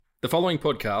The following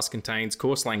podcast contains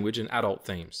coarse language and adult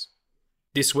themes.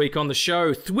 This week on the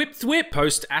show, Thwip Thwip,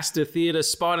 post-Astor Theatre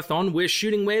Spider-Thon, we're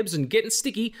shooting webs and getting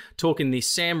sticky, talking the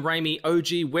Sam Raimi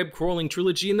OG web-crawling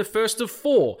trilogy in the first of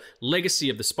 4 Legacy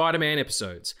of the Spider-Man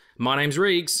episodes. My name's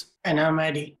Reegs. And I'm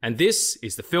Eddie. And this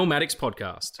is the Film Addicts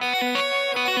podcast.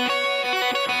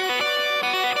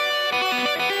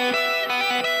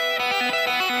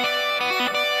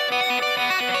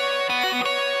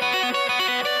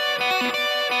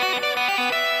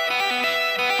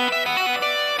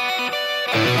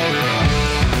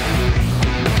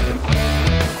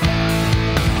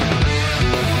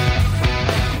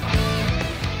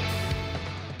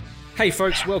 Hey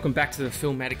folks, welcome back to the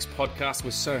Film Addicts podcast.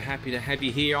 We're so happy to have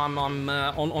you here. I'm on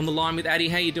the line with Addy.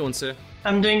 How you doing, sir?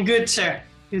 I'm doing good, sir.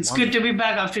 It's good to be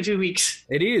back after 2 weeks.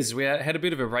 It is. We had a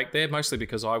bit of a break there, mostly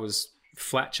because I was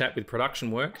flat chat with production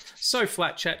work. So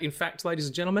flat chat, in fact, ladies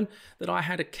and gentlemen, that I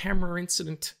had a camera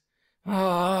incident.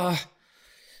 My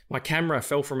camera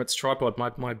fell from its tripod.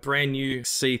 My brand new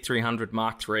C300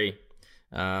 Mark III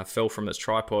fell from its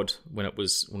tripod when it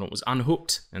was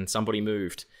unhooked and somebody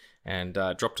moved. And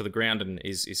dropped to the ground and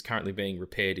is currently being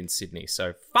repaired in Sydney.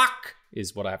 So fuck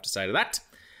is what I have to say to that.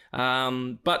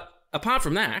 But apart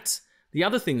from that, the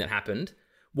other thing that happened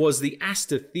was the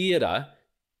Astor Theatre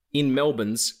in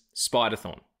Melbourne's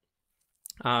Spider-Thon.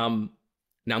 Now I'm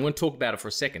going to talk about it for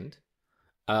a second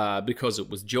because it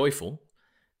was joyful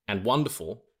and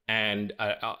wonderful, and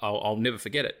I'll never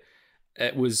forget it.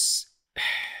 It was,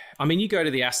 I mean, you go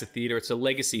to the Astor Theatre, it's a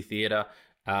legacy theatre.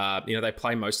 They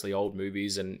play mostly old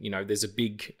movies, and there's a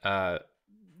big the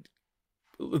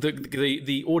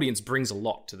audience brings a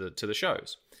lot to the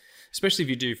shows, especially if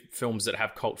you do films that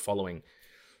have cult following.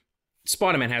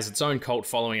 Spider-Man has its own cult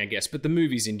following, I guess, but the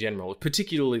movies in general,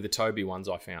 particularly the Tobey ones,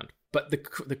 I found. But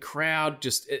the crowd,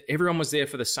 just everyone was there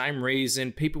for the same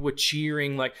reason. People were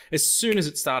cheering like as soon as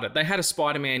it started. They had a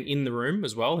Spider-Man in the room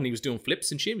as well, and he was doing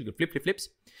flips and shit. He was doing flips.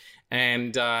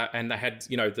 And they had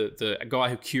the guy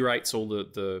who curates all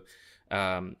the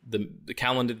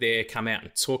calendar there come out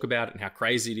and talk about it and how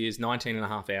crazy it is, 19 and a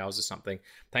half hours or something.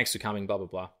 Thanks for coming, blah blah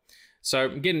blah. So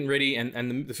I'm getting ready,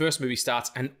 and the first movie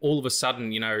starts, and all of a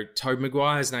sudden, Tobey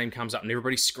Maguire's name comes up, and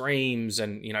everybody screams,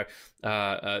 and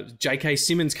J.K.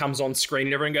 Simmons comes on screen,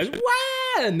 and everyone goes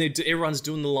wow, and everyone's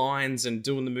doing the lines and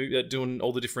doing the movie, doing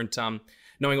all the different.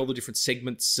 Knowing all the different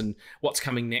segments and what's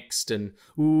coming next and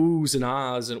oohs and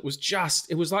ahs. And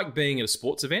it was like being at a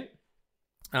sports event.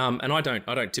 And I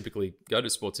don't typically go to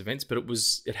sports events, but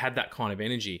it had that kind of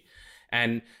energy.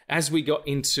 And as we got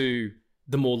into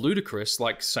the more ludicrous,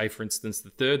 like say, for instance,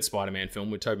 the third Spider-Man film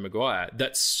with Tobey Maguire,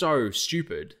 that's so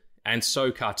stupid and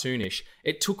so cartoonish,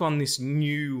 it took on this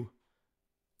new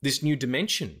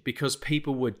dimension because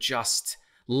people were just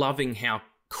loving how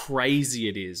crazy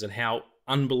it is and how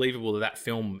unbelievable that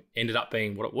film ended up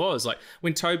being what it was. Like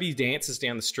when Toby dances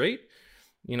down the street,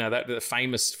 that the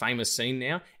famous scene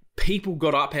now, people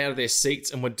got up out of their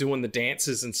seats and were doing the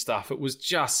dances and stuff. It was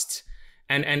just,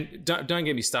 and don't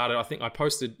get me started. I think I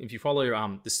posted, if you follow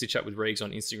the Stitch Up with Reegs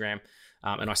on Instagram,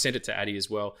 and I sent it to Addy as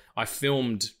well. I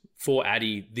filmed for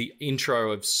Addy the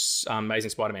intro of Amazing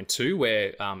Spider-Man 2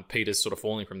 where Peter's sort of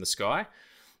falling from the sky.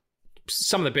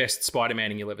 Some of the best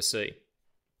Spider-Man you'll ever see.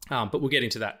 But we'll get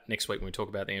into that next week when we talk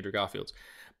about the Andrew Garfields.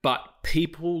 But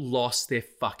people lost their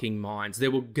fucking minds.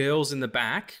 There were girls in the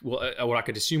back, what I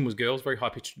could assume was girls, very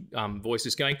high-pitched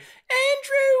voices going,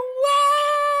 Andrew,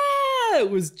 wow!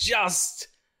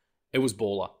 It was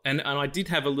baller. And I did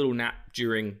have a little nap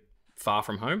during Far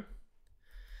From Home,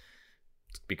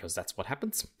 because that's what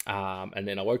happens. And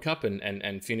then I woke up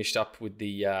and finished up with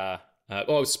the...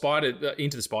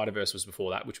 Into the Spider-Verse was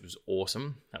before that, which was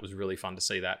awesome. That was really fun to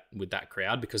see that with that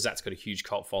crowd because that's got a huge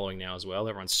cult following now as well.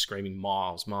 Everyone's screaming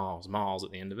miles, miles, miles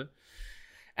at the end of it.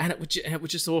 And it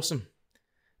was just awesome.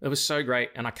 It was so great.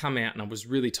 And I come out and I was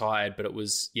really tired, but it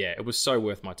was so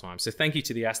worth my time. So thank you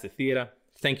to the Astor Theatre.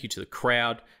 Thank you to the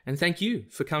crowd. And thank you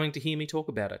for coming to hear me talk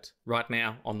about it right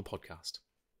now on the podcast.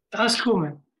 That was cool,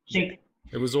 man.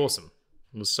 It was awesome.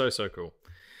 It was so, so cool.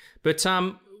 But,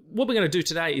 what we're going to do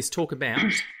today is talk about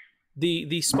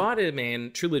the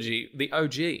Spider-Man trilogy, the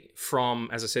OG from,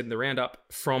 as I said in the roundup,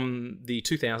 from the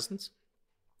 2000s.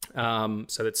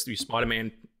 So that's the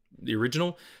Spider-Man, the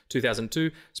original,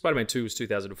 2002. Spider-Man 2 was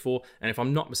 2004. And if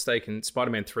I'm not mistaken,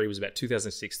 Spider-Man 3 was about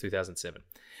 2006, 2007.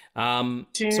 So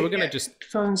we're going to just...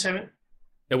 2007.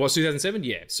 It was 2007?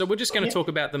 Yeah. So we're just going to talk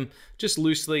about them just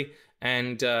loosely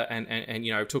and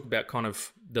talk about kind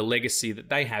of the legacy that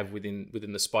they have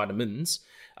within the Spider-Mans.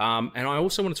 And I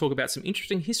also want to talk about some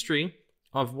interesting history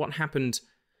of what happened,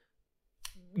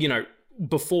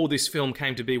 before this film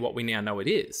came to be what we now know it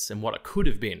is and what it could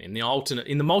have been in the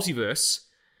multiverse.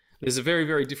 There's a very,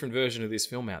 very different version of this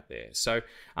film out there. So,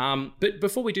 but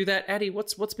before we do that, Addy,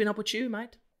 what's been up with you,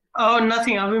 mate? Oh,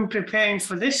 nothing. I've been preparing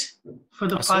for this for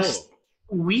the past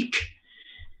week.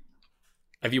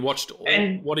 Have you watched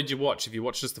what did you watch? Have you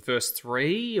watched just the first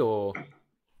 3 or?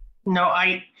 No,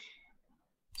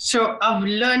 So I've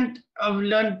learned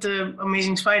the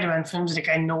Amazing Spider-Man films. Like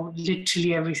I know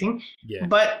literally everything. Yeah.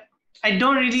 But I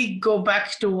don't really go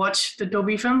back to watch the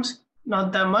Tobey films.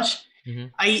 Not that much. Mm-hmm.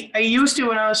 I used to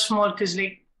when I was small because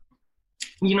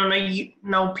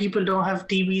now people don't have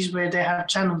TVs where they have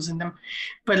channels in them.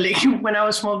 But when I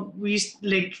was small,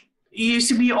 it used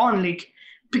to be on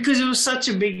because it was such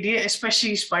a big deal,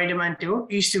 especially Spider-Man 2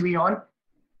 used to be on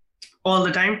all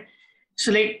the time.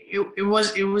 So it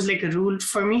was like a rule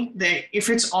for me that if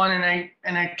it's on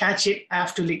and I catch it, I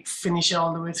have to finish it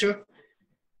all the way through.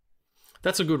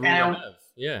 That's a good rule to have.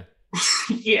 Yeah.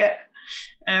 Yeah.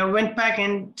 I went back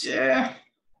and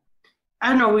I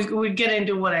don't know. We get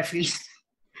into what I feel,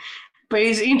 but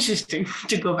it's interesting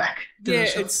to go back. Yeah,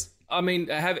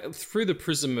 through the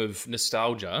prism of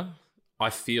nostalgia,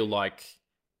 I feel like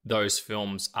those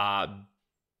films are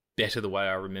better the way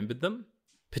I remembered them.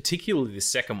 Particularly the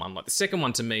second one. The second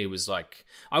one to me was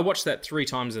I watched that 3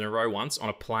 times in a row once on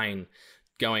a plane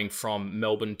from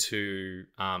Melbourne to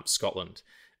Scotland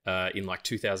in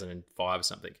 2005 or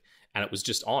something. And it was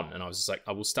just on. And I was just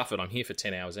I will stuff it. I'm here for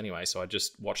 10 hours anyway. So I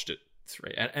just watched it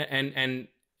 3. And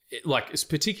it's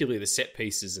particularly the set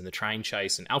pieces and the train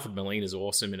chase, and Alfred Molina's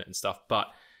awesome in it and stuff. But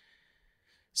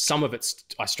some of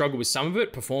I struggle with some of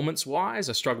it performance-wise.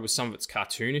 I struggle with some of its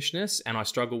cartoonishness, and I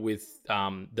struggle with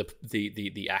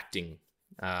the acting,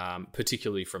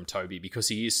 particularly from Tobey, because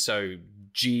he is so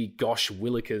gosh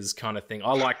Willikers kind of thing.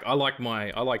 I like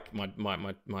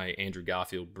my Andrew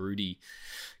Garfield broody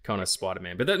kind of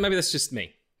Spider-Man, but maybe that's just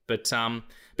me. But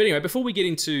anyway, before we get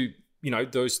into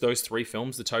those 3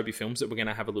 films, the Tobey films that we're going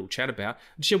to have a little chat about,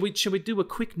 shall we do a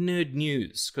quick nerd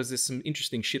news, because there's some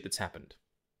interesting shit that's happened.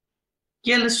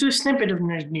 Yeah, let's do a snippet of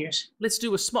nerd news. Let's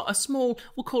do a small,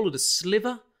 we'll call it a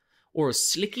sliver or a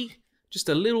slicky, just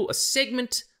a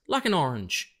segment like an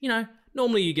orange.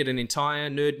 Normally you get an entire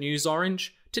nerd news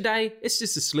orange. Today, it's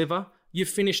just a sliver. You've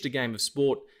finished a game of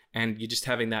sport and you're just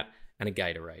having that and a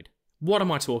Gatorade. What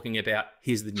am I talking about?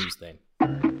 Here's the news then.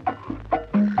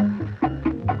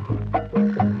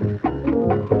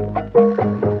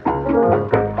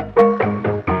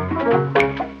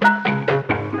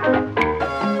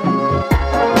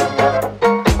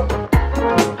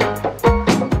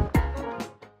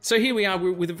 So here we are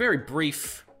with a very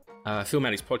brief Film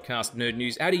Addicts podcast nerd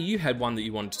news. Addy, you had one that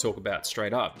you wanted to talk about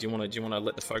straight up. Do you want to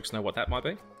let the folks know what that might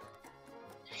be?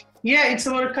 Yeah, it's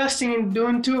about casting in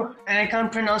Dune 2, and I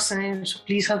can't pronounce the name, so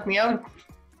please help me out.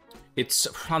 It's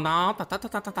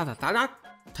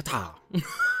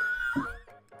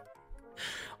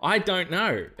I don't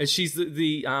know. She's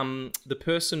the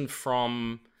person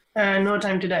from No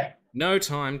Time to Die. No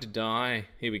Time to Die.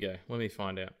 Here we go. Let me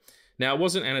find out. Now, it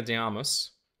wasn't Ana de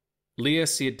Armas. Leah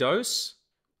Seydoux.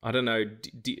 I don't know.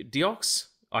 Diox.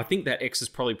 I think that X is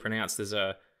probably pronounced as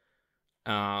a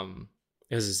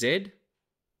Z.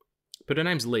 But her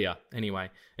name's Leah anyway,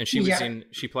 and she was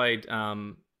she played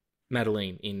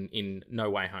Madeline in No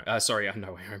Way Home.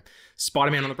 No Way Home.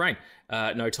 Spider-Man on the Brain.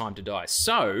 No Time to Die.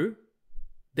 So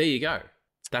there you go.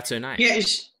 That's her name.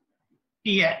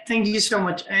 Yeah, thank you so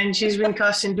much. And she's been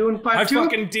cast in Dune Part 2. I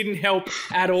fucking didn't help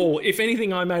at all. If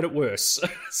anything, I made it worse.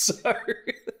 So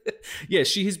yeah,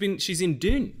 she's in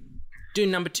Dune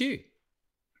number 2.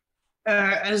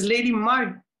 As Lady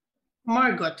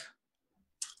Margot.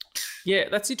 Yeah,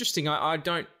 that's interesting. I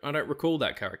don't recall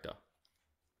that character.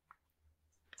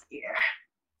 Yeah,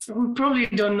 we probably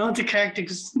don't know the character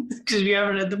because we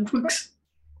haven't read the books.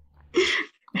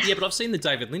 Yeah, but I've seen the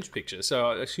David Lynch picture, so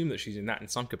I assume that she's in that in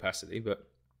some capacity. But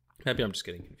maybe I'm just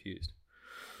getting confused.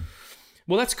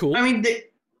 Well, that's cool. I mean,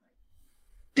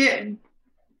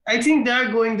 I think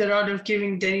they're going the route of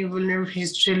giving Denis Villeneuve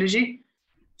his trilogy,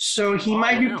 so he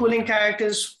might be pulling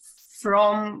characters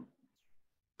from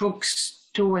books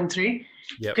 2 and 3.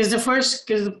 Yeah. Because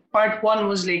the part 1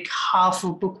 was half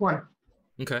of book 1.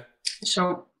 Okay.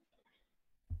 So,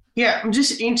 yeah, I'm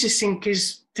just interested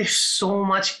because there's so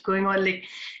much going on.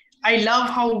 I love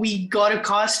how we got a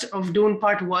cast of Dune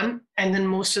Part 1 and then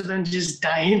most of them just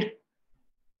died.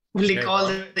 All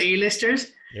the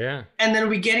A-listers. Yeah. And then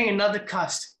we're getting another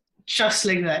cast just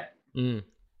like that. Mm.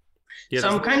 Yeah, so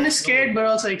I'm kind of scared but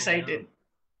also excited.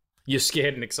 You're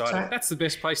scared and excited. Sorry. That's the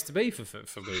best place to be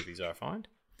for movies, I find.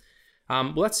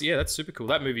 Well, that's super cool.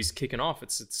 That movie's kicking off.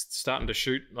 It's starting to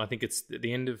shoot. I think it's at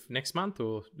the end of next month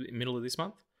or middle of this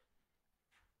month.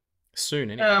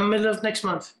 Soon, anyway. Middle of next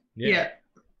month. Yeah.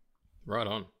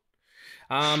 Right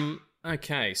on.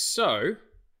 Okay, so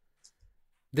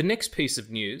the next piece of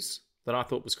news that I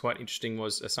thought was quite interesting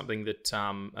was something that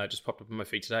just popped up on my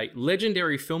feed today.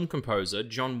 Legendary film composer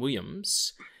John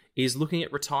Williams is looking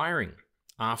at retiring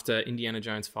after Indiana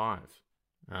Jones 5.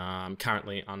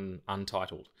 Currently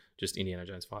untitled, just Indiana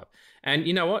Jones 5. And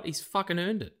you know what? He's fucking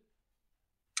earned it.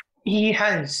 He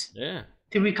has. Yeah.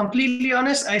 To be completely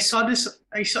honest, I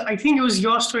think it was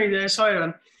your story that I saw it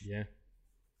on. Yeah.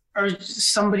 Or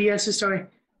somebody else's story.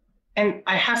 And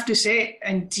I have to say,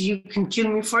 and you can kill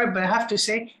me for it, but I have to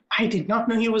say, I did not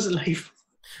know he was alive.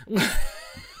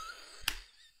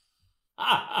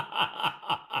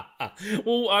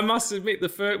 Well, I must admit,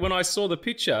 when I saw the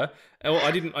picture,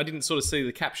 I didn't sort of see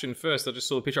the caption first. I just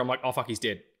saw the picture. I'm like, oh fuck, he's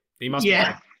dead. He must be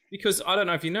dead. Because I don't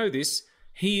know if you know this,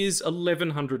 he is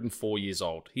 1,104 years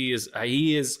old. He is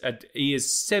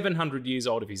 700 years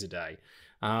old if he's a day.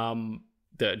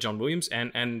 John Williams,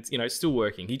 and still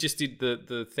working. He just did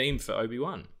the theme for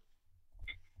Obi-Wan.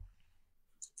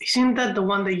 Isn't that the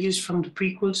one they used from the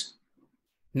prequels?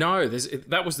 No,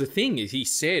 that was the thing. He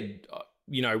said,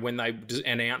 when they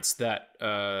announced that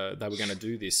they were going to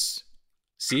do this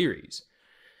series,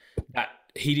 that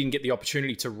he didn't get the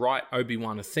opportunity to write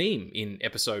Obi-Wan a theme in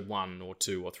episode 1 or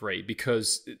 2 or 3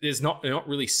 because they're not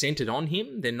really centered on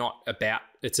him.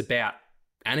 It's about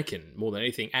Anakin more than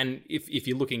anything. And if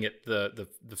you're looking at the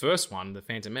first one, the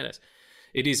Phantom Menace,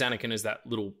 it is Anakin as that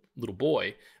little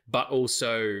boy, but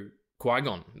also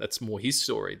Qui-Gon. That's more his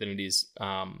story than it is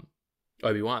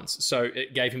Obi-Wan's. So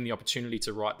it gave him the opportunity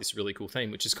to write this really cool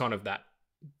theme, which is kind of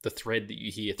the thread that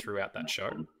you hear throughout that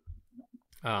show.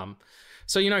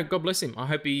 So God bless him. I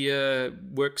hope he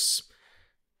works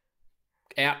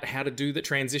out how to do the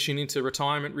transition into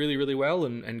retirement really, really well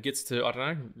and gets to, I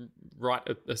don't know, write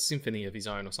a symphony of his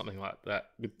own or something like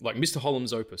that, like Mr.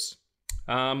 Holland's opus.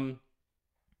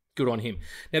 Good on him.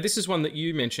 Now, this is one that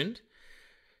you mentioned.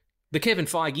 The Kevin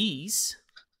Feige's.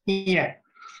 Yeah.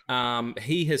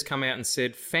 He has come out and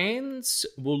said fans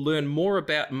will learn more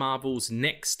about Marvel's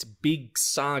next big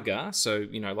saga, so,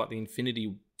 like the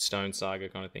Infinity Stone saga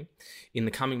kind of thing, in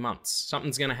the coming months.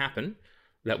 Something's going to happen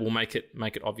that will make it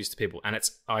obvious to people. And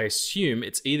I assume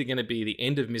it's either going to be the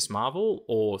end of Miss Marvel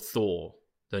or Thor,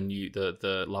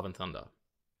 the Love and Thunder.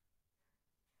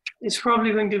 It's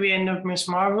probably going to be end of Miss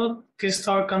Marvel because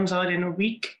Thor comes out in a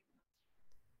week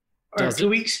or 2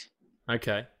 weeks.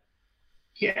 Okay.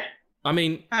 Yeah. I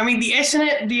mean the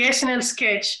SNL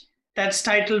sketch that's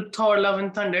titled Thor: Love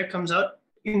and Thunder comes out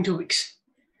in 2 weeks.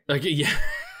 Okay, yeah.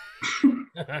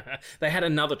 They had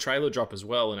another trailer drop as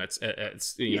well, and it's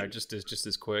just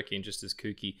as quirky and just as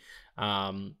kooky.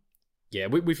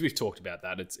 We've talked about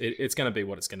that. It's going to be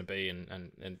what it's going to be,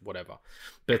 and whatever.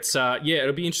 But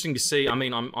it'll be interesting to see. I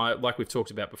mean, I like we've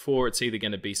talked about before. It's either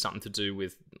going to be something to do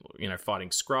with fighting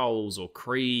Skrulls or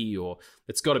Kree, or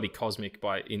it's got to be cosmic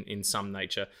in some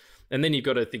nature. And then you've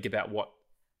got to think about what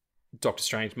Doctor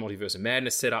Strange Multiverse of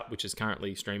Madness set up, which is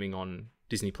currently streaming on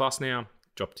Disney Plus now.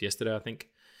 Dropped yesterday, I think.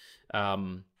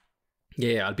 I'm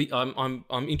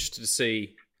interested to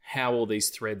see how all these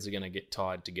threads are going to get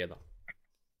tied together.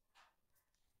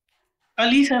 At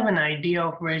least have an idea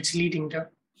of where it's leading to.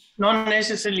 Not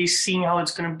necessarily seeing how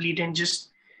it's going to bleed in,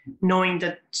 just knowing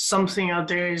that something out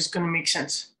there is going to make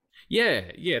sense.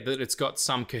 Yeah, that it's got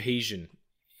some cohesion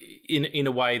in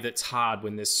a way that's hard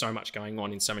when there's so much going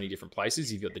on in so many different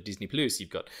places. You've got the Disney Plus, you've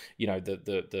got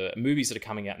the movies that are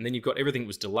coming out, and then you've got everything that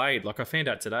was delayed. Like I found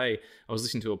out today, I was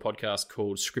listening to a podcast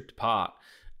called Script Apart,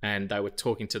 and they were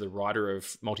talking to the writer of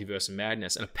Multiverse of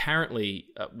Madness, and apparently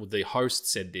the host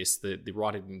said this, the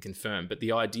writer didn't confirm, but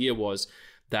the idea was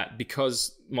that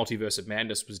because Multiverse of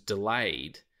Madness was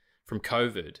delayed from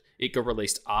COVID, it got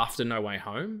released after No Way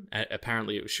Home.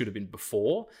 Apparently it should have been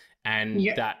before, and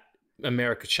that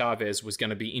America Chavez was going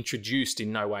to be introduced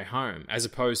in No Way Home, as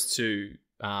opposed to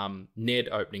Ned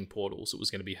opening portals. It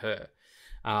was going to be her.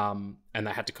 And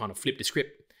they had to kind of flip the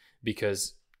script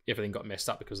because everything got messed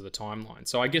up because of the timeline.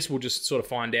 So I guess we'll just sort of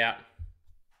find out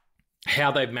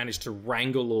how they've managed to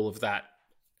wrangle all of that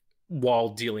while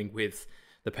dealing with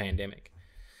the pandemic.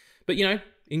 But,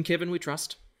 in Kevin we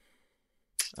trust.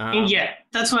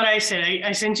 That's what I said.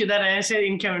 I sent you that and I said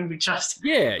in Kevin we trust.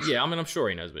 Yeah. I mean, I'm sure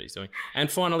he knows what he's doing. And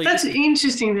finally... That's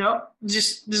interesting, though.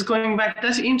 Just going back,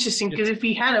 that's interesting because if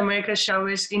we had America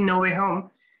Chavez in No Way Home,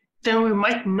 then we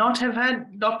might not have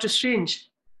had Doctor Strange,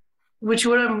 which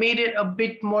would have made it a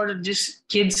bit more just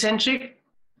kid-centric.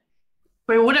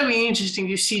 But it would have been interesting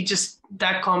to see just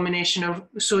that combination of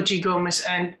Sochi Gomez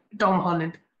and Tom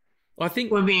Holland. I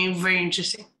think would be very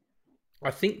interesting.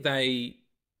 I think they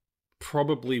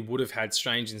probably would have had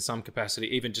Strange in some capacity,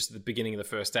 even just at the beginning of the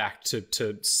first act,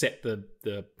 to set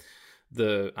the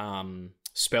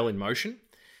spell in motion,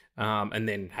 and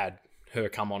then had her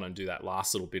come on and do that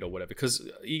last little bit or whatever. Because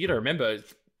you got to remember,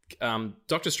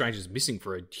 Doctor Strange is missing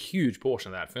for a huge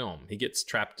portion of that film. He gets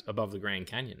trapped above the Grand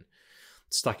Canyon,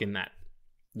 stuck in that,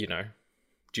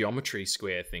 geometry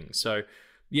square thing. So,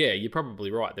 yeah, you're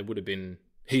probably right.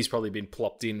 He's probably been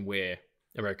plopped in where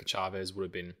America Chavez would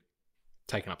have been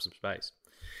taking up some space.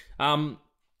 And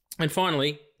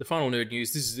finally, the final nerd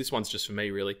news. This one's just for me,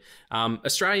 really.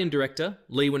 Australian director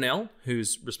Leigh Whannell,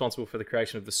 who's responsible for the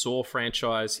creation of the Saw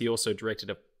franchise. He also directed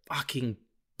a fucking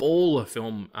baller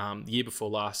film the year before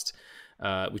last,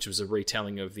 which was a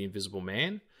retelling of The Invisible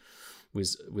Man,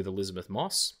 with Elizabeth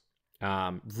Moss.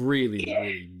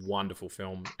 Really wonderful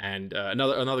film, and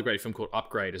another great film called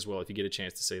Upgrade as well. If you get a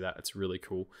chance to see that, it's really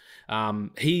cool.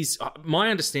 He's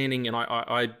my understanding, and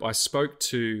I spoke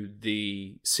to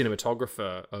the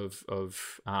cinematographer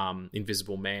of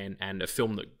Invisible Man, and a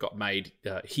film that got made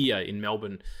here in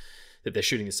Melbourne that they're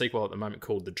shooting a sequel at the moment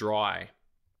called The Dry.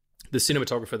 The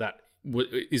cinematographer that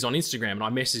is on Instagram, and I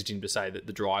messaged him to say that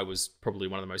The Dry was probably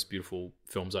one of the most beautiful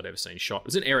films I'd ever seen shot. It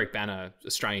was an Eric Bana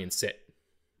Australian set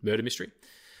murder mystery,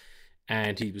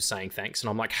 and he was saying thanks, and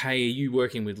I'm like, hey, are you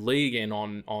working with Lee again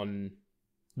on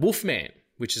Wolfman,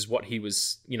 which is what he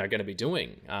was going to be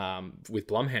doing with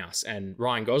Blumhouse, and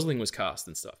Ryan Gosling was cast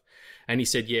and stuff. And he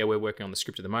said, yeah, we're working on the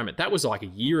script at the moment. That was like a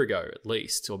year ago at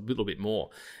least, or a little bit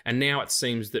more, and now it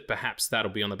seems that perhaps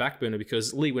that'll be on the back burner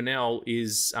because Leigh Whannell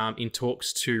is in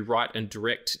talks to write and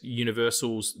direct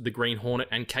Universal's The Green Hornet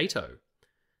and Kato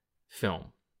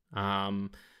film,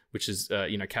 which is,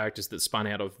 characters that spun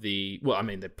out of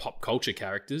they're pop culture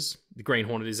characters. The Green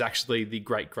Hornet is actually the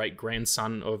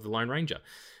great-great-grandson of the Lone Ranger,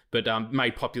 but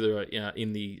made popular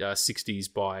in the 60s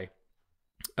by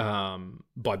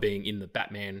being in the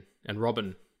Batman and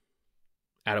Robin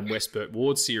Adam West, Burt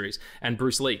Ward series, and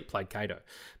Bruce Lee played Kato.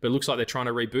 But it looks like they're trying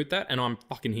to reboot that, and I'm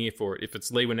fucking here for it. If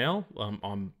it's Leigh Whannell,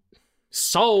 I'm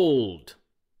sold.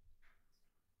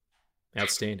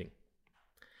 Outstanding.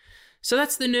 So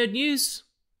that's the nerd news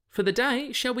for the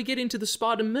day. Shall we get into the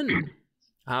Spider-Man?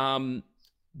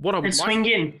 Let's swing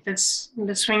in. Let's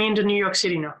swing into New York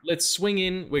City now. Let's swing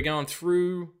in. We're going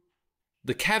through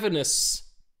the caverns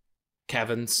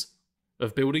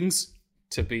of buildings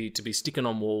to be sticking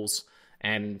on walls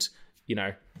and,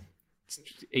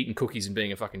 eating cookies and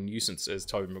being a fucking nuisance, as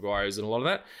Tobey Maguire is in a lot of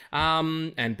that,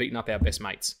 and beating up our best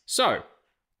mates. So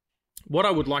what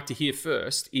I would like to hear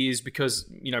first is, because,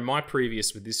 my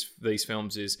previous with these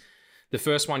films is, the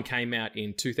first one came out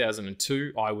in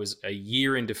 2002. I was a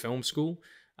year into film school.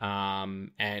 And,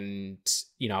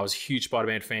 I was a huge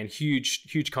Spider-Man fan,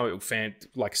 huge comic book fan,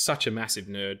 like such a massive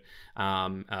nerd.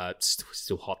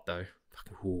 Still hot though.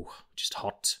 Fucking, just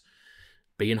hot.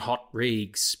 Being hot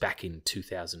Regs back in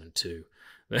 2002.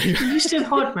 You're still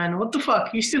hot, man. What the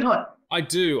fuck? You're still hot. I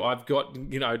do. I've got,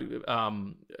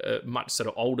 much sort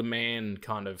of older man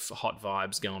kind of hot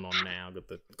vibes going on now.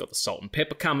 Got the salt and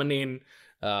pepper coming in.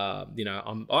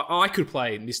 I could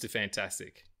play Mr.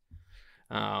 Fantastic.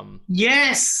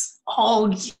 Yes.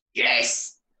 Oh,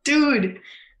 yes, dude.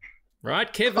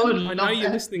 Right, Kevin? I know you're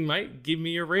listening, mate. Give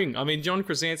me a ring. I mean, John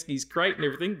Krasinski's great and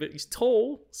everything, but he's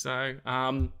tall. So,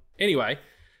 anyway,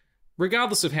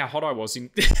 regardless of how hot I was in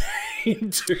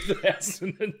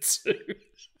 2002.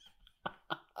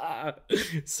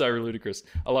 So ludicrous.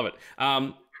 I love it.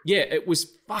 It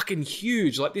was fucking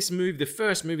huge. Like this movie, the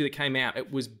first movie that came out,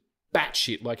 it was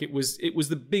batshit. Like it was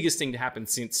the biggest thing to happen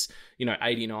since,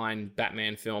 89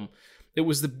 Batman film. It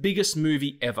was the biggest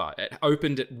movie ever. It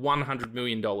opened at $100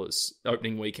 million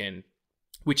opening weekend,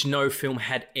 which no film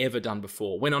had ever done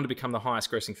before. Went on to become the highest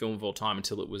grossing film of all time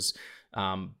until it was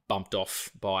bumped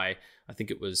off by, I think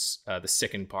it was the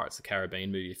second Pirates of the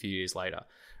Caribbean movie a few years later.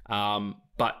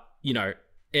 But,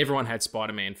 everyone had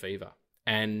Spider-Man fever.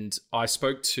 And I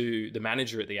spoke to the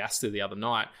manager at the Astor the other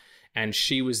night, and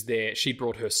she was there. She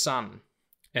brought her son,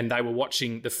 and they were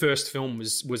watching. The first film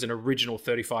was an original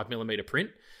 35mm print,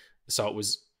 so it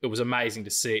was amazing to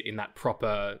see it in that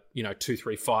proper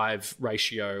 2:3:5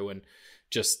 ratio, and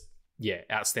just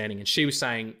outstanding. And she was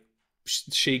saying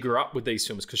she grew up with these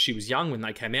films because she was young when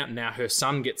they came out, and now her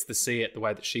son gets to see it the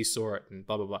way that she saw it, and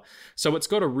blah blah blah. So it's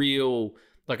got a real,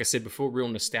 like I said before, real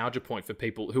nostalgia point for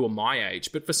people who are my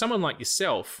age, but for someone like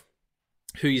yourself,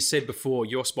 who you said before,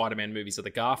 your Spider-Man movies are the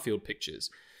Garfield pictures,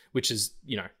 which is,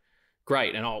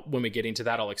 great. And when we get into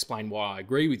that, I'll explain why I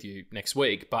agree with you next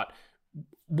week. But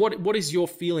what is your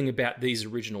feeling about these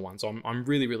original ones? I'm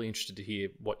really, really interested to hear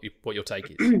what your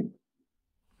take is.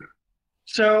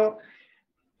 So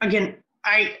again,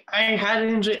 I've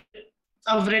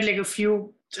read like a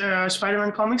few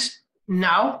Spider-Man comics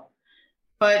now,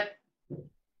 but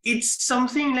it's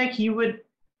something like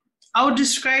I would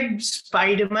describe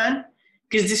Spider-Man,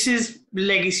 because this is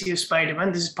Legacy of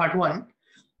Spider-Man. This is part 1.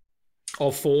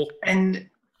 Of 4. And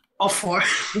of 4.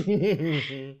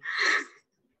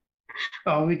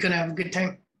 Oh, we're going to have a good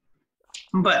time.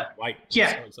 But wait,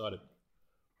 yeah. I'm so excited.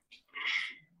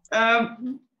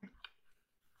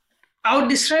 I would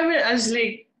describe it as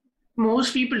like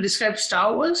most people describe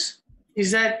Star Wars,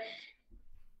 is that,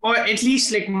 or at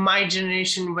least like my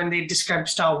generation when they describe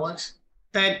Star Wars,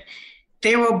 that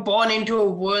they were born into a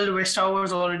world where Star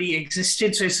Wars already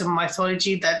existed. So it's a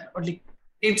mythology that, or like,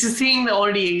 it's a thing that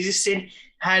already existed,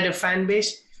 had a fan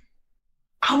base.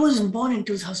 I wasn't born in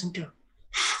 2002.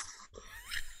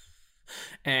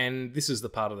 And this is the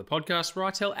part of the podcast where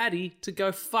I tell Addy to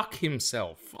go fuck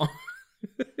himself.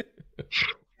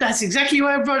 That's exactly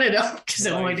why I brought it up, because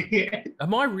I wanted to hear it.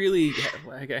 Am I really...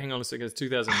 Hang on a second. It's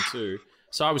 2002.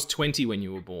 So I was 20 when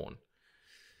you were born.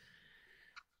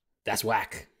 That's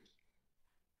whack.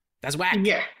 That's whack.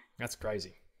 Yeah. That's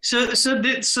crazy. So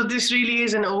this really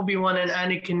is an Obi-Wan and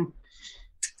Anakin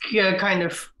kind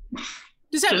of...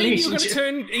 Does that mean you're going to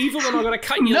turn evil and I'm going to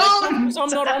cut you? No! Because I'm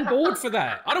not on board for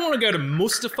that. I don't want to go to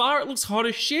Mustafar. It looks hot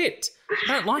as shit.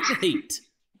 I don't like the heat.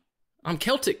 I'm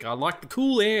Celtic. I like the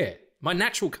cool air. My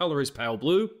natural colour is pale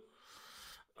blue.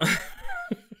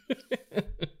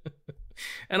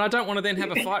 And I don't want to then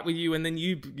have a fight with you and then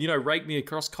you rake me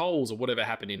across coals or whatever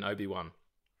happened in Obi-Wan.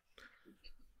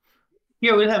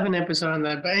 Yeah, we'll have an episode on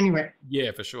that. But anyway.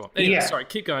 Yeah, for sure. Anyway, sorry,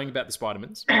 keep going about the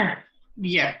Spider-Mans.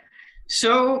 Yeah.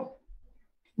 So,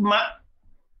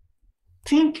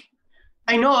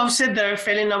 I know I've said that I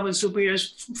fell in love with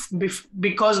superheroes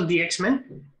because of the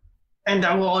X-Men, and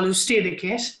that will always stay the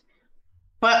case.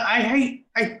 But I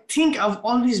think I've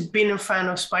always been a fan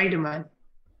of Spider-Man.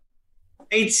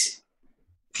 It's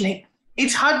like,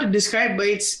 it's hard to describe, but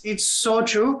it's so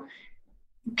true.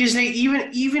 Because like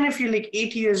even if you're like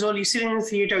 80 years old, you sit in a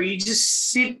theater, you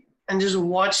just sit and just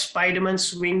watch Spider-Man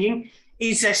swinging.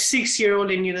 It's a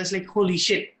 6-year-old in you that's like, holy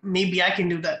shit, maybe I can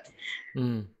do that.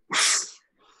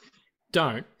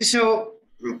 Don't. So,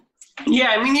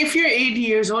 yeah, I mean, if you're 80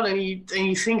 years old and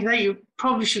you think that, you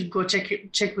probably should go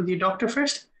check with your doctor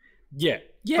first. Yeah.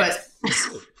 But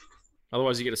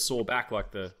otherwise you get a sore back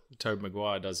like the Tobey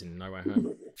Maguire does in No Way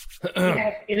Home.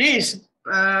 Yeah, it is.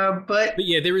 But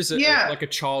yeah, there is a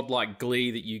childlike glee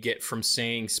that you get from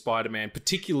seeing Spider-Man,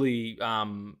 particularly,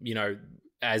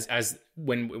 as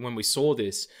when we saw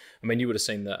this. I mean, you would have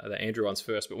seen the Andrew ones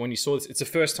first, but when you saw this, it's the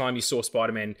first time you saw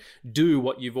Spider-Man do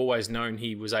what you've always known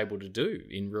he was able to do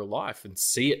in real life and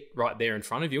see it right there in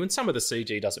front of you. And some of the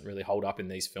CG doesn't really hold up in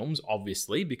these films,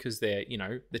 obviously, because they're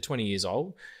 20 years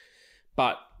old.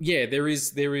 But yeah, there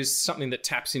is something that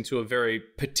taps into a very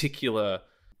particular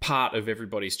part of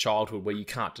everybody's childhood where you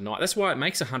can't deny it. That's why it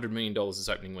makes $100 million this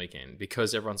opening weekend,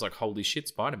 because everyone's like, holy shit,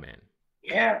 Spider-Man.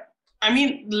 Yeah. I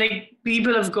mean, like,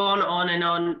 people have gone on and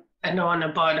on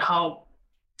about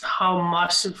how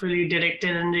masterfully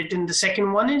directed and written the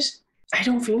second one is. I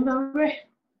don't feel that way.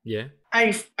 Yeah.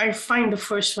 I find the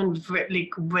first one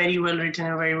very well written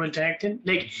and very well directed.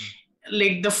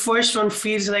 Like the first one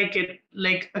feels like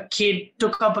a kid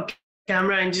took up a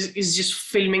camera and is just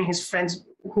filming his friends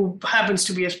who happens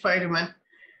to be a Spider-Man.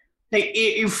 Like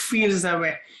it feels that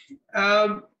way.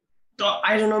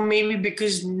 I don't know, maybe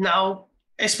because now,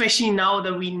 especially now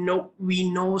that we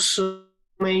know so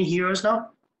many heroes now.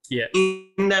 Yeah.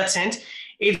 In that sense,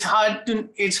 it's hard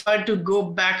to go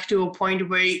back to a point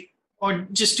where, or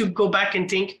just to go back and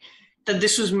think that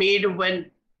this was made when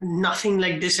nothing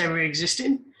like this ever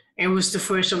existed. It was the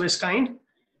first of its kind.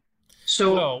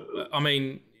 So, well, I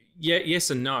mean, yeah, yes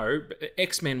and no.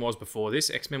 X-Men was before this.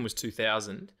 X-Men was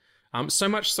 2000. So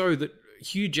much so that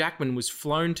Hugh Jackman was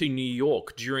flown to New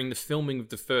York during the filming of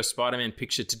the first Spider-Man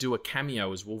picture to do a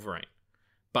cameo as Wolverine,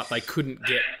 but they couldn't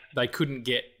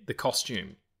get the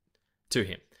costume to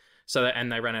him. So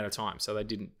and they ran out of time, so they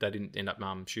didn't end up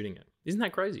shooting it. Isn't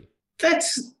that crazy?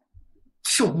 That's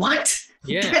so what?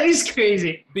 Yeah, that is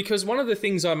crazy. Because one of the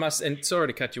things I must, and sorry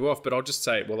to cut you off, but I'll just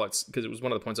say, well, it's because it was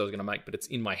one of the points I was going to make, but it's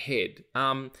in my head.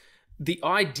 The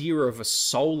idea of a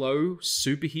solo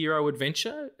superhero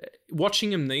adventure,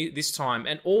 watching him this time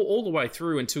and all the way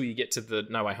through until you get to the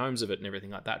No Way Homes of it and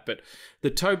everything like that. But the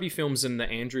Tobey films and the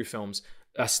Andrew films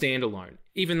are standalone,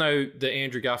 even though the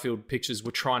Andrew Garfield pictures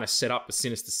were trying to set up a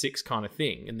Sinister Six kind of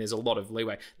thing, and there's a lot of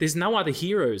leeway. There's no other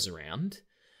heroes around.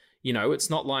 You know, it's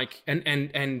not like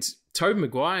and Tobey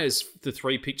Maguire's the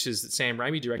 3 pictures that Sam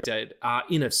Raimi directed are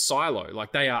in a silo,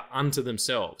 like they are unto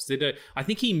themselves. I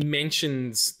think he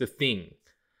mentions the Thing.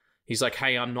 He's like,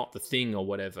 "Hey, I'm not the Thing" or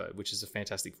whatever, which is a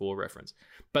Fantastic Four reference.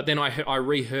 But then I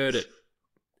reheard it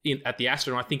at the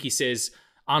Astro, and I think he says,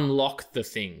 "Unlock the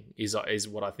Thing" is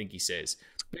what I think he says.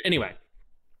 But anyway,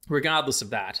 regardless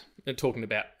of that, talking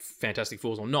about Fantastic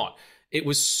Fours or not, it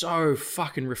was so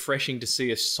fucking refreshing to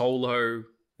see a solo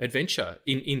adventure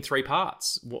in 3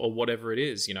 parts or whatever it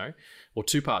is, you know, or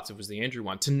 2 parts if it was the Andrew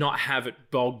one, to not have it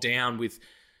bogged down with,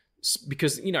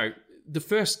 because, you know, the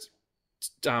first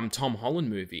Tom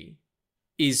Holland movie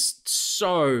is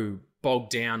so bogged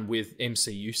down with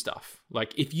MCU stuff.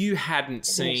 Like, if you hadn't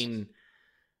seen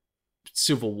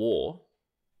Civil War,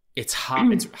 it's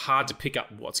hard to pick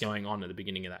up what's going on at the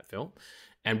beginning of that film.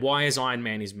 And why is Iron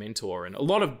Man his mentor? And a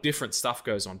lot of different stuff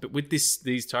goes on. But with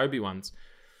these Tobey ones,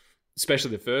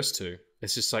 especially the first 2,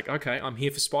 it's just like, okay, I'm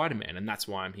here for Spider-Man, and that's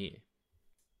why I'm here.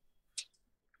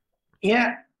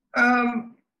 Yeah.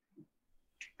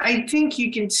 I think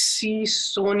you can see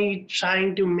Sony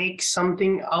trying to make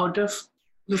something out of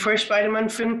the first Spider-Man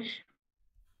film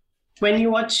when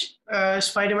you watch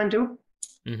Spider-Man 2.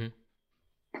 Mm-hmm.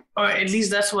 Or at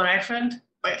least that's what I felt.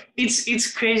 But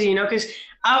it's crazy, you know, because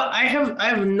I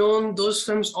have known those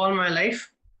films all my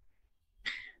life,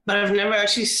 but I've never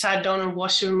actually sat down and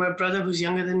watched it with my brother, who's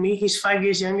younger than me. He's 5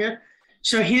 years younger.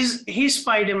 So his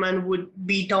Spider-Man would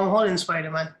be Tom Holland's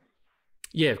Spider-Man.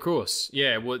 Yeah, of course.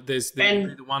 Yeah, well, there's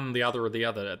the one, the other, or the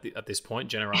other at this point,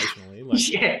 generationally. Like,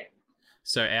 yeah.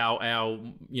 So our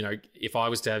you know, if I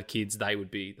was to have kids, they would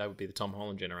be the Tom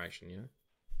Holland generation, you know.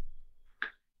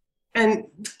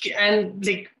 And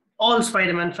like all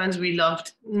Spider-Man fans, we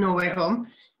loved No Way Home.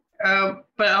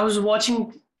 But I was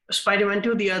watching Spider-Man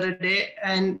 2 the other day,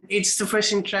 and it's the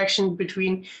first interaction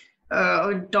between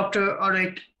Dr.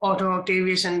 Otto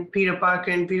Octavius and Peter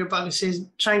Parker, and Peter Parker says,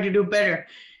 trying to do better.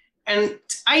 And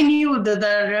I knew that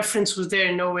the reference was there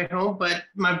in No Way Home, but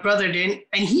my brother didn't.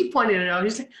 And he pointed it out.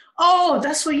 He's like, oh,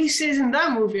 that's what he says in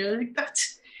that movie. I was like,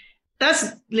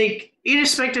 that's like,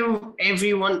 irrespective of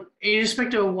everyone,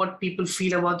 irrespective of what people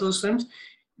feel about those films,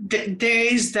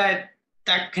 there is that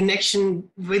connection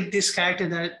with this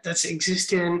character that's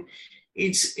existed. And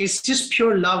it's just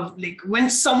pure love. Like, when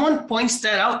someone points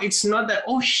that out, it's not that,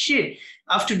 oh shit,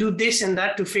 I have to do this and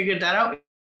that to figure that out.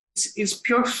 It's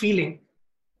pure feeling.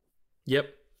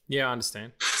 Yep. Yeah, I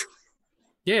understand.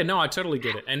 Yeah, no, I totally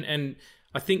get it. And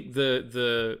I think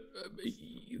the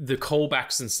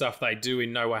callbacks and stuff they do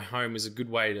in No Way Home is a good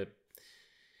way to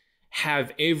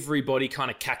have everybody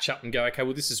kind of catch up and go, okay,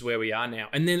 well, this is where we are now.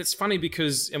 And then it's funny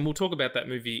because, and we'll talk about that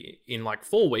movie in like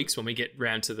 4 weeks when we get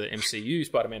round to the MCU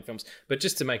Spider-Man films, but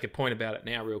just to make a point about it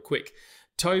now real quick,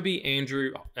 Toby,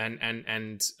 Andrew,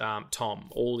 and Tom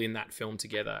all in that film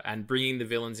together and bringing the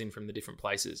villains in from the different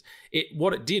places.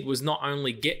 What it did was not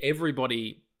only get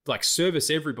everybody, like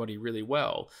service everybody really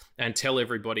well and tell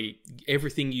everybody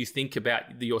everything you think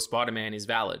about your Spider-Man is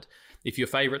valid. If your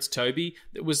favorite's Toby,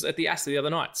 it was at the Astor the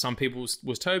other night. Some people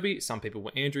was Toby, some people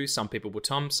were Andrew, some people were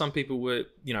Tom, some people were,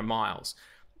 you know, Miles.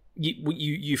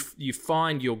 You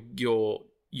find your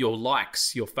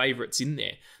likes, your favorites in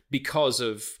there because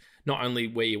of not only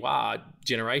where you are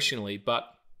generationally, but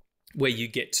where you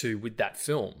get to with that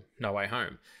film, No Way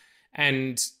Home.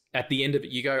 And at the end of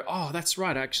it, you go, oh, that's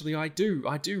right. Actually, I do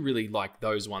really like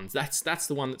those ones. That's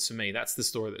the one that's for me. That's the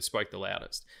story that spoke the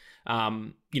loudest.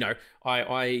 You know,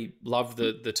 I love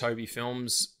the Toby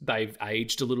films. They've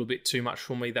aged a little bit too much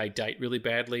for me. They date really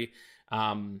badly.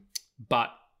 But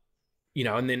you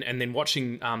know, and then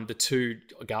watching the 2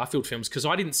 Garfield films, because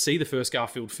I didn't see the first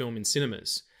Garfield film in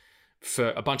cinemas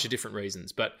for a bunch of different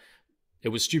reasons, but it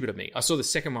was stupid of me. I saw the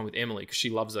second one with Emily because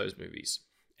she loves those movies.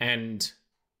 And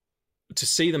to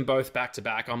see them both back to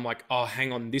back, I'm like, oh,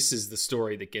 hang on, this is the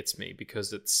story that gets me,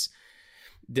 because it's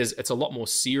a lot more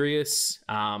serious.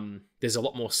 There's a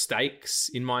lot more stakes,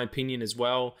 in my opinion, as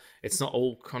well. It's not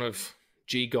all kind of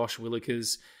gee gosh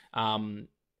willikers.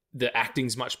 The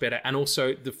acting's much better, and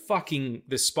also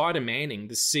the Spider-Manning,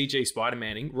 the CG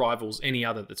Spider-Manning rivals any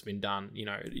other that's been done. You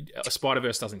know,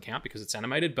 Spider-Verse doesn't count because it's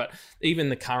animated, but even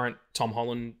the current Tom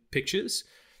Holland pictures,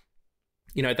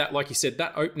 you know, that, like you said,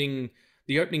 the opening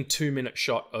 2-minute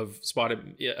shot of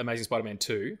Amazing Spider-Man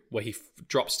 2, where he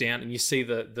drops down and you see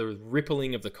the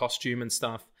rippling of the costume and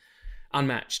stuff,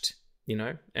 unmatched. You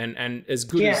know, and as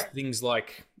good as things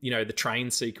like, you know, the train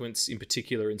sequence in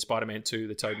particular in Spider-Man 2,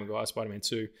 the Tobey Maguire Spider-Man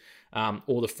 2,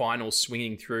 or the final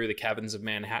swinging through the caverns of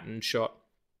Manhattan shot,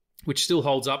 which still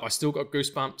holds up. I still got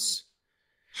goosebumps.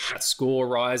 That score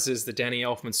rises, the Danny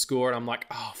Elfman score, and I'm like,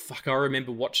 oh, fuck, I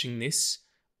remember watching this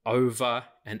over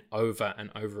and over and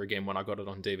over again when I got it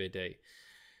on DVD,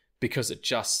 because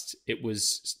it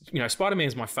was,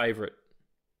 Spider-Man's my favorite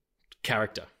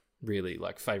character, really,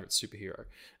 like favorite superhero.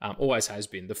 Always has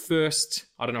been.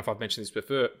 I don't know if I've mentioned this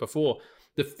before,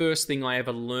 the first thing I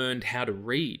ever learned how to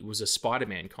read was a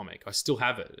Spider-Man comic. I still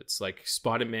have it. It's like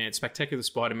Spider-Man, Spectacular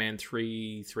Spider-Man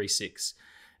 336,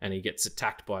 and he gets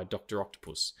attacked by Dr.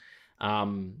 Octopus.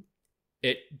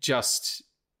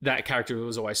 That character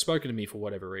was always spoken to me for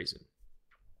whatever reason.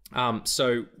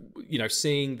 So,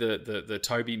 seeing the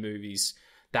Tobey movies,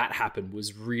 that happened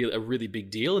was a really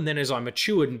big deal. And then as I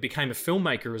matured and became a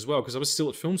filmmaker as well, because I was still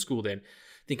at film school then,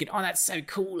 thinking, oh, that's so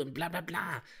cool and blah, blah,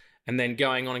 blah. And then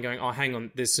going on and going, oh, hang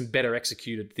on, there's some better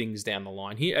executed things down the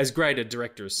line here. As great a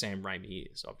director as Sam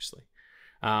Raimi is, obviously.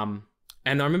 And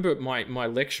I remember my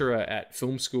lecturer at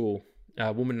film school,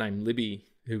 a woman named Libby,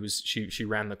 she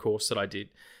ran the course that I did.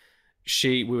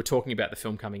 We were talking about the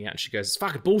film coming out, and she goes, it's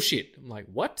fucking bullshit. I'm like,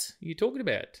 what are you talking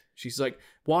about? She's like,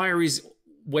 why are his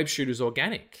web shooters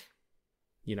organic?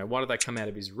 Why do they come out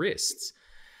of his wrists?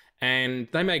 And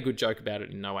they made a good joke about it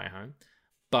in No Way Home.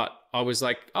 But I was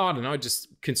like, oh, I don't know, just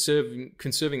conserving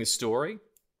the story.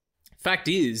 Fact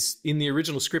is, in the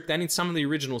original script and in some of the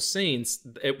original scenes,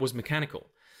 it was mechanical.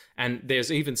 And there's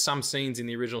even some scenes in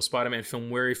the original Spider-Man film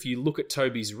where if you look at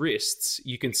Tobey's wrists,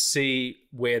 you can see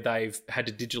where they've had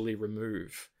to digitally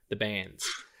remove the bands.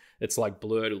 It's like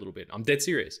blurred a little bit. I'm dead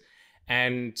serious.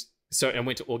 And so I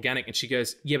went to organic, and she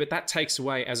goes, yeah, but that takes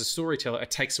away, as a storyteller,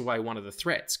 it takes away one of the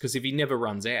threats, because if he never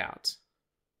runs out,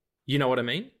 you know what I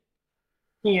mean?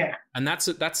 Yeah. And that's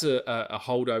a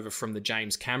holdover from the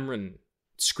James Cameron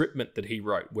scriptment that he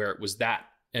wrote, where it was that.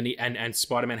 And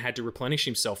Spider-Man had to replenish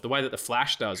himself the way that the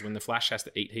Flash does when the Flash has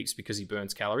to eat heaps because he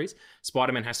burns calories.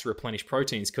 Spider-Man has to replenish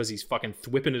proteins because he's fucking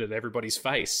whipping it at everybody's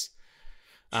face,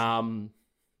 and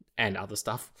other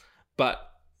stuff. But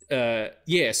so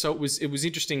it was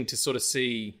interesting to sort of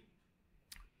see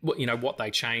what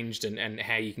they changed and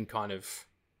how you can kind of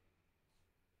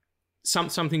some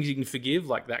things you can forgive,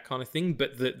 like that kind of thing.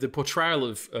 But the portrayal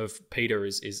of Peter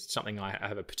is something I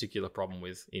have a particular problem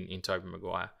with in Tobey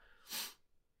Maguire.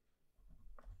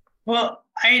 Well,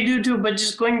 I do too, but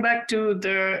just going back to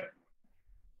the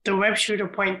web shooter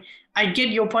point, I get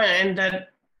your point, and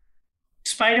that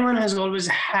Spider-Man has always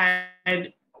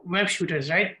had web shooters,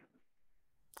 right?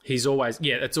 They've always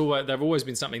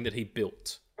been something that he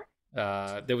built.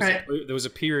 There was a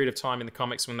period of time in the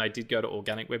comics when they did go to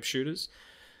organic web shooters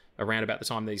around about the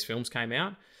time these films came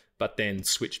out, but then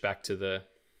switched back to the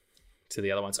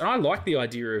other ones. And I like the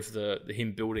idea of the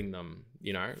him building them,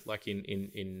 like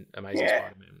in Amazing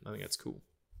Spider-Man. I think that's cool.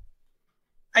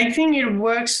 I think it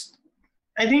works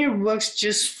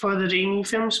just for the Raimi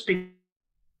films.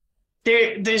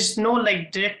 There's no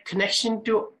like direct connection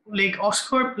to like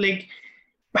Oscorp. Like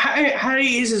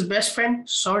Harry is his best friend,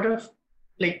 sort of.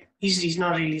 Like he's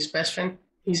not really his best friend.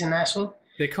 He's an asshole.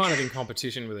 They're kind of in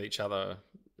competition with each other,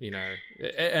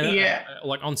 and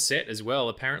like on set as well.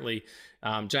 Apparently,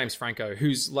 James Franco,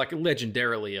 who's like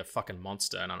legendarily a fucking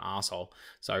monster and an asshole,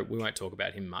 so we won't talk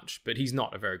about him much, but he's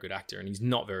not a very good actor, and he's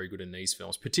not very good in these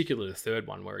films, particularly the third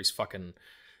one where he's fucking,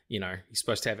 he's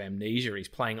supposed to have amnesia and he's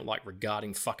playing it like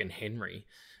regarding fucking Henry.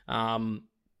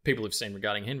 People who've seen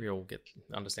Regarding Henry will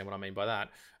understand what I mean by that.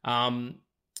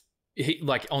 He,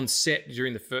 like on set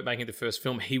during making the first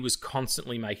film, he was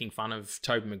constantly making fun of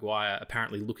Tobey Maguire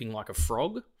apparently looking like a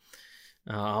frog.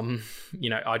 I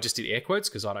just did air quotes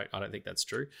because I don't think that's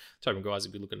true. Tobey Maguire's a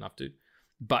good looking enough dude,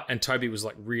 and Tobey was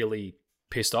like really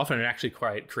pissed off, and it actually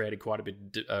created quite a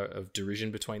bit of derision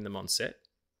between them on set,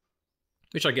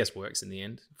 which I guess works in the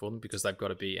end for them because they've got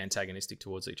to be antagonistic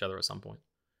towards each other at some point.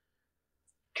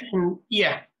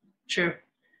 Yeah, true,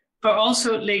 but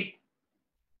also like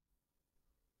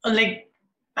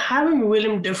having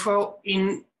Willem Dafoe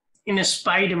in a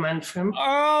Spider-Man film.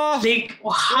 Oh, like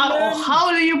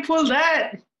how do you pull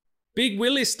that? Big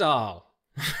Willie style.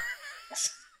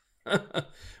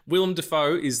 Willem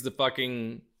Dafoe is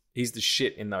he's the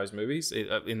shit in those movies.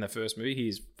 In the first movie, he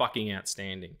is fucking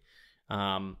outstanding.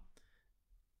 I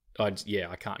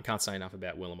can't say enough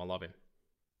about Willem. I love him.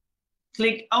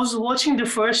 Like I was watching the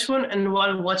first one, and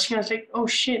while watching, I was like, oh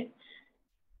shit,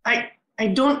 I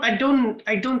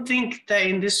don't think that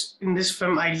in this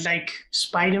film I like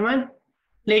Spider-Man.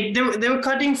 Like they were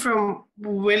cutting from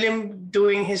Willem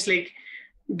doing his like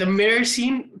the mirror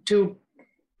scene to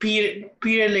Peter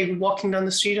like walking down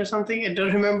the street or something. I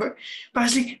don't remember, but I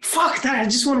was like, fuck that! I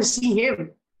just want to see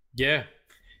him. Yeah,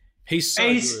 he's so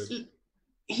good.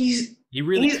 He's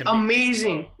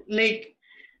amazing. Like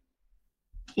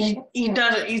he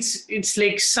does. It's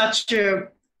like such a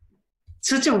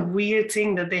weird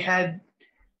thing that they had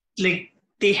like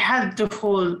they had the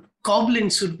whole goblin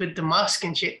suit with the mask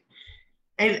and shit.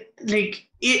 And like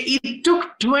it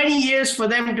took 20 years for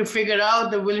them to figure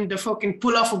out they're willing to fucking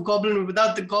pull off a goblin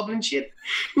without the goblin shit.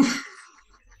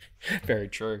 Very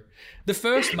true. The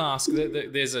first mask,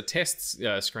 there's a test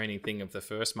screening thing of the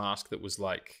first mask that was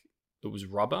like, it was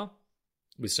rubber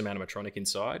with some animatronic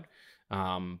inside.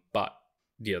 But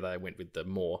yeah, they went with the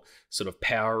more sort of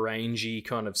Power Rangey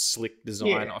kind of slick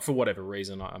design for whatever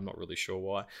reason. I'm not really sure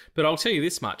why. But I'll tell you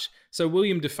this much. So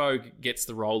William Dafoe gets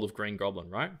the role of Green Goblin,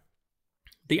 right?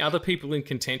 The other people in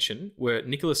contention were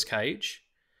Nicolas Cage,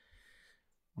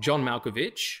 John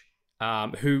Malkovich,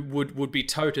 who would be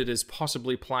touted as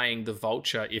possibly playing the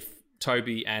Vulture if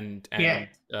Toby and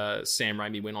Sam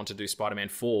Raimi went on to do Spider-Man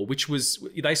 4, which was,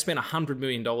 they spent $100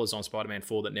 million on Spider-Man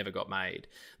 4 that never got made.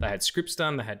 They had scripts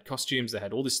done, they had costumes, they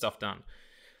had all this stuff done.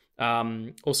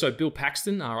 Also, Bill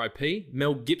Paxton, R.I.P.,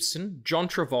 Mel Gibson, John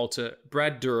Travolta,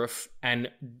 Brad Dourif, and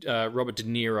Robert De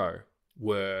Niro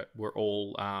were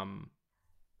all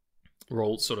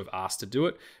sort of asked to do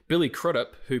it. Billy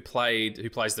Crudup, who plays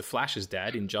the Flash's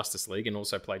dad in Justice League and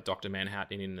also played Dr.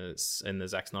 Manhattan in the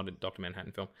Zack Snyder Dr.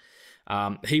 Manhattan film,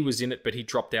 he was in it, but he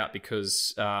dropped out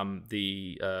because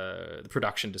the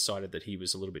production decided that he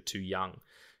was a little bit too young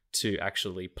to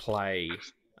actually play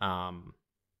Norman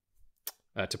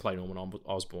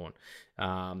Osborn.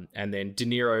 And then De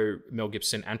Niro, Mel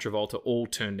Gibson, and Travolta all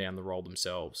turned down the role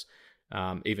themselves.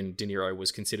 Even De Niro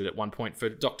was considered at one point for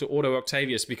Dr. Otto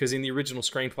Octavius, because in the original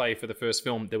screenplay for the first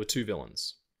film there were two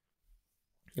villains.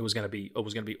 It was going to be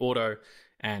Otto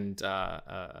and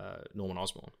Norman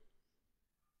Osborn.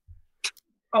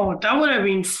 Oh, that would have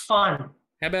been fun.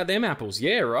 How about them apples?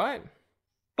 Yeah, right.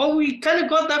 But we kind of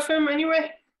got that film anyway.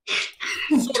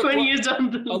 20 years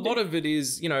on. A lot of it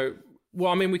is, well,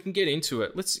 I mean, we can get into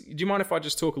it. Do you mind if I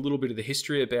just talk a little bit of the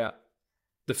history about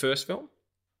the first film?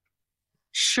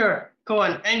 Sure, go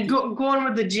on. And go on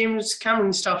with the James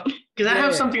Cameron stuff, because I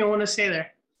have something I want to say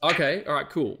there. Okay, all right,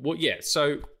 cool. Well, yeah,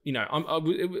 so,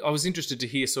 I was interested to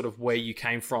hear sort of where you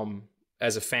came from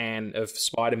as a fan of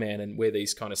Spider-Man and where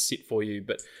these kind of sit for you,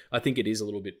 but I think it is a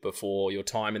little bit before your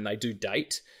time, and they do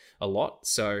date a lot.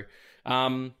 So,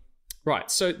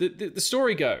 right, so the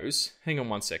story goes, hang on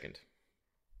one second.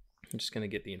 I'm just going to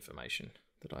get the information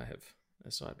that I have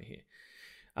aside me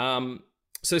here.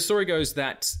 So the story goes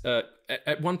that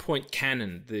at one point,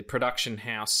 Cannon, the production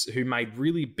house who made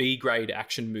really B-grade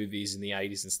action movies in the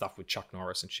 80s and stuff with Chuck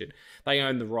Norris and shit, they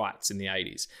owned the rights in the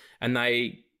 80s. And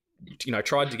they,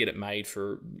 tried to get it made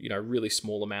for, a really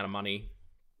small amount of money,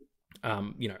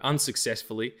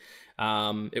 unsuccessfully.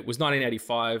 It was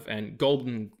 1985, and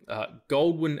Goldwyn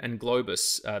and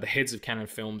Globus, the heads of Cannon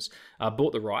Films,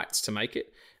 bought the rights to make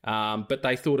it. But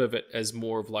they thought of it as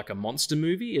more of like a monster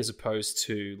movie as opposed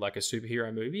to like a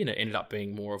superhero movie, and it ended up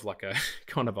being more of like a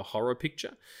kind of a horror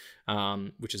picture,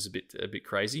 which is a bit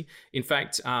crazy. In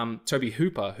fact, Toby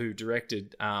Hooper, who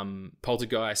directed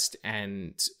Poltergeist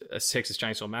and Texas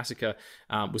Chainsaw Massacre,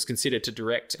 was considered to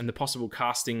direct, and the possible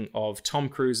casting of Tom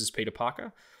Cruise as Peter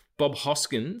Parker, Bob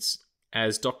Hoskins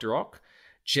as Dr. Ock,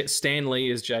 Stan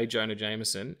Lee as J. Jonah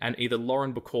Jameson, and either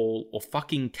Lauren Bacall or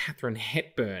fucking Katharine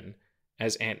Hepburn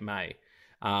as Aunt May.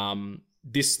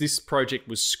 This project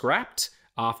was scrapped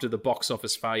after the box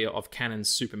office failure of Cannon's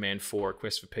Superman 4: A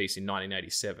Quest for Peace in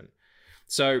 1987.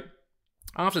 So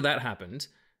after that happened,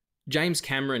 James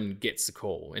Cameron gets the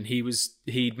call, and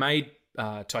he'd made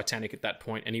Titanic at that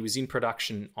point, and he was in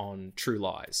production on True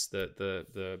Lies,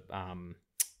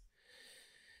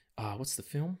 what's the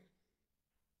film?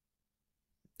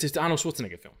 Just Arnold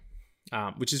Schwarzenegger film,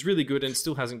 which is really good and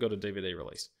still hasn't got a DVD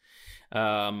release.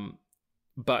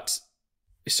 But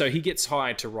so he gets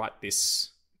hired to write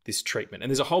this treatment, and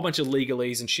there's a whole bunch of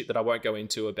legalese and shit that I won't go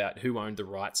into about who owned the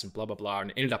rights and blah blah blah, and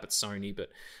it ended up at Sony, but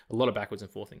a lot of backwards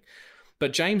and forthing.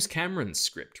 But James Cameron's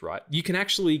script, right? You can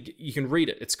read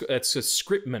it. It's a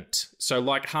scriptment, so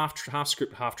like half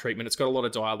script, half treatment. It's got a lot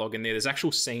of dialogue in there. There's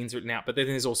actual scenes written out, but then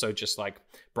there's also just like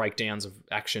breakdowns of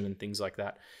action and things like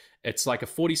that. It's like a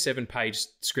 47-page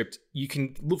script. You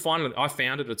can find it. I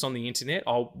found it. It's on the internet.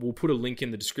 We'll put a link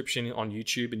in the description on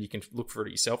YouTube, and you can look for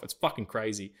it yourself. It's fucking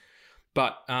crazy.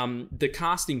 But the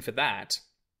casting for that,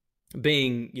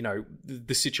 being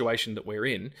the situation that we're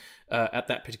in at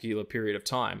that particular period of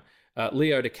time,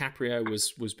 Leo DiCaprio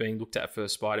was being looked at for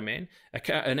Spider-Man.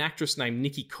 An actress named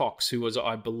Nikki Cox, who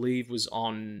I believe was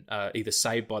on either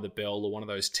Saved by the Bell or one of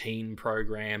those teen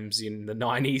programs in the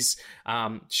 90s.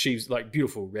 She's like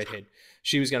beautiful redhead.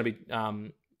 She was going to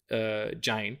be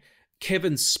Jane.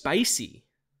 Kevin Spacey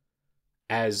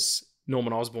as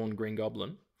Norman Osborn, Green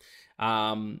Goblin.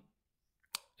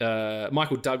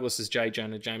 Michael Douglas as J.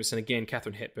 Jonah Jameson. Again,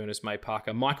 Katharine Hepburn as May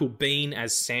Parker. Michael Biehn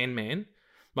as Sandman.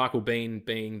 Michael Biehn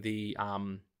being the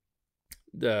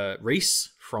Reese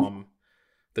from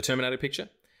the Terminator picture.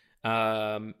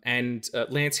 And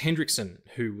Lance Hendrickson,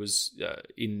 who was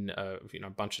in a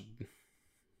bunch of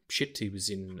shit. He was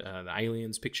in the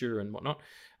Aliens picture and whatnot.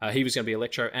 He was going to be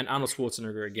Electro, and Arnold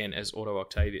Schwarzenegger again as Otto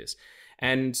Octavius.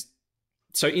 And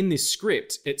so in this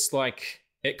script, it's like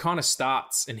it kind of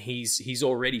starts and he's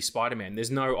already Spider-Man. There's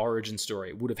no origin story.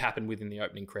 It would have happened within the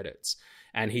opening credits,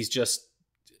 and he's just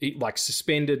like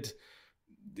suspended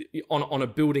on a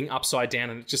building upside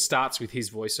down, and it just starts with his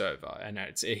voiceover, and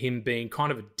it's him being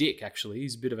kind of a dick. Actually,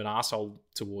 he's a bit of an asshole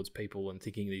towards people and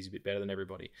thinking he's a bit better than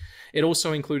everybody. It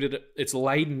also included, it's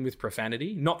laden with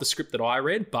profanity, not the script that I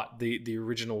read, but the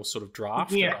original sort of draft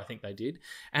that I think they did.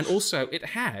 And also it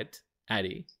had,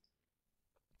 Addy,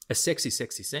 a sexy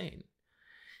scene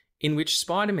in which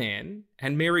Spider-Man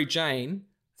and Mary Jane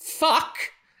fuck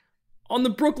on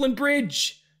the Brooklyn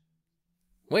Bridge.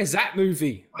 Where's that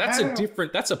movie? That's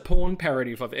a porn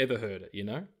parody if I've ever heard it, you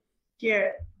know? Yeah.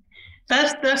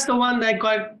 That's the one that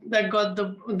got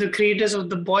the creators of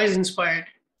The Boys inspired.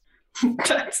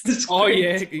 That's the script. Oh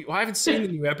yeah. I haven't seen the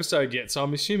new episode yet, so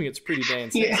I'm assuming it's pretty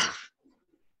damn sexy.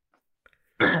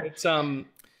 Yeah. It's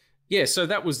so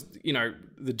that was,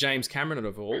 the James Cameron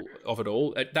of it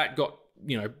all. That got,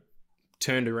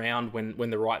 turned around when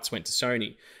the rights went to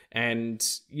Sony. And,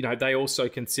 they also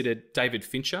considered David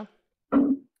Fincher.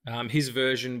 His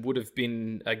version would have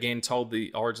been, again, told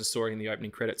the origin story in the opening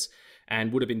credits,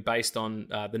 and would have been based on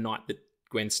the night that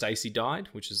Gwen Stacy died,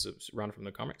 which is a run from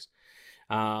the comics.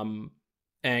 And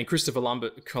Christopher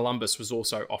Columbus was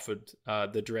also offered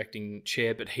the directing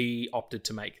chair, but he opted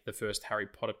to make the first Harry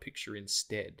Potter picture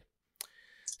instead.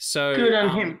 So good on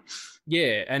him.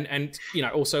 Yeah, and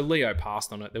also Leo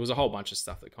passed on it. There was a whole bunch of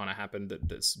stuff that kind of happened that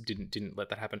didn't let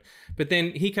that happen. But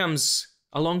then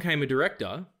along came a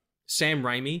director, Sam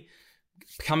Raimi,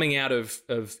 coming out of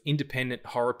independent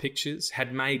horror pictures,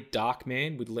 had made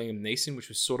Darkman with Liam Neeson, which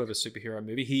was sort of a superhero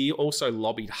movie. He also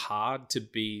lobbied hard to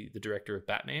be the director of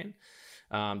Batman,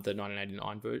 the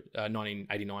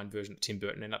 1989 version that Tim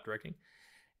Burton ended up directing.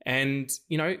 And,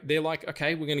 they're like,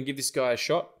 okay, we're going to give this guy a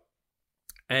shot.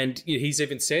 And he's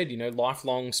even said,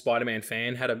 lifelong Spider-Man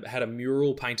fan, had a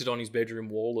mural painted on his bedroom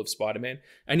wall of Spider-Man,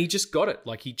 and he just got it.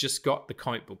 Like, he just got the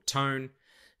comic book tone.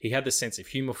 He had the sense of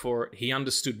humor for it. He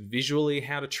understood visually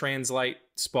how to translate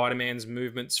Spider-Man's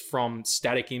movements from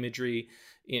static imagery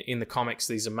in the comics,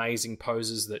 these amazing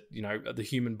poses that, the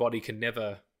human body can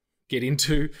never get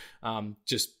into,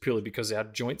 just purely because our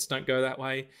joints don't go that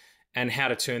way, and how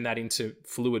to turn that into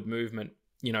fluid movement.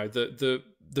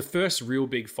 The first real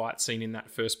big fight scene in that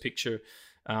first picture,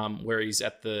 where he's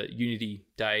at the Unity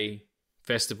Day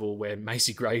festival where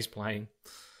Macy Gray's playing.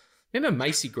 Remember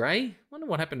Macy Gray? Wonder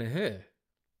what happened to her.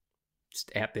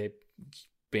 Just out there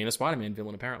being a Spider-Man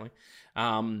villain, apparently.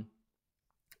 That's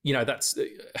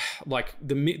like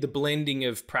the blending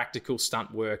of practical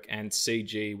stunt work and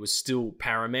CG was still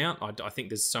paramount. I think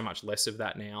there's so much less of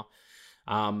that now.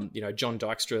 John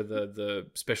Dykstra, the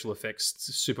special effects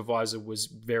supervisor, was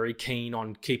very keen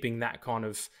on keeping that kind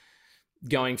of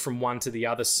going from one to the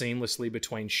other seamlessly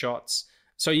between shots.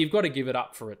 So you've got to give it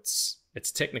up for its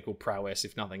technical prowess,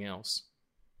 if nothing else.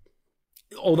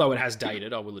 Although it has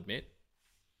dated, I will admit.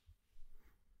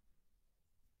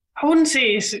 I wouldn't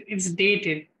say it's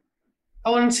dated. I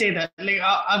wouldn't say that. Like,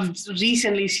 I've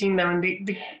recently seen them, and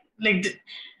the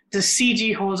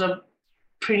CG holds up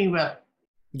pretty well.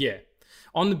 Yeah.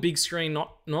 On the big screen,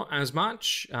 not as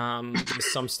much.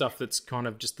 There's some stuff that's kind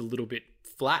of just a little bit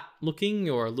flat looking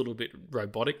or a little bit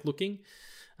robotic looking.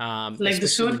 Like the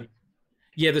suit?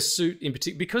 Yeah, the suit in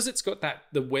particular, because it's got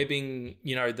the webbing,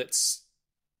 that's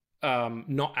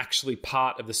not actually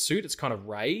part of the suit. It's kind of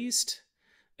raised.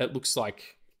 It looks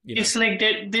like, It's like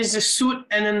there's the suit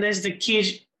and then there's the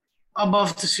cage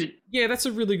above the suit. Yeah, that's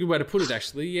a really good way to put it,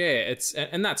 actually. Yeah,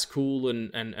 and that's cool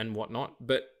and whatnot.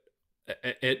 But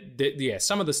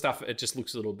some of the stuff, it just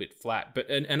looks a little bit flat. But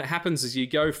and it happens as you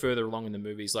go further along in the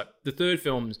movies. Like the third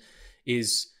film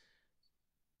is,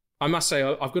 I must say,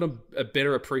 I've got a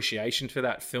better appreciation for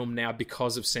that film now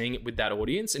because of seeing it with that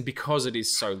audience and because it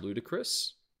is so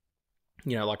ludicrous.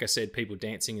 Like I said, people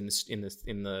dancing in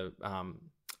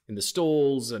the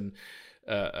stalls and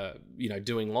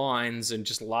doing lines and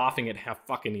just laughing at how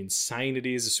fucking insane it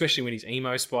is, especially when he's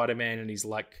emo Spider-Man and he's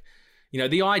like,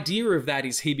 the idea of that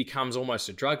is he becomes almost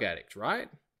a drug addict, right?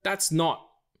 That's not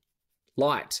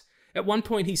light. At one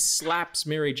point, he slaps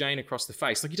Mary Jane across the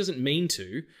face. Like, he doesn't mean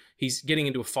to. He's getting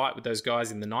into a fight with those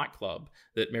guys in the nightclub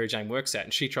that Mary Jane works at,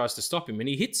 and she tries to stop him, and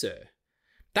he hits her.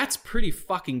 That's pretty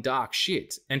fucking dark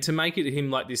shit. And to make it him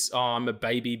like this, oh, I'm a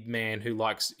baby man who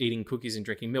likes eating cookies and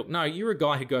drinking milk. No, you're a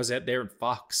guy who goes out there and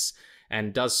fucks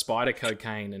and does spider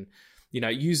cocaine and, you know,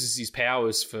 uses his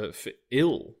powers for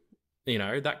ill, you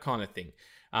know, that kind of thing.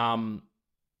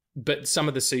 But some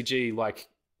of the CG, like,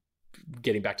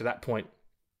 getting back to that point,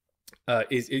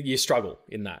 is you struggle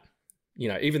in that. You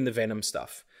know, even the Venom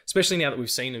stuff, especially now that we've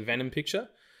seen a Venom picture,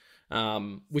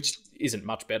 which isn't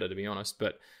much better, to be honest,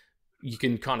 but you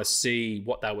can kind of see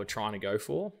what they were trying to go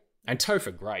for. And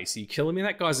Topher Grace, are you killing me?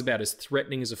 That guy's about as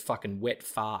threatening as a fucking wet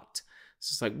fart. It's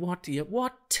just like, what?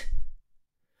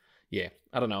 Yeah,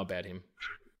 I don't know about him.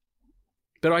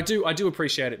 But I do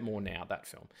appreciate it more now, that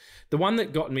film. The one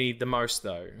that got me the most,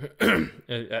 though,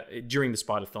 during the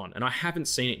Spider-Thon, and I haven't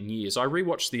seen it in years. I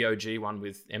rewatched the OG one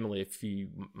with Emily a few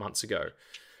months ago,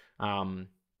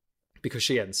 because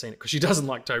she hadn't seen it, because she doesn't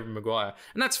like Tobey Maguire.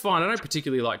 And that's fine. I don't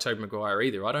particularly like Tobey Maguire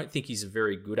either. I don't think he's a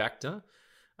very good actor.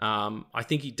 I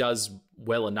think he does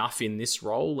well enough in this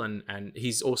role, and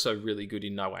he's also really good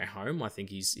in No Way Home. I think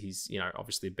he's you know,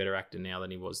 obviously a better actor now than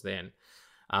he was then.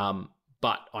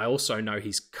 But I also know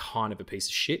he's kind of a piece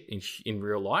of shit in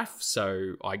real life.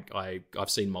 So I've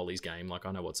seen Molly's Game, like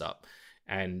I know what's up.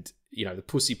 And, you know, the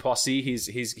Pussy Posse,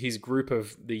 his group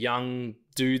of the young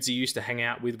dudes he used to hang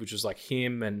out with, which was like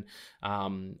him and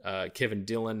Kevin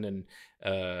Dillon and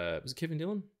was it Kevin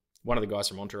Dillon? One of the guys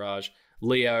from Entourage,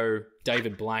 Leo,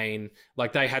 David Blaine.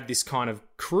 Like, they had this kind of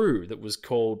crew that was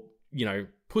called, you know,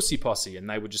 Pussy Posse, and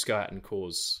they would just go out and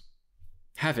cause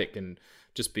havoc and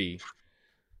just be,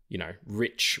 you know,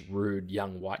 rich, rude,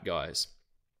 young white guys.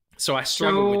 So I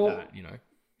struggle with that, you know.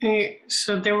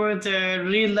 So they were the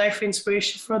real life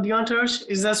inspiration for the Entourage?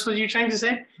 Is that what you're trying to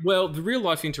say? Well, the real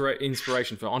life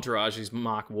inspiration for Entourage is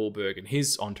Mark Wahlberg and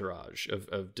his entourage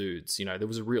of dudes. You know, there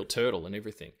was a real turtle and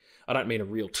everything. I don't mean a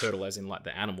real turtle as in like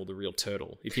the animal, the real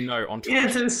turtle. If you know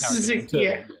Entourage,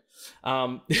 yeah.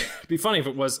 It'd be funny if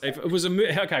it was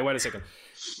okay, wait a second.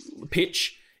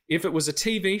 Pitch. If it was a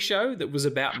TV show that was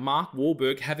about Mark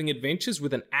Wahlberg having adventures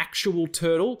with an actual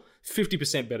turtle,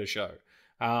 50% better show.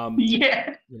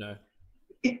 Yeah. You know,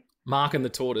 Mark and the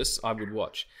Tortoise, I would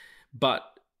watch. But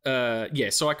yeah,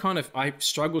 so I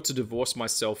struggle to divorce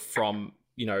myself from,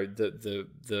 you know,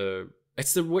 the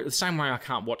it's the same way I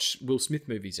can't watch Will Smith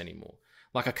movies anymore.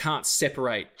 Like, I can't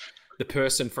separate the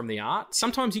person from the art.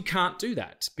 Sometimes you can't do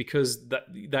that because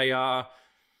they are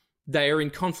in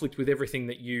conflict with everything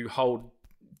that you hold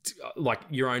like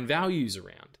your own values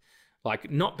around,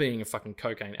 like not being a fucking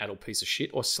cocaine addled piece of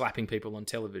shit or slapping people on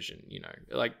television, you know,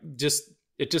 like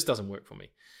it just doesn't work for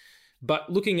me.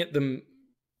 But looking at them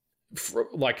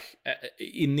like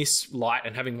in this light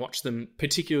and having watched them,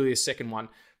 particularly the second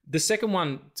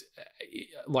one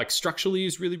like structurally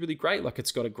is really, really great. Like,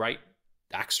 it's got a great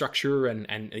act structure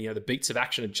and you know, the beats of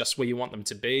action are just where you want them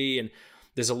to be. And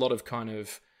there's a lot of kind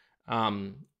of,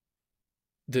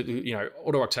 you know,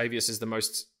 Otto Octavius is the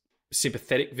most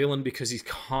sympathetic villain because he's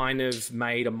kind of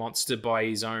made a monster by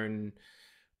his own,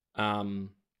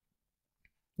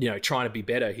 you know, trying to be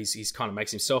better. He's kind of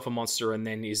makes himself a monster and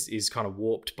then is kind of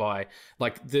warped by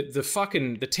like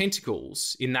the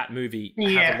tentacles in that movie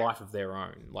have a life of their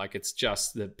own. Like, it's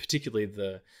just particularly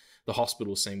the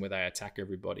hospital scene where they attack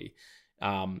everybody.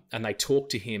 And they talk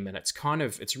to him, and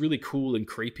it's really cool and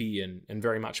creepy and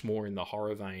very much more in the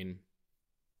horror vein,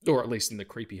 or at least in the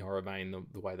creepy horror vein,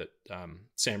 the way that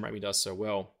Sam Raimi does so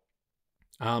well.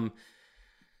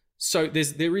 So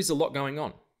there is a lot going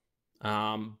on,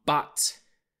 but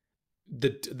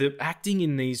the acting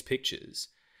in these pictures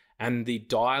and the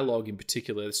dialogue in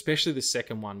particular, especially the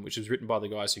second one, which was written by the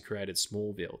guys who created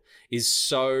Smallville, is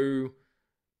so,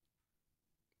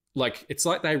 like, it's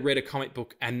like they read a comic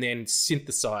book and then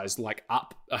synthesized like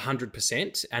up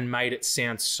 100% and made it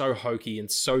sound so hokey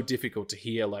and so difficult to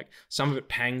hear. Like, some of it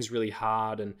pangs really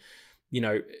hard, and, you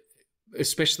know,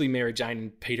 especially Mary Jane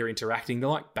and Peter interacting, they're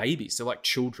like babies. They're like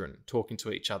children talking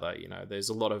to each other. You know, there's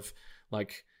a lot of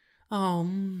like, oh,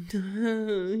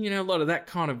 you know, a lot of that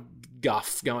kind of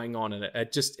guff going on. And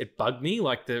it bugged me.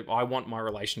 Like, I want my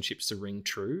relationships to ring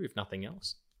true, if nothing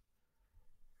else.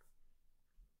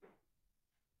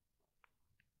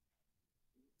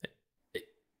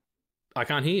 I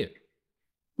can't hear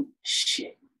you.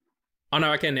 Shit. Oh,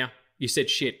 no, I can now. You said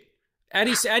shit.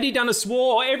 Addy done a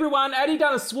swore. Everyone, Addy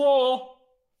done a swore.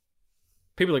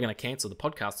 People are going to cancel the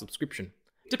podcast subscription.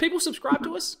 Do people subscribe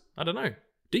to us? I don't know.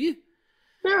 Do you?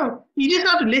 No, you just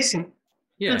have to listen.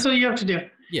 Yeah. That's all you have to do.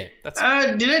 Yeah, that's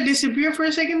did I disappear for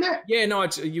a second there? Yeah, no,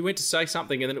 you went to say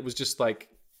something and then it was just like,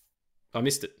 I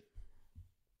missed it.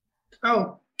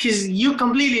 Oh, because you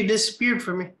completely disappeared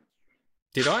for me.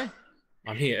 Did I?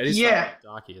 I'm here. It is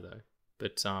dark here though.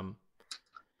 But No,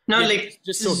 yeah, like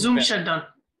just talking Zoom about- shut down.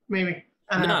 Maybe.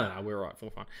 I don't know. No, we're all right. We're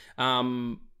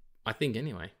fine. I think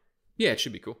anyway. Yeah, it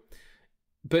should be cool.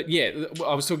 But yeah,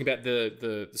 I was talking about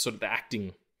the sort of the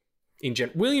acting in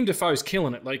general. William Dafoe's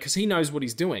killing it, like, because he knows what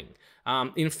he's doing.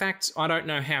 In fact, I don't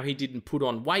know how he didn't put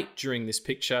on weight during this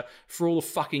picture for all the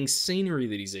fucking scenery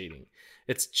that he's eating.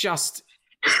 It's just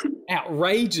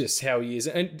outrageous how he is.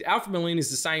 And Alfred Molina is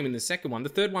the same in the second one. The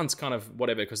third one's kind of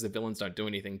whatever because the villains don't do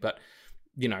anything. But,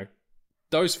 you know,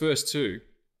 those first two,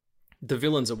 the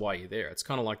villains are why you're there. It's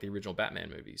kind of like the original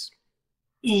Batman movies.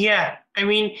 Yeah, I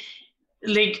mean,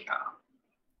 like,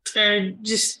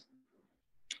 just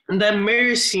the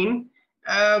mirror scene.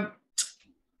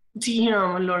 You know,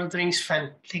 I'm a Lord of the Rings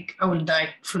fan. Like, I will die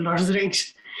for Lord of the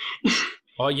Rings.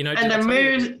 Oh, you know, And did I the tell you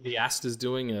mirrors- that the Asta's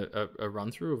doing a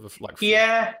run through of like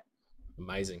Yeah,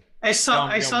 amazing. I saw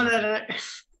Go on. that. And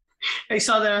I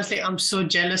saw that. And I was like, I'm so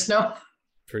jealous now.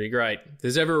 Pretty great. If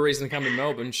there's ever a reason to come to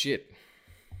Melbourne, shit.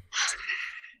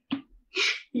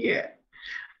 Yeah.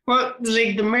 Well,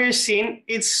 like the mirror scene,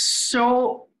 it's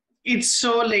so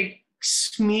like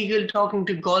Smeagol talking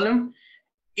to Gollum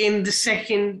in the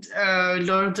second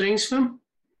Lord of the Rings film,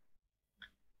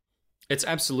 It's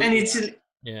absolutely and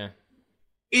yeah.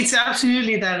 it's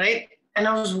absolutely that, right? And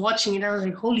I was watching it, I was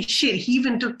like, holy shit! He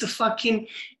even took the fucking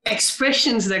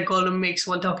expressions that Gollum makes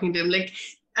while talking to him, like.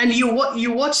 And you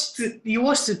watch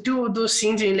the two of those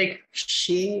scenes, and you're like,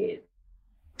 shit.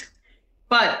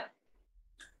 But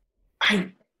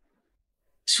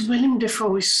Willem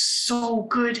Dafoe is so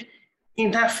good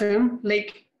in that film.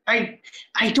 Like, I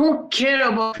don't care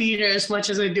about Peter as much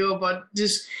as I do about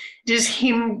just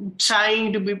him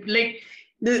trying to be like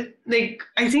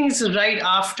I think it's right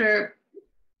after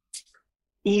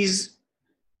he's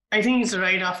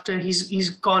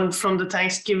gone from the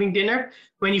Thanksgiving dinner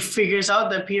when he figures out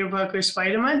that Peter Parker is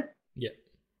Spider-Man. Yeah.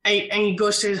 And he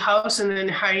goes to his house, and then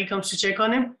Harry comes to check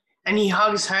on him, and he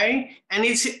hugs Harry, and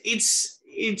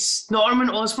it's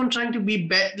Norman Osborn trying to be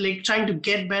trying to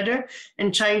get better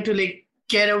and trying to like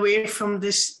get away from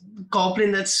this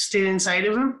goblin that's still inside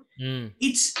of him. Mm.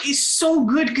 It's so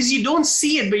good because you don't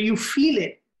see it, but you feel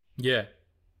it. Yeah.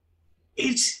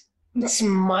 It's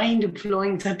mind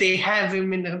blowing that they have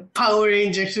him in a Power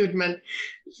Ranger suit, man.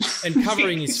 And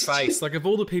covering his face, like of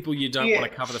all the people you don't Yeah.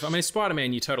 want to cover the. I mean,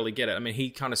 Spider-Man, you totally get it. I mean, he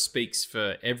kind of speaks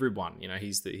for everyone. You know,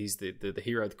 he's the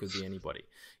hero that could be anybody.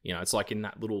 You know, it's like in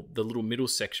the little middle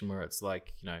section where it's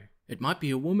like, you know, it might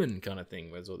be a woman kind of thing.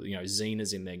 Where you know,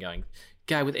 Xena's in there going,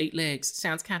 "Guy with 8 legs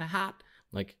sounds kind of hot."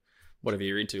 Like, whatever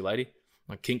you're into, lady.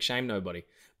 Like, kink shame nobody.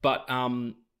 But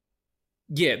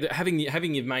yeah,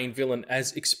 having your main villain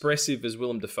as expressive as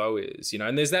Willem Dafoe is, you know,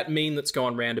 and there's that meme that's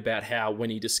gone round about how when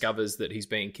he discovers that he's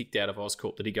being kicked out of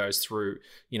Oscorp, that he goes through,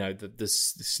 you know,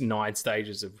 this 9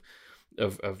 stages of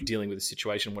dealing with the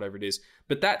situation, whatever it is.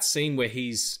 But that scene where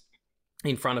he's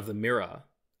in front of the mirror,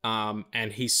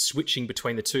 and he's switching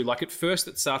between the two, like at first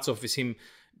it starts off as him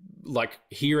like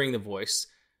hearing the voice,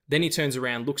 then he turns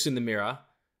around, looks in the mirror,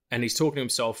 and he's talking to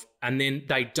himself, and then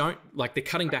they don't, like, they're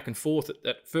cutting back and forth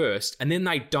at first, and then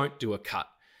they don't do a cut.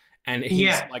 And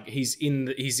he's like, he's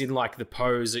in like the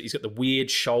pose, he's got the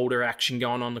weird shoulder action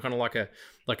going on, kind of like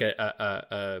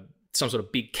a some sort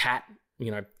of big cat,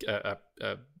 you know, a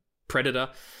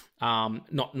predator.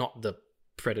 Not the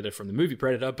predator from the movie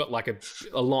Predator, but like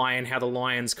a lion, how the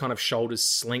lion's kind of shoulders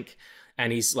slink. And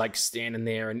he's like standing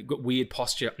there and got weird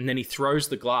posture. And then he throws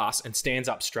the glass and stands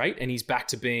up straight. And he's back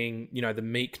to being, you know, the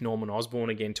meek Norman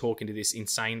Osborn again, talking to this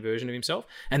insane version of himself.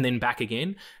 And then back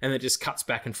again. And it just cuts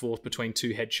back and forth between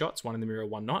 2 headshots, one in the mirror,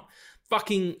 one not.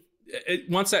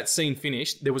 Once that scene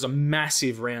finished, there was a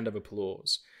massive round of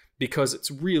applause. Because it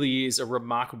really is a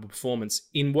remarkable performance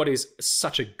in what is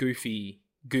such a goofy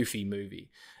movie.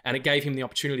 And it gave him the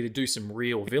opportunity to do some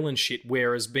real villain shit.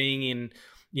 Whereas being in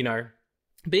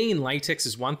latex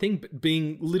is one thing, but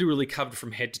being literally covered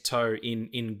from head to toe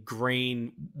in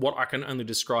green, what I can only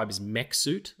describe as mech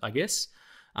suit, I guess.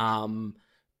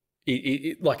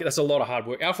 Like that's a lot of hard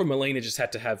work. Alfred Molina just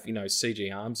had to have, you know,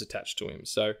 CG arms attached to him.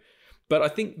 So, but I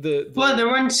think Well, there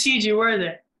weren't CG, were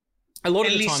there? a lot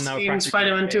At of the least time they were in practical.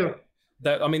 Spider-Man 2.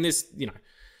 I mean, there's, you know,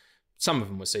 some of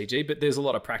them were CG, but there's a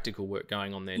lot of practical work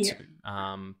going on there too.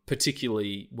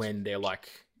 Particularly when they're like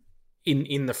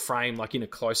in the frame, like in a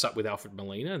close up with Alfred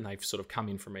Molina, and they've sort of come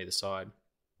in from either side,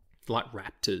 like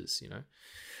raptors, you know.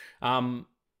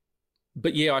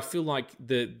 But yeah, I feel like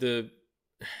the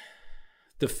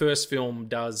first film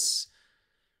does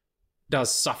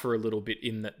suffer a little bit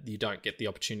in that you don't get the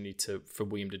opportunity for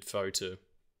William Dafoe to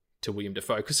William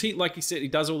Dafoe, because he, like you said, he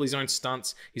does all his own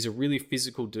stunts. He's a really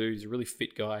physical dude. He's a really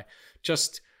fit guy.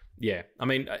 Just Yeah, I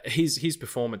mean, his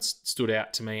performance stood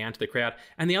out to me and to the crowd.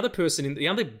 And the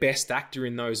other best actor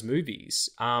in those movies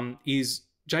is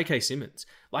J.K. Simmons.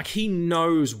 Like, he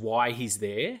knows why he's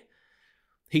there.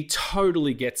 He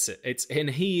totally gets it.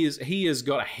 He has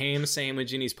got a ham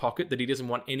sandwich in his pocket that he doesn't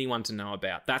want anyone to know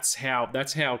about. That's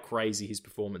how crazy his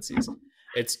performance is.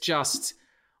 It's just,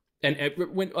 and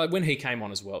when he came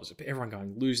on as well, it was everyone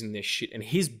going losing their shit. And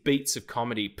his beats of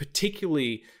comedy,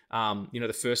 particularly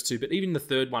the first two, but even the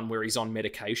third one where he's on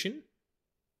medication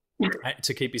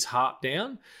to keep his heart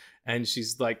down, and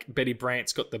she's like, Betty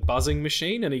Brant's got the buzzing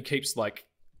machine, and he keeps like,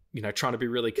 trying to be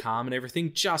really calm and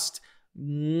everything. Just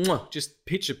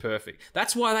picture perfect.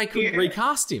 That's why they couldn't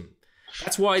recast him.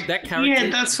 That's why that character. Yeah,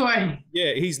 that's why.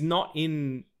 Yeah, he's not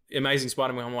in Amazing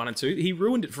Spider-Man 1 and 2. He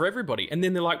ruined it for everybody. And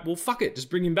then they're like, well, fuck it, just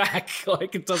bring him back.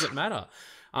 Like, it doesn't matter.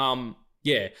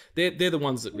 They're the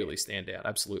ones that really stand out.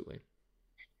 Absolutely.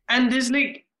 And there's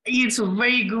it's a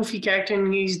very goofy character,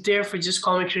 and he's there for just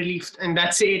comic relief, and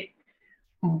that's it.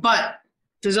 But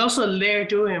there's also a layer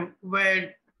to him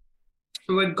where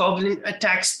Goblin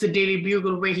attacks the Daily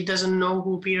Bugle, where he doesn't know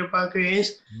who Peter Parker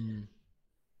is.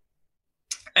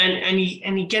 And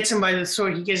he gets him by the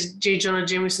throat. He gets J. Jonah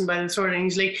Jameson by the throat, and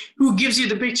he's like, "Who gives you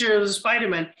the picture of the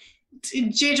Spider-Man?"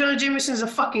 J. Jonah Jameson is a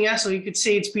fucking asshole. You could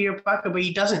say it's Peter Parker, but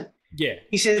he doesn't. Yeah,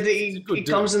 he says that it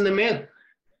comes in the mail.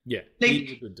 Yeah,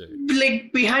 he's a good dude.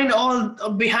 Like behind all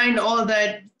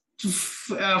that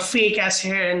fake ass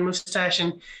hair and mustache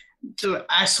and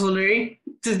assholery,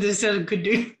 this is a good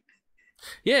dude.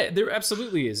 Yeah, there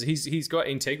absolutely is. He's got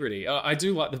integrity. I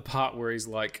do like the part where he's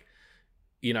like,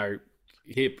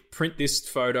 here, print this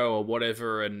photo or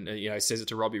whatever, and says it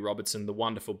to Robbie Robertson, the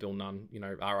wonderful Bill Nunn,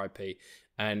 R.I.P.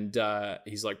 And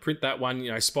he's like, print that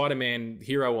one, Spider-Man,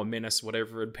 hero or menace,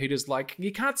 whatever. And Peter's like,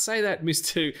 you can't say that,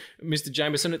 Mr.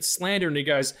 Jameson. It's slander. And he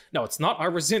goes, no, it's not. I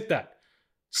resent that.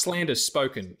 Slander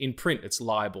spoken in print. It's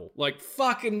libel. Like,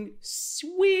 fucking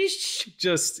swish.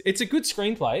 Just, it's a good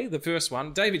screenplay, the first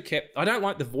one. David Koepp, I don't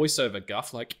like the voiceover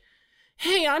guff. Like,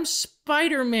 hey, I'm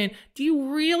Spider-Man. Do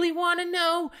you really want to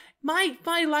know? My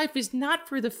life is not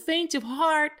for the faint of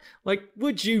heart. Like,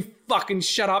 would you fucking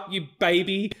shut up, you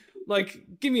baby?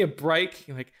 Like, give me a break.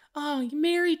 You're like, oh,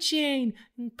 Mary Jane,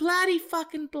 bloody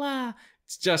fucking blah.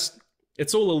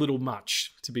 It's all a little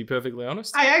much, to be perfectly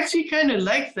honest. I actually kind of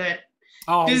like that.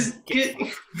 Oh, I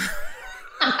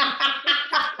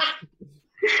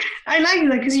like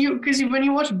that because when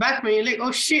you watch Batman, you're like,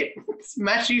 oh shit, it's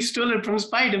Matthew stole it from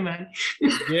Spider-Man.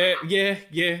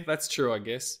 yeah, that's true, I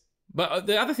guess. But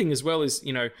the other thing as well is,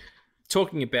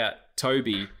 talking about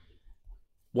Toby,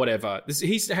 whatever.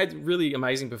 He's had really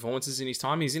amazing performances in his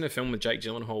time. He's in a film with Jake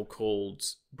Gyllenhaal called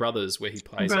Brothers, where he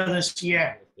plays Brothers,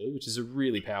 yeah, which is a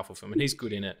really powerful film, and he's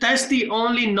good in it. That's the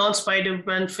only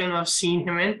non-Spider-Man film I've seen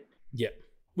him in. Yeah,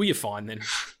 well, you're fine then.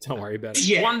 Don't worry about it.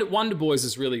 Yeah. Wonder Boys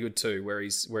is really good too, where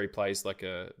he plays like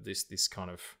this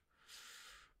kind of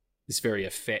this very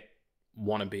effete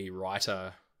wannabe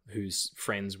writer who's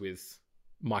friends with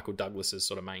Michael Douglas's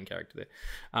sort of main character there.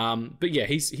 But yeah,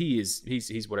 he's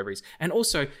whatever he is. And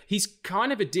also, he's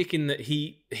kind of a dick in that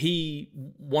he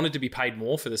wanted to be paid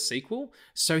more for the sequel,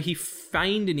 so he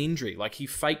feigned an injury. Like, he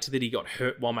faked that he got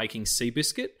hurt while making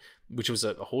Seabiscuit, which was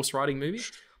a horse riding movie,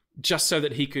 just so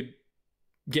that he could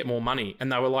get more money.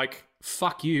 And they were like,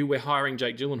 fuck you, we're hiring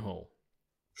Jake Gyllenhaal.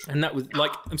 And that was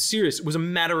like, I'm serious, it was a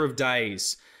matter of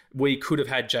days we could have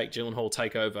had Jake Gyllenhaal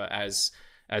take over as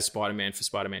Spider-Man for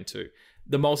Spider-Man 2.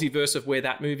 The multiverse of where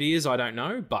that movie is, I don't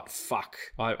know, but fuck,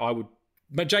 I would.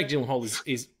 But Jake Gyllenhaal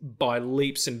is by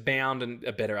leaps and bounds and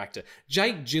a better actor.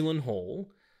 Jake Gyllenhaal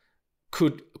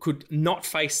could not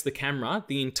face the camera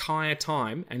the entire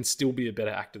time and still be a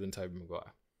better actor than Tobey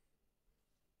Maguire.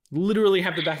 Literally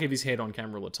have the back of his head on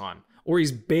camera all the time, or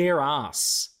his bare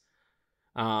ass.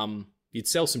 You'd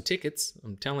sell some tickets,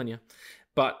 I'm telling you,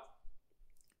 but.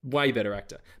 Way better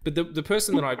actor. But the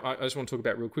person that I just want to talk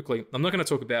about real quickly, I'm not going to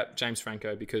talk about James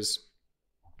Franco because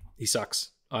he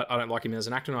sucks. I don't like him as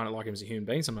an actor, and I don't like him as a human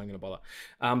being, so I'm not going to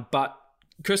bother. But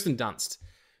Kirsten Dunst,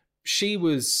 she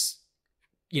was,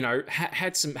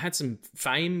 had some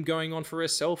fame going on for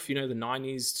herself, the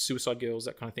 90s, Suicide Girls,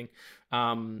 that kind of thing.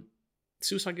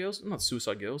 Suicide Girls? Not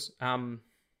Suicide Girls. The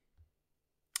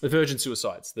Virgin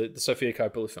Suicides, the Sofia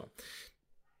Coppola film.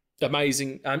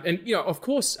 Amazing. And of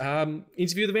course,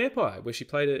 Interview with the Vampire, where she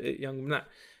played a young woman.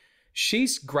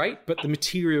 She's great, but the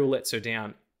material lets her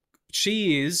down.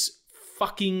 She is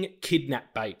fucking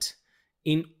kidnap bait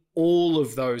in all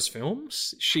of those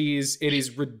films. It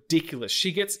is ridiculous.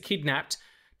 She gets kidnapped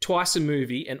twice a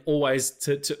movie and always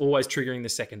always triggering the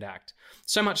second act.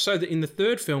 So much so that in the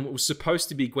third film, it was supposed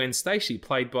to be Gwen Stacy,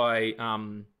 played by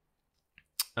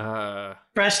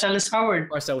Bryce Dallas Howard.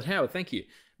 Bryce Dallas Howard, thank you.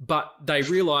 But they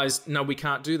realized, no, we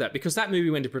can't do that because that movie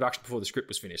went to production before the script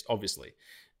was finished, obviously.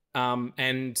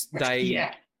 And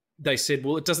they said,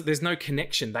 well, it doesn't. There's no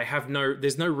connection.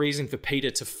 There's no reason for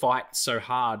Peter to fight so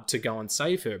hard to go and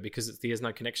save her because he has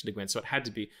no connection to Gwen. So it had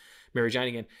to be Mary Jane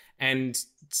again. And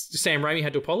Sam Raimi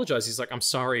had to apologize. He's like, I'm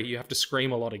sorry, you have to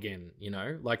scream a lot again.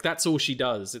 Like that's all she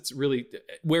does. It's really.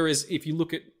 Whereas if you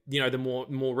look at the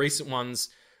more recent ones,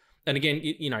 and again,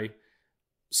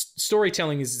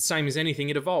 storytelling is the same as anything.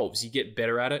 It evolves. You get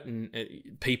better at it, and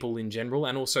people in general,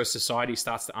 and also society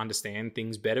starts to understand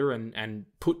things better and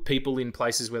put people in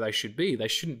places where they should be. They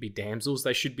shouldn't be damsels.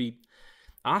 They should be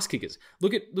ass kickers.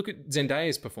 Look at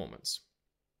Zendaya's performance.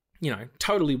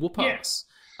 Totally whoop ass.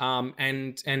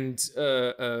 And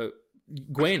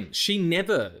Gwen, she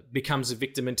never becomes a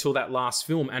victim until that last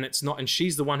film, and it's not. And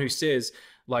she's the one who says,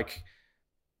 like,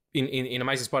 in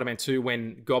Amazing Spider-Man 2,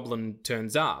 when Goblin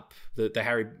turns up, the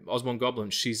Harry Osborn Goblin,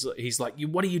 he's like,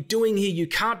 what are you doing here? You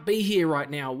can't be here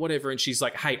right now, whatever. And she's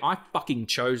like, hey, I fucking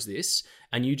chose this,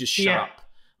 and you just shut up.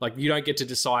 Like, you don't get to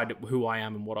decide who I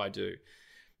am and what I do.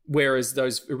 Whereas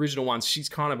those original ones, she's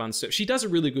kind of uncertain. She does a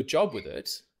really good job with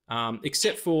it,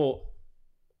 except for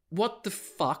what the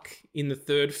fuck in the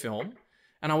third film.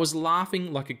 And I was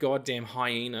laughing like a goddamn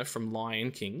hyena from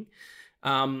Lion King.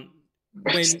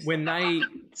 When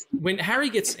Harry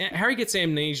gets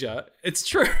amnesia, it's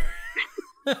true.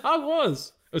 I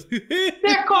was.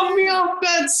 That caught me off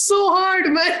guard so hard,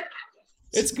 man.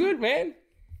 It's good, man.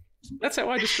 That's how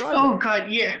I describe it. Oh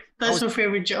god, yeah, that's my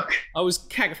favorite joke.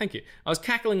 Thank you. I was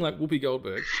cackling like Whoopi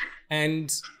Goldberg,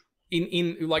 and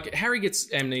in like Harry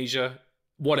gets amnesia.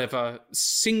 Whatever,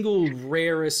 single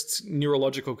rarest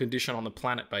neurological condition on the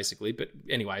planet, basically. But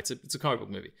anyway, it's a comic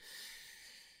book movie.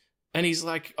 And he's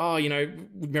like, oh,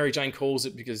 Mary Jane calls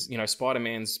it because,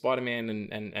 Spider-Man's Spider-Man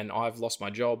and I've lost my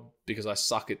job because I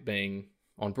suck at being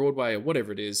on Broadway or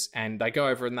whatever it is. And they go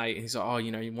over and he's like, oh,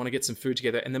 you want to get some food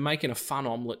together. And they're making a fun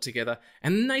omelette together.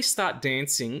 And then they start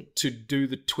dancing to Do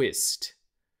the Twist.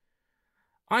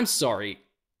 I'm sorry.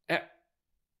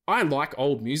 I like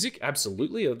old music,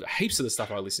 absolutely. Heaps of the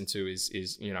stuff I listen to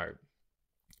is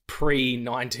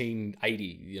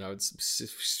pre-1980, it's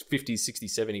 50s, 60s,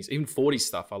 70s, even 40s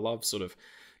stuff. I love sort of,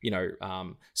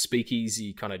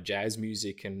 speakeasy kind of jazz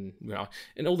music and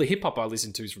all the hip hop I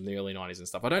listen to is from the early 90s and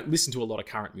stuff. I don't listen to a lot of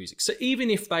current music. So even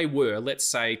if they were, let's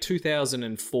say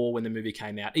 2004 when the movie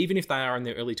came out, even if they are in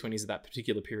their early 20s at that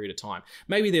particular period of time,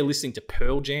 maybe they're listening to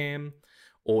Pearl Jam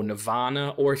or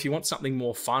Nirvana, or if you want something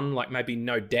more fun, like maybe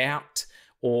No Doubt,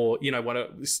 or,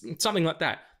 something like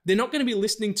that. They're not going to be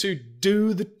listening to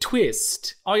Do the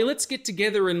Twist. Oh, let's get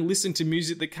together and listen to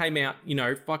music that came out,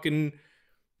 fucking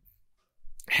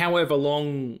however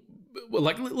long.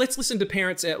 Like, let's listen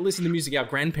to music our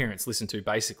grandparents listened to,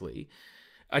 basically.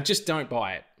 I just don't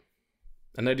buy it.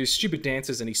 And they do stupid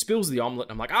dances, and he spills the omelette,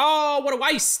 and I'm like, oh, what a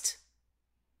waste.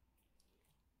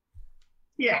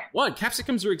 Yeah. What?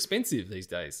 Capsicums are expensive these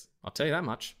days. I'll tell you that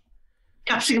much.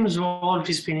 Capsicums have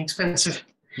always been expensive.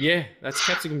 Yeah,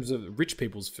 capsicums are rich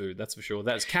people's food, that's for sure.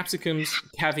 That's capsicums,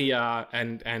 caviar,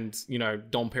 and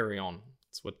Dom Perignon.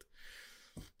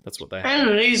 That's what they have. And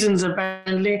raisins,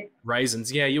 apparently.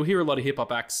 Raisins, yeah. You'll hear a lot of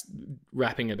hip-hop acts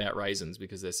rapping about raisins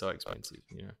because they're so expensive,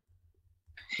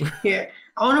 Yeah.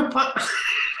 I want to put...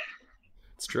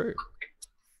 It's true.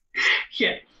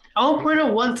 Yeah. I want to point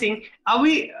out one thing. Are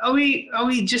we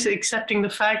just accepting the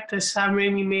fact that Sam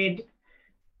Raimi made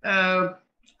a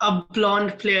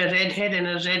blonde play a redhead and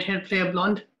a redhead play a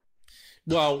blonde?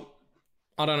 Well,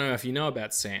 I don't know if you know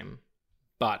about Sam,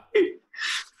 but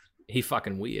he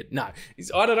fucking weird. No,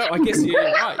 I don't know. I guess you're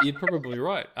right. You're probably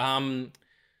right.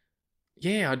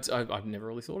 Yeah, I've never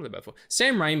really thought of that before.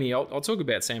 Sam Raimi, I'll talk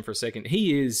about Sam for a second.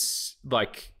 He is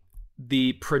like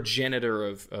the progenitor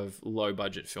of low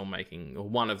budget filmmaking, or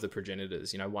one of the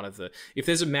progenitors, if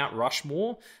there's a Mount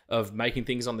Rushmore of making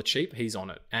things on the cheap, he's on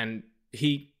it. And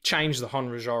he changed the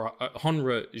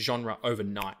genre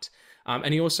overnight.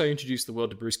 And he also introduced the world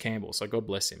to Bruce Campbell, so God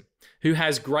bless him, who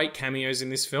has great cameos in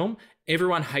this film.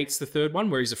 Everyone hates the third one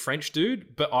where he's a French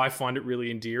dude, but I find it really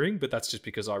endearing, but that's just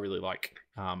because I really like...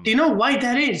 Do you know why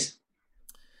that is?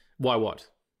 Why what?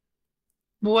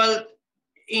 Well,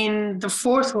 in the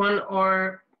fourth one,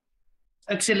 or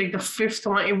I'd say like the fifth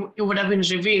one, it would have been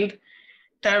revealed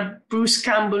that Bruce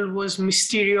Campbell was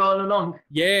Mysterio all along.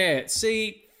 Yeah,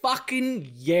 see,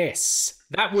 fucking yes.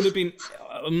 That would have been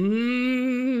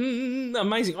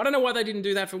amazing. I don't know why they didn't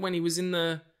do that for when he was in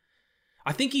the...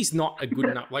 I think he's not a good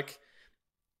enough... Like,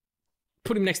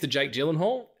 put him next to Jake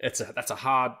Gyllenhaal. That's a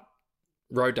hard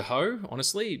road to hoe,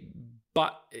 honestly.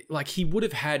 but like he would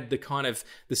have had the kind of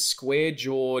the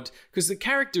square-jawed, because the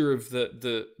character of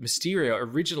the Mysterio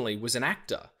originally was an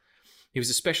actor. He was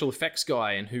a special effects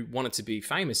guy and who wanted to be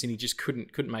famous, and he just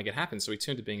couldn't make it happen. So he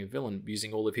turned to being a villain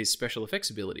using all of his special effects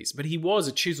abilities. But he was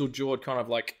a chiseled-jawed kind of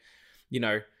like, you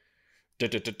know,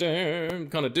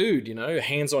 kind of dude, you know,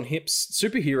 hands on hips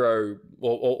superhero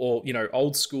or you know,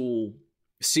 old school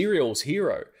serials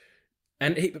hero.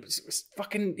 And he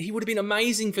would have been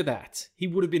amazing for that. He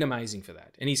would have been amazing for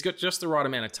that. And he's got just the right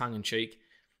amount of tongue in cheek.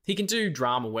 He can do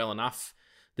drama well enough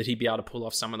that he'd be able to pull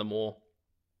off some of the more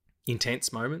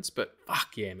intense moments. But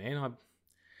fuck yeah, man.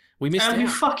 We missed out. And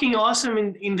fucking awesome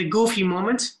in the goofy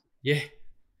moments. Yeah.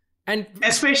 And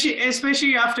especially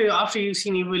after you've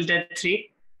seen Evil Dead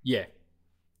 3. Yeah.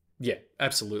 Yeah,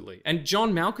 absolutely. And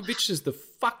John Malkovich is the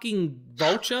fucking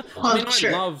Vulture.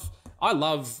 I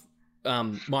love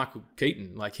Michael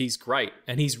Keaton. Like, he's great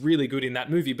and he's really good in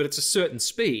that movie, but it's a certain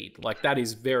speed. Like, that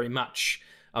is very much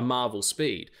a Marvel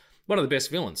speed. One of the best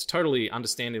villains, totally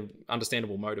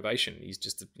understandable motivation. He's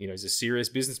just, you know, he's a serious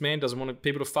businessman, doesn't want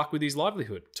people to fuck with his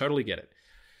livelihood. Totally get it.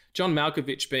 John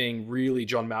Malkovich being really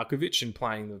John Malkovich and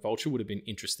playing the Vulture would have been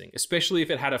interesting, especially if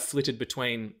it had a flitted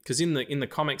between, because in the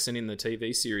comics and in the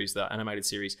TV series, the animated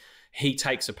series, he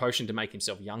takes a potion to make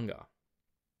himself younger.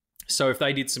 So if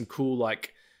they did some cool,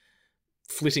 like,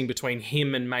 flitting between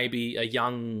him and maybe a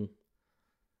young,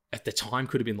 at the time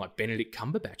could have been like Benedict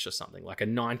Cumberbatch or something, like a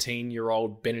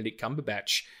 19-year-old Benedict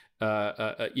Cumberbatch,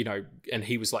 you know, and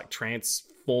he was like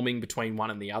transforming between one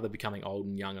and the other, becoming old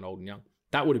and young and old and young.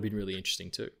 That would have been really interesting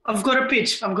too. I've got a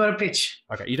pitch.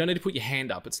 Okay, you don't need to put your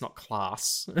hand up. It's not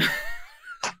class.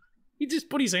 He just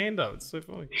put his hand up. It's so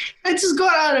funny. I just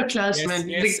got out of class, man.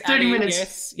 Yes, like 30 Annie,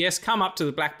 minutes. Yes, come up to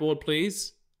the blackboard,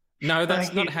 please. No,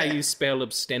 that's not how you spell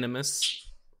abstemious.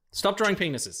 Stop drawing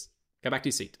penises. Go back to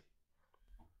your seat.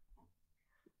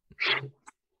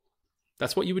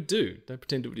 That's what you would do. Don't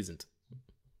pretend it isn't.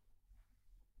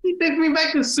 He took me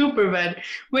back to Superbad,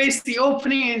 where it's the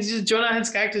opening and it's just Jonathan's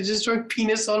character just drawing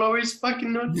penis all over his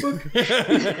fucking notebook.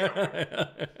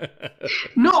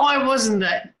 No, I wasn't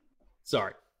that.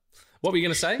 Sorry. What were you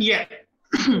going to say? Yeah.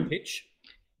 Pitch?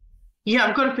 Yeah,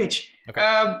 I've got a pitch.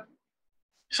 Okay.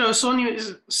 So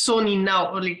Sony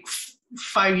now, or like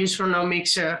 5 years from now,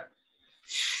 makes a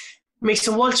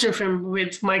Vulture film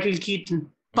with Michael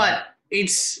Keaton, but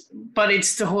it's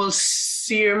the whole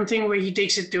serum thing where he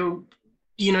takes it to,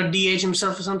 you know, de-age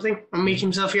himself or something, or make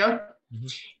himself young. Mm-hmm.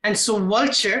 And so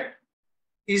Vulture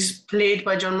is played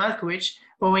by John Malkovich,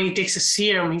 but when he takes a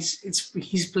serum,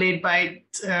 he's played by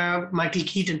Michael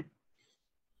Keaton.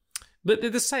 But they're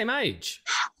the same age.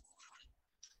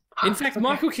 In fact, okay.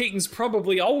 Michael Keaton's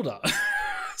probably older.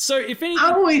 So if anything...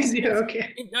 Oh, is he?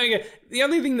 Okay. The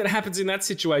only thing that happens in that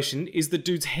situation is the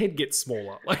dude's head gets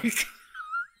smaller. Like,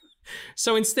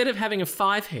 so instead of having a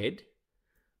 5 head,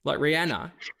 like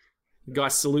Rihanna, the guy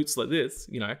salutes like this,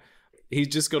 you know, he's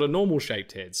just got a normal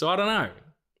shaped head. So I don't know.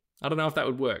 I don't know if that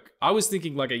would work. I was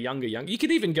thinking like a younger. You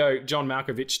could even go John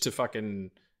Malkovich to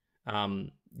fucking,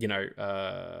 you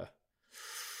know,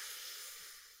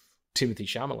 Timothy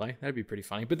Chalamet. That'd be pretty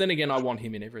funny. But then again, I want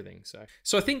him in everything.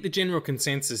 So I think the general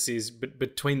consensus is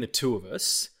between the two of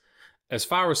us, as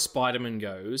far as Spider-Man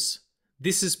goes,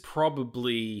 this is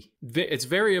probably, it's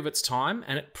very of its time,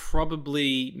 and it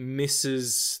probably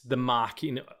misses the mark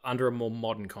under a more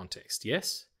modern context.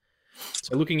 Yes?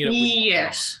 So looking at it with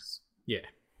yes. Yeah.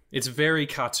 It's very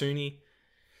cartoony.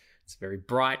 It's very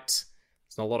bright.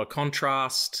 There's not a lot of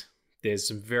contrast. There's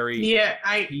some very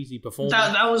easy performance.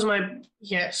 That was my...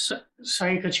 Yes.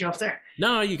 Sorry to cut you off there.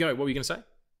 No, you go. What were you going to say?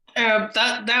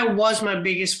 That was my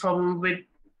biggest problem with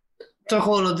the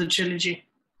whole of the trilogy.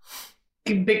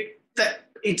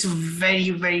 It's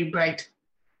very, very bright.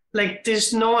 Like,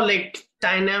 there's no, like,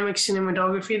 dynamic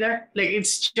cinematography there. Like,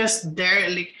 it's just there.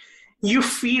 Like, you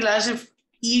feel as if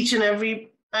each and every...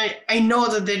 I know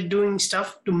that they're doing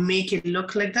stuff to make it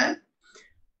look like that,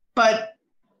 but...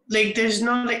 Like, there's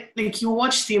no, like you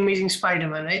watch The Amazing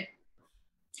Spider-Man, right?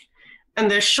 And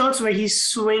there's shots where he's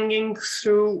swinging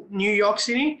through New York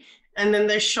City, and then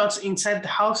there's shots inside the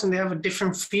house, and they have a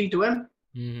different feel to them.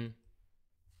 Mm-hmm.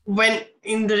 When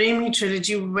in the Raimi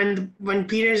trilogy, when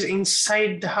Peter's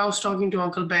inside the house talking to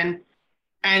Uncle Ben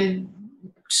and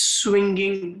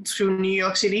swinging through New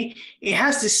York City, it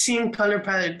has the same color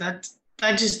palette that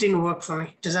just didn't work for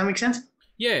me. Does that make sense?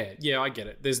 Yeah, I get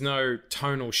it. There's no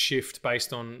tonal shift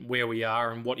based on where we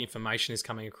are and what information is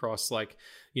coming across. Like,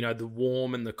 you know, the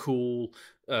warm and the cool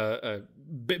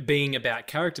being about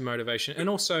character motivation. And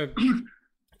also,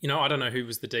 I don't know who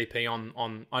was the DP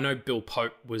on. I know Bill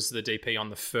Pope was the DP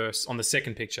on the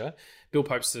second picture. Bill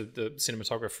Pope's the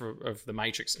cinematographer of The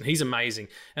Matrix, and he's amazing.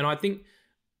 And I think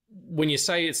when you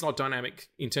say it's not dynamic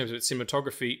in terms of its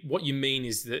cinematography, what you mean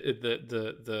is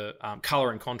the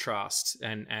color and contrast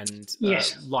and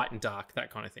yes. Light and dark,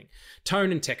 that kind of thing.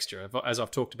 Tone and texture, as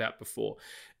I've talked about before.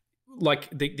 Like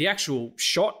the actual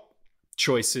shot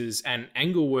choices and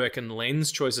angle work and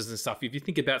lens choices and stuff. If you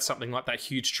think about something like that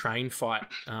huge train fight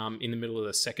in the middle of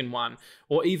the second one,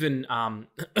 or even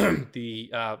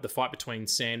the fight between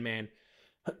Sandman,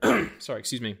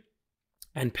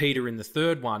 and Peter in the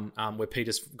third one, where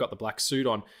Peter's got the black suit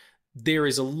on, there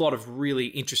is a lot of really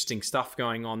interesting stuff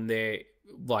going on there,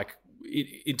 like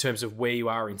in terms of where you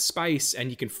are in space,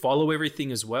 and you can follow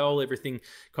everything as well. Everything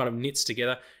kind of knits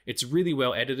together. It's really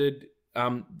well edited.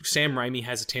 Sam Raimi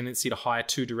has a tendency to hire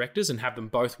two directors and have them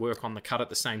both work on the cut at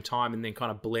the same time and then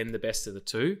kind of blend the best of the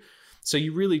two. So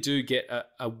you really do get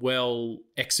a well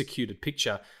executed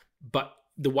picture, but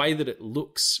the way that it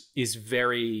looks is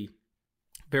very,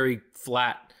 very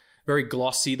flat, very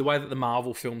glossy. The way that the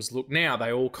Marvel films look now,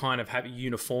 they all kind of have a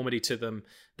uniformity to them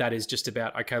that is just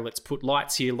about, okay, let's put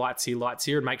lights here, lights here, lights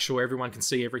here, and make sure everyone can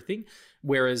see everything.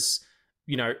 Whereas,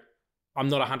 I'm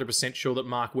not 100% sure that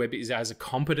Mark Webb is as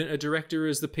competent a director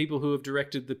as the people who have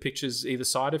directed the pictures either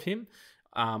side of him.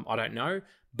 I don't know,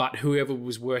 but whoever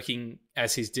was working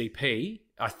as his DP,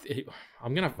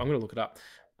 I'm gonna look it up,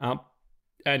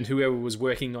 and whoever was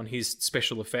working on his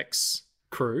special effects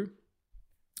crew,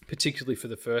 particularly for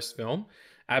the first film,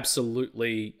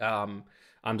 absolutely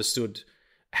understood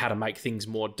how to make things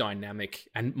more dynamic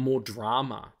and more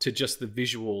drama to just the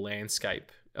visual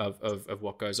landscape of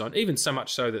what goes on, even so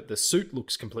much so that the suit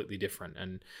looks completely different,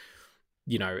 and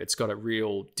it's got a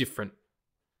real different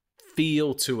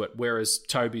feel to it, whereas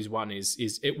Toby's one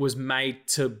is it was made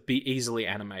to be easily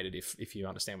animated, if you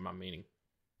understand what I'm meaning.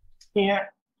 Yeah.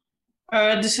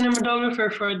 The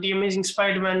cinematographer for The Amazing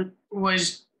Spider-Man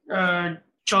was John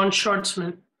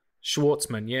Schwartzman.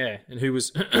 Yeah, and who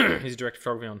was he's a director of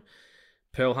photography on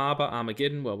Pearl Harbor,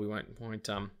 Armageddon. Well, we won't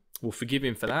we'll forgive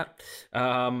him for that.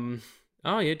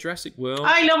 Oh yeah, Jurassic World.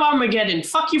 I love Armageddon.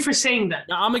 Fuck you for saying that.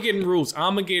 No, Armageddon rules.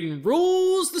 Armageddon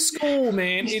rules the score,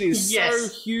 man. It is so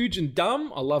huge and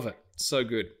dumb. I love it. So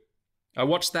good. I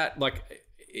watched that,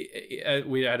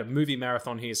 we had a movie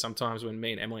marathon here sometimes when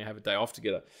me and Emily have a day off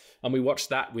together. And we watched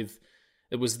that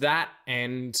it was that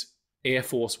and Air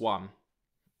Force One.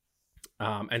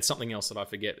 And something else that I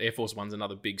forget. Air Force One's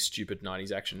another big, stupid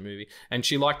 90s action movie. And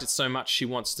she liked it so much, she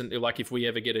wants to, if we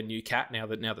ever get a new cat, now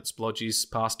that Splodgy's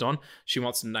passed on, she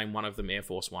wants to name one of them Air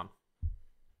Force One.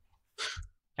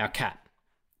 Our cat.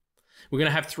 We're going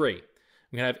to have three.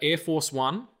 We're going to have Air Force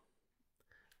One,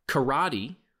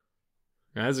 Karate.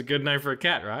 That's a good name for a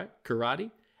cat, right?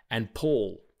 Karate. And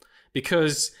Paul.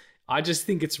 Because I just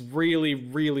think it's really,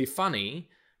 really funny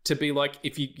to be like,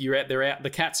 if you're out there, the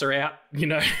cats are out,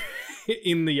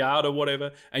 in the yard or whatever,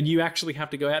 and you actually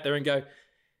have to go out there and go,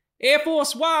 Air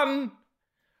Force One,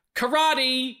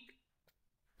 Karate,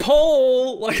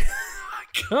 Paul. I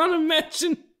can't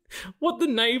imagine what the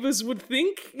neighbors would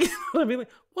think. I'd be like,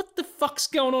 what the fuck's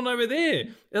going on over there?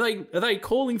 Are they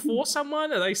calling for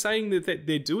someone? Are they saying that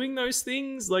they're doing those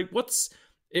things?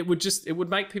 It would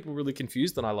make people really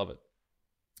confused, and I love it.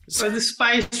 So the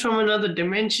spies from another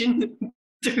dimension,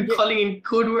 they're calling in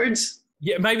code words.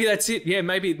 Yeah, maybe that's it. Yeah,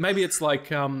 maybe it's like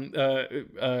Bucky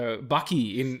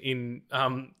in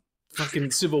fucking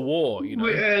Civil War,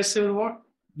 Civil War?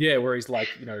 Yeah, where he's like,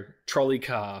 trolley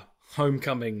car,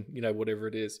 homecoming, whatever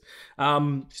it is.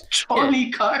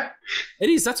 Trolley car?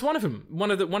 It is. That's one of them. One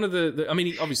of the I mean,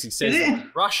 he obviously says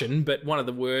Russian, but one of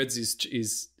the words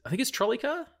is I think it's trolley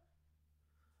car?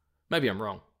 Maybe I'm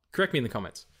wrong. Correct me in the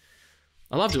comments.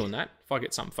 I love doing that. If I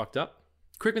get something fucked up,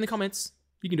 correct me in the comments.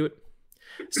 You can do it.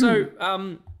 So,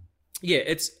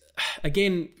 it's,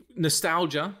 again,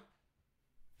 nostalgia.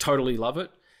 Totally love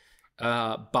it.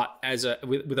 But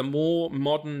with a more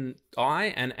modern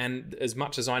eye, and as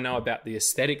much as I know about the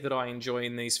aesthetic that I enjoy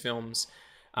in these films,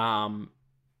 and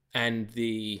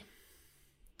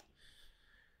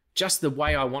just the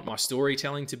way I want my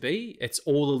storytelling to be, it's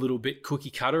all a little bit cookie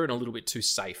cutter and a little bit too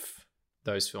safe,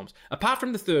 those films. Apart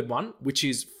from the third one, which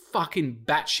is fucking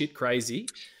batshit crazy.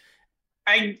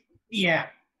 Yeah.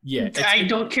 I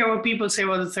don't care what people say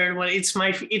about the third one. It's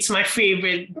my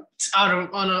favorite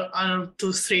out of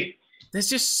those three. There's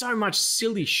just so much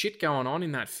silly shit going on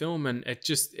in that film, and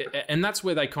and that's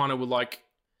where they kind of were like.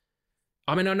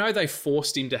 I mean, I know they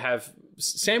forced him to have.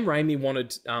 Sam Raimi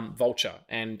wanted Vulture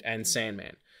and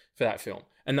Sandman for that film,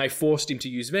 And they forced him to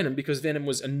use Venom because Venom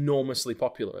was enormously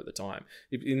popular at the time.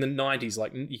 In the 90s,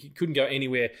 like, you couldn't go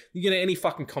anywhere. You go to any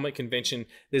fucking comic convention,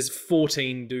 there's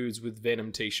 14 dudes with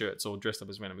Venom t-shirts or dressed up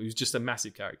as Venom. He was just a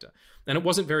massive character. And it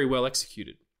wasn't very well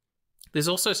executed. There's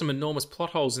also some enormous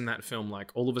plot holes in that film. Like,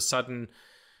 all of a sudden,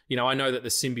 you know, I know that the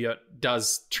symbiote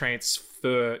does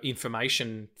transfer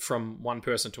information from one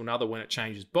person to another when it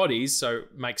changes bodies, so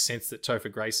it makes sense that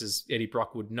Topher Grace's Eddie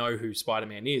Brock would know who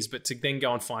Spider-Man is, but to then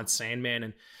go and find Sandman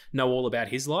and know all about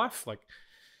his life, like,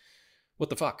 what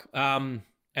the fuck? And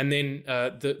then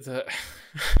the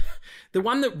the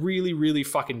one that really, really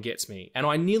fucking gets me, and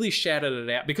I nearly shouted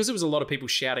it out because there was a lot of people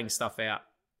shouting stuff out.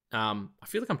 I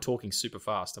feel like I'm talking super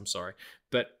fast, I'm sorry.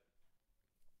 But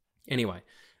anyway,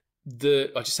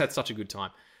 I just had such a good time.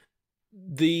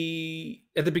 At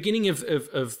the beginning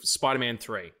of Spider-Man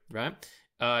 3, right?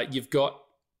 You've got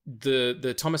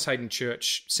the Thomas Hayden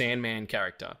Church Sandman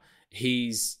character.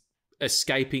 He's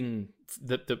escaping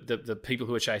the people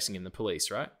who are chasing him, the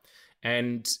police, right?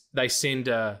 And they send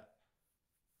a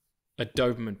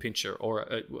Doberman Pinscher or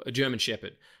a German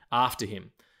Shepherd after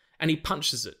him, and he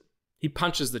punches it. He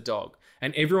punches the dog,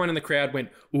 and everyone in the crowd went,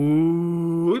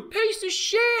 "Ooh, piece of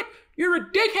shit! You're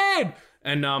a dickhead!"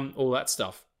 And all that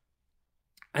stuff.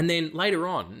 And then later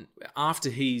on, after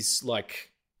he's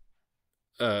like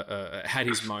had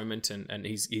his moment and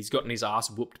he's gotten his ass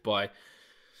whooped by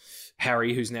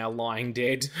Harry, who's now lying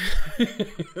dead,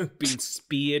 being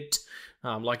speared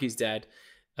like his dad,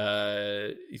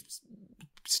 he's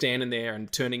standing there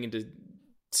and turning into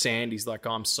sand. He's like,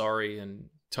 "I'm sorry," and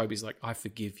Toby's like, "I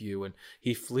forgive you," and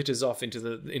he flitters off into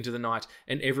the night,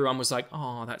 and everyone was like,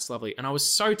 "Oh, that's lovely." And I was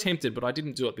so tempted, but I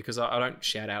didn't do it because I don't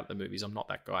shout out at the movies. I'm not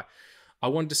that guy. I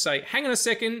wanted to say, hang on a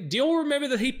second, do you all remember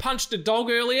that he punched a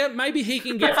dog earlier? Maybe he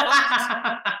can get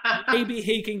fucked. Maybe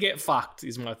he can get fucked,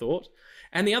 is my thought.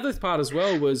 And the other part as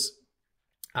well was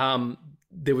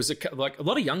there was a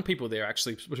lot of young people there,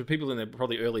 actually, people in their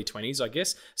probably early 20s, I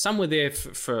guess. Some were there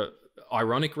for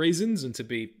ironic reasons and to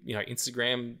be, you know,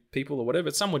 Instagram people or whatever.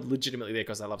 Some were legitimately there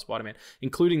because they love Spider-Man,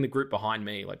 including the group behind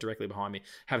me, like directly behind me,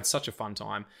 having such a fun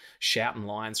time, shouting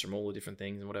lines from all the different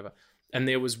things and whatever. And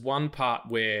there was one part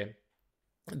where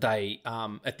they,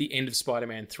 at the end of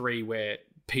Spider-Man 3, where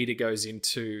Peter goes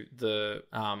into the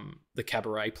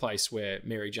cabaret place where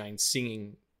Mary Jane's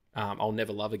singing I'll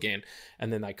Never Love Again,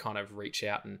 and then they kind of reach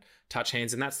out and touch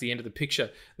hands, and that's the end of the picture.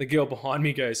 The girl behind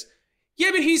me goes, "Yeah,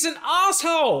 but he's an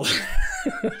asshole."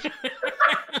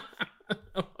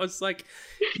 I was like,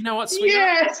 you know what,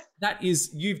 sweetheart? Yes! That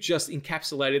is, you've just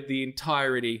encapsulated the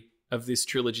entirety of this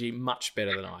trilogy much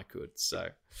better than I could. So,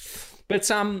 but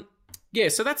yeah,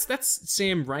 so that's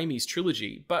Sam Raimi's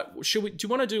trilogy. But do you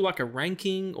want to do like a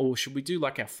ranking, or should we do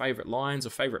like our favorite lines or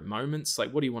favorite moments?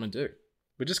 Like, what do you want to do?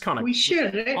 We're just kind of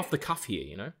off the cuff here,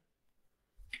 you know?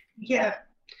 Yeah.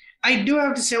 I do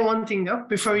have to say one thing though,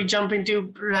 before we jump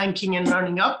into ranking and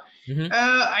running up. Mm-hmm.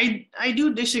 I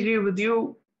do disagree with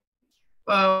you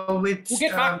we'll get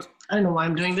fucked. I don't know why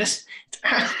I'm doing this.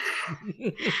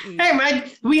 Hey man,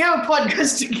 we have a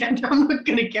podcast together. I'm not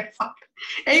gonna get fucked.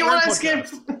 Anyone else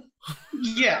get?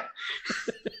 Yeah.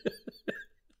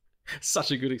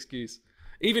 Such a good excuse.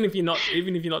 Even if you're not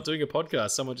doing a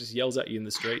podcast, someone just yells at you in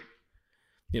the street.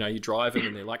 You know, you're driving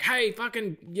and they're like, "Hey,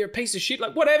 fucking, you're a piece of shit."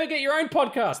 Like, whatever, get your own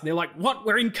podcast. And they're like, "What?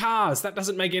 We're in cars. That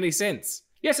doesn't make any sense."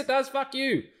 Yes, it does. Fuck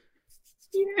you.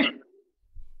 Yeah.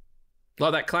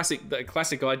 Like that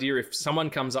classic idea, if someone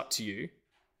comes up to you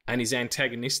and is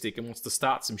antagonistic and wants to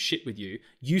start some shit with you,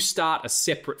 you start a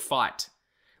separate fight.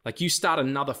 Like, you start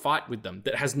another fight with them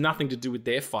that has nothing to do with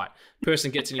their fight.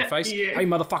 Person gets in your face, yeah. "Hey,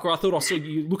 motherfucker, I thought I saw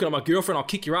you looking at my girlfriend. I'll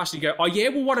kick your ass." And you go, "Oh, yeah?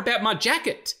 Well, what about my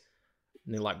jacket?"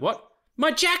 And they're like, "What?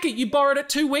 My jacket? You borrowed it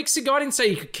 2 weeks ago. I didn't say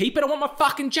you could keep it. I want my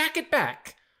fucking jacket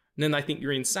back." And then they think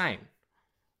you're insane.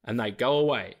 And they go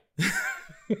away.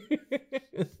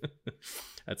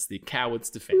 That's the coward's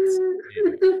defense.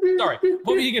 Sorry,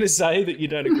 what were you going to say that you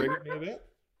don't agree with me about?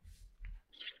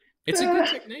 It's a good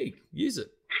technique. Use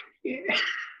it. Yeah.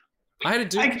 I had a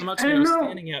dude come up to me. I was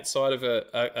standing outside of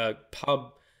a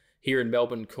pub here in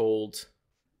Melbourne called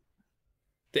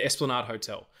the Esplanade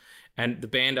Hotel. And the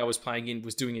band I was playing in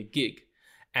was doing a gig.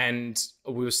 And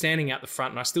we were standing out the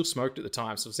front, and I still smoked at the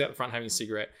time. So I was out the front having a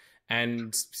cigarette.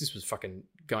 And this was fucking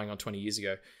going on 20 years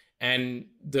ago. And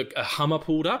a Hummer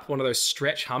pulled up, one of those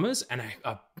stretch Hummers, and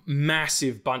a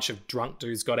massive bunch of drunk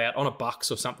dudes got out on a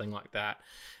Bucks or something like that.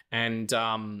 And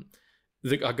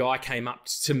a guy came up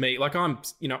to me, like,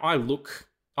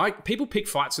 people pick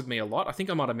fights with me a lot. I think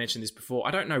I might have mentioned this before.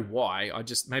 I don't know why.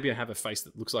 Maybe I have a face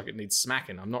that looks like it needs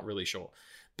smacking. I'm not really sure.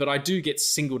 But I do get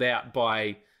singled out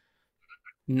by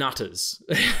nutters,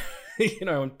 you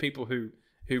know, and people who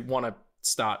who want to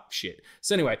start shit.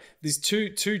 So anyway, these two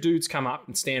dudes come up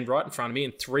and stand right in front of me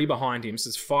and 3 behind him. So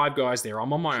there's 5 guys there.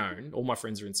 I'm on my own. All my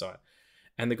friends are inside.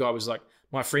 And the guy was like,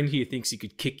 my friend here thinks he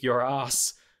could kick your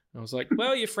ass. And I was like,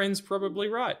 well, your friend's probably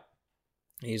right.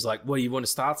 And he's like, well, you want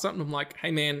to start something? I'm like,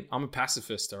 hey man, I'm a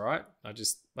pacifist, all right?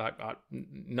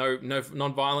 No,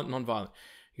 non-violent.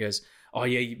 He goes, oh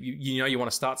yeah, you know you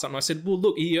want to start something? I said, well,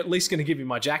 look, are you at least going to give me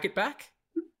my jacket back?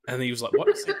 And he was like, what?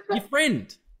 I said, your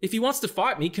friend. If he wants to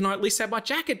fight me, can I at least have my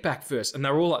jacket back first? And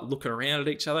they were all like looking around at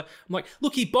each other. I'm like,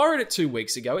 look, he borrowed it 2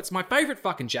 weeks ago. It's my favorite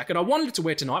fucking jacket. I wanted it to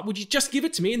wear tonight. Would you just give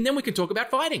it to me and then we can talk about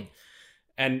fighting?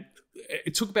 And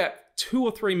it took about 2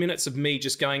 or 3 minutes of me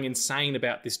just going insane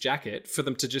about this jacket for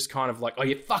them to just kind of like, oh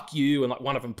yeah, fuck you. And like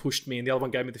one of them pushed me and the other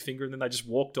one gave me the finger and then they just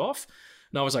walked off.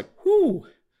 And I was like, whoo,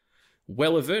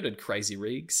 well averted, Crazy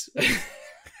Reegs.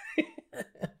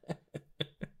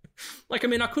 Like, I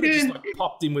mean, I could have just like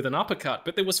popped in with an uppercut,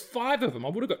 but there was 5 of them. I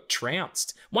would have got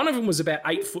trounced. One of them was about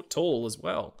 8 foot tall as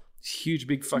well. Huge,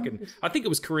 big fucking... I think it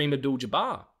was Kareem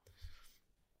Abdul-Jabbar.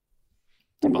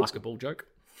 Basketball joke.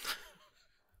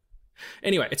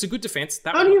 Anyway, it's a good defense.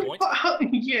 That was the point. How do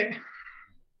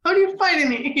you fight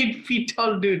an 8 feet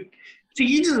tall dude? So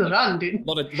you just run, dude.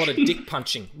 A lot of dick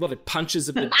punching. A lot of punches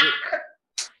of the dick.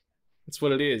 That's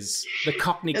what it is. The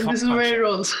Cockney cock puncher. And this is where it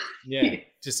rolls. Yeah.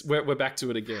 Just we're back to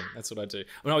it again. That's what I do.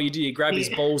 Well, you grab his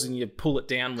balls and you pull it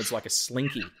downwards like a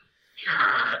slinky. Is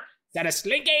that a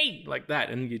slinky? Like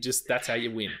that. And that's how you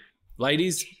win.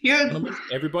 Ladies,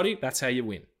 everybody, that's how you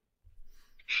win.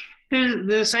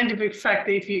 The scientific fact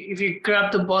that if you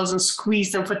grab the balls and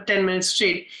squeeze them for 10 minutes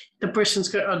straight,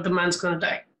 the man's gonna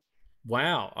die.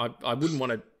 Wow. I wouldn't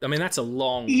want to. I mean, that's a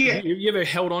long. Yeah. You ever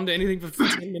held on to anything for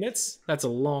 10 minutes? That's a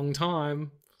long time.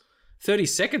 30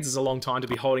 seconds is a long time to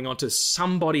be holding on to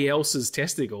somebody else's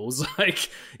testicles.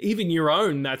 Like, even your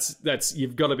own, that's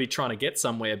you've got to be trying to get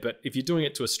somewhere. But if you're doing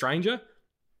it to a stranger,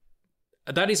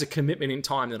 that is a commitment in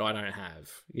time that I don't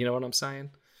have. You know what I'm saying?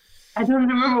 I don't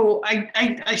remember.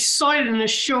 I saw it in a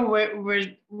show where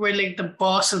like the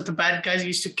boss of the bad guys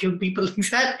used to kill people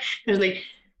like that. It was like,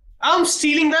 I'm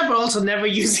stealing that, but also never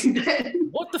using that.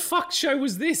 What the fuck show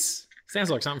was this?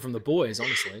 Sounds like something from The Boys,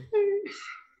 honestly.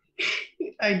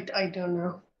 I don't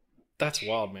know. That's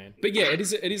wild, man. But yeah, it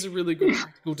is a really good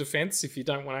practical defense if you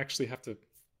don't want to actually have to,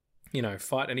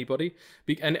 fight anybody.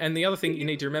 And the other thing you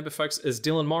need to remember, folks, as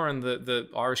Dylan Moran, the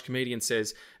Irish comedian,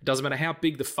 says, it doesn't matter how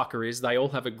big the fucker is, they all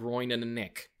have a groin and a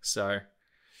neck. So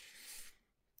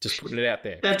just putting it out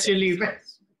there. That's your lever.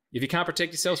 If you can't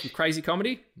protect yourselves from crazy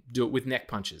comedy, do it with neck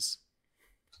punches.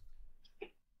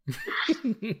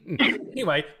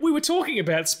 Anyway, we were talking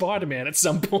about Spider-Man at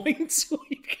some point.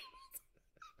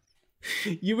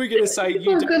 You were going to say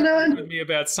you talked with me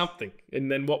about something, and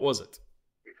then what was it?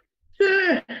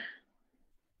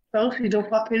 Well, you don't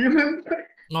fucking remember.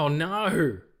 Oh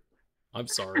no! I'm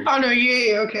sorry. Oh no!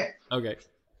 Yeah. Okay. Okay.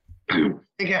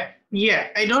 Okay. Yeah,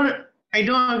 I don't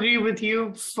agree with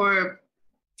you for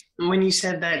when you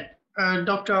said that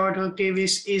Dr. Otto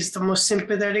Davis is the most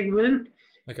sympathetic villain.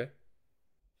 Okay.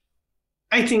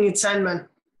 I think it's Sandman.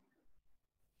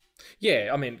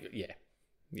 Yeah, I mean, yeah,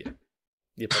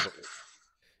 probably.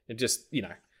 It just,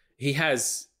 he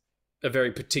has a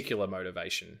very particular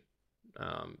motivation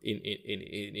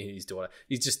in his daughter.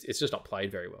 It's just not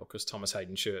played very well because Thomas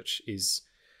Hayden Church is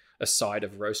a side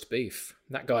of roast beef.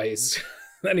 That guy is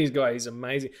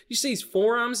amazing. You see his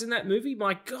forearms in that movie?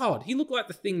 My God, he looked like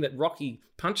the thing that Rocky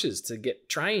punches to get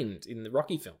trained in the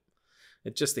Rocky film.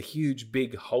 It's just a huge,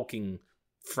 big, hulking,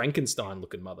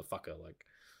 Frankenstein-looking motherfucker. Like,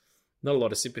 not a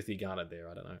lot of sympathy garnered there.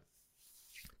 I don't know.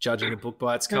 Judging a book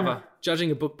by its cover.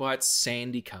 Judging a book by its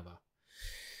sandy cover.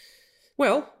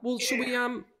 Well, should we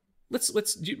let's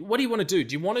what do you want to do?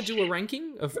 Do you want to do a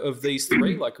ranking of these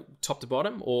 3, like top to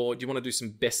bottom, or do you want to do some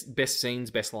best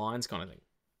scenes, best lines kind of thing?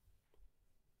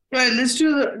 Right,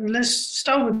 let's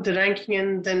start with the ranking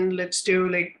and then let's do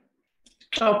like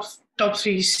top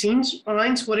 3 scenes or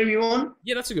lines, whatever you want.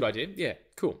 Yeah, that's a good idea. Yeah,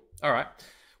 cool. All right.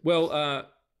 Well,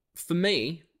 for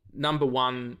me, number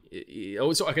 1,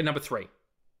 number 3.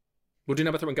 We'll do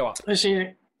number 3 and go up.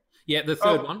 Yeah, the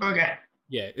third one. Okay.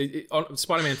 Yeah,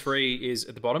 Spider-Man 3 is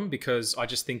at the bottom because I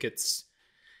just think it's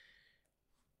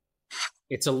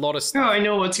a lot of stuff. Oh, I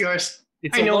know what's yours.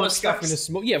 It's a lot of stuff in a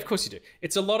small... Yeah, of course you do.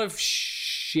 It's a lot of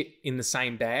shit in the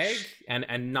same bag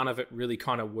and none of it really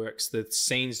kind of works. The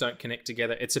scenes don't connect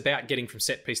together. It's about getting from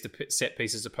set piece to set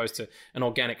piece as opposed to an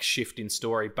organic shift in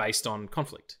story based on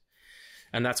conflict.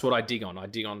 And that's what I dig on. I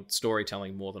dig on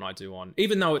storytelling more than I do on...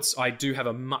 Even though I do have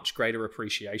a much greater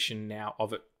appreciation now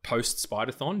of it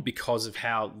post-Spider-Thon because of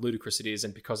how ludicrous it is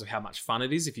and because of how much fun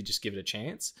it is if you just give it a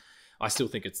chance. I still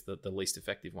think it's the least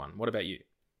effective one. What about you?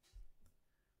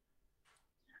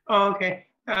 Oh, okay.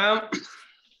 And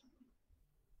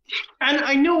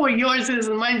I know what yours is,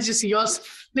 and mine's just yours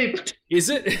flipped. Is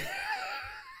it?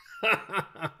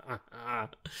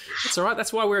 That's all right.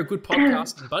 That's why we're a good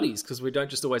podcast and buddies, because we don't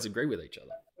just always agree with each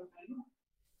other.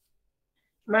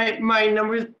 My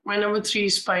number 3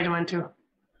 is Spider-Man 2.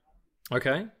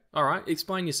 Okay. All right.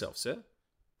 Explain yourself, sir.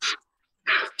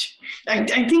 I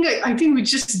think we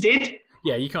just did.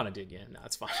 Yeah, you kind of did. Yeah, no,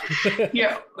 it's fine.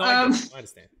 Yeah. No, I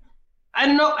understand. I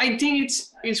don't know. I think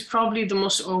it's probably the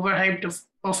most overhyped of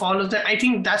all of them. I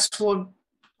think that's what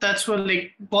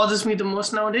like bothers me the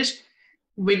most nowadays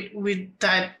with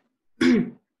that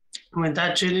with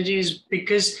that trilogy, is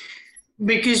because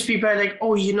people are like,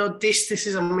 oh, this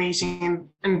is amazing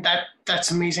and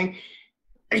that's amazing.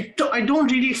 I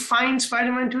don't really find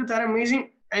Spider-Man 2 that amazing,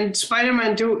 and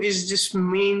Spider-Man 2 is just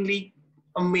mainly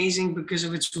amazing because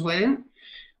of its villain,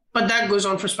 but that goes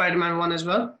on for Spider-Man 1 as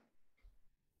well.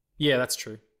 Yeah, that's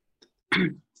true.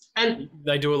 And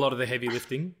they do a lot of the heavy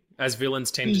lifting, as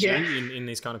villains tend to do in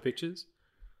these kind of pictures.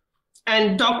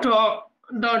 And Doctor.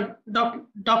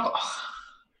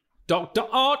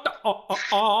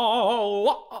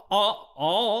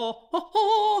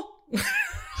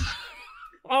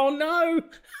 Oh no!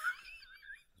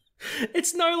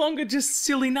 It's no longer just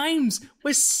silly names.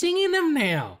 We're singing them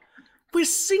now. We're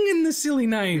singing the silly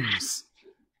names.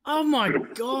 Oh my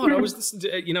God! I was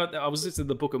listening to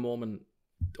the Book of Mormon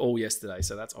all yesterday,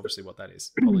 so that's obviously what that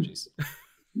is. Apologies.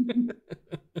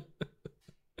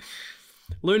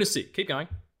 Lunacy. Keep going.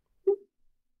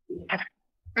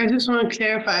 I just want to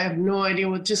clarify. I have no idea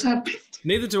what just happened.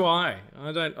 Neither do I.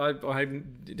 I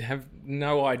have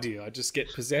no idea. I just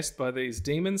get possessed by these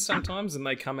demons sometimes, and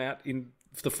they come out in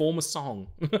the form of song.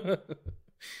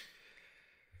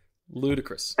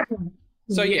 Ludicrous.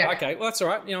 So yeah, okay. Well, that's all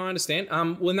right. I understand.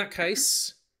 Well, in that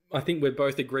case, I think we're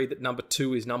both agreed that number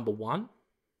 2 is number 1.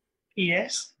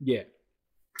 Yes. Yeah.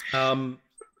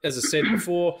 As I said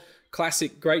before,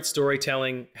 classic, great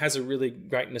storytelling, has a really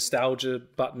great nostalgia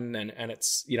button, and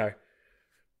it's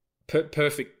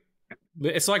perfect.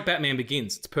 It's like Batman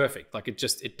Begins. It's perfect. Like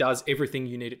it does everything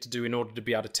you need it to do in order to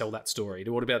be able to tell that story,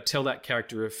 to be able to tell that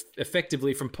character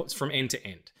effectively from end to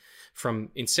end, from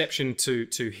inception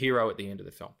to hero at the end of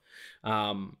the film.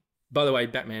 By the way,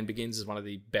 Batman Begins is one of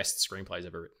the best screenplays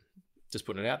ever written. Just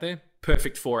putting it out there.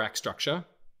 Perfect 4-act structure.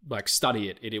 Like, study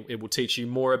it. It will teach you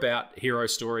more about hero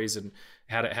stories and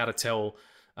how to tell,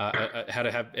 how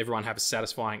to have everyone have a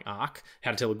satisfying arc,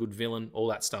 how to tell a good villain, all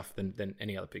that stuff than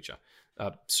any other picture,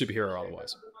 superhero or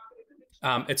otherwise.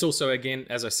 It's also, again,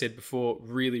 as I said before,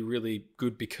 really, really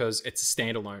good because it's a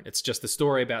standalone. It's just the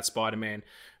story about Spider-Man,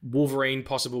 Wolverine,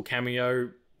 possible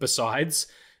cameo besides.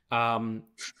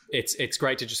 It's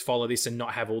great to just follow this and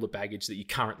not have all the baggage that you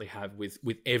currently have with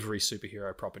every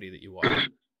superhero property that you watch.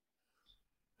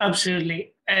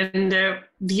 Absolutely. And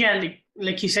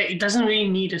like you said, it doesn't really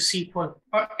need a sequel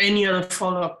or any other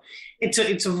follow-up. It's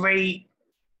a very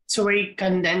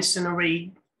condensed and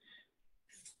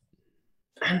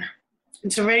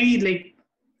it's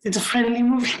a friendly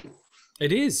movie.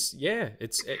 It is, yeah.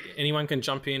 It's anyone can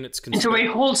jump in. It's a very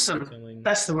wholesome.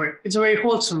 That's the word. It's a very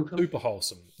wholesome film. Super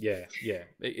wholesome. Yeah.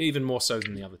 Even more so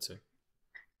than the other two.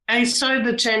 I started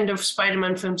the trend of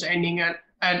Spider-Man films ending on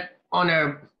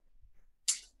a,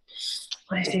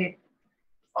 what I say,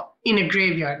 in a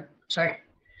graveyard. Sorry.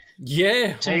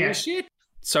 Yeah. Holy shit.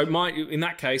 So in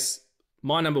that case,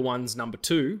 my number 1's number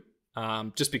 2,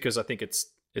 just because I think it's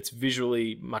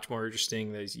visually much more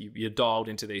interesting. You're dialed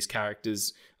into these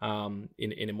characters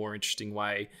in a more interesting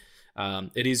way.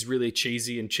 It is really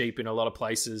cheesy and cheap in a lot of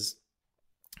places,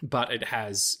 but it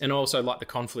has, and also like the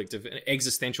conflict of an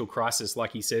existential crisis,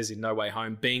 like he says in No Way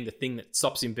Home, being the thing that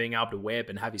stops him being able to web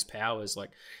and have his powers. Like,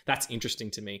 that's interesting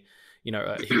to me.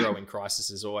 A hero in crisis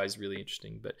is always really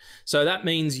interesting. But so that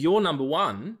means your number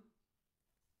 1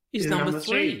 is number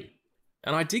 3.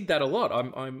 And I dig that a lot.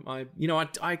 I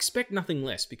expect nothing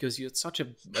less because you're such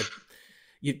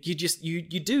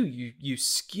you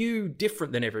skew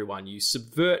different than everyone. You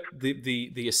subvert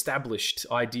the established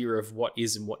idea of what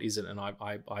is and what isn't, and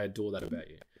I adore that about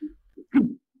you.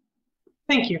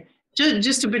 Thank you.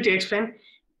 Just a bit to explain.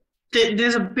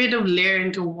 There's a bit of layer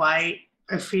into why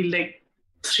I feel like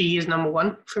 3 is number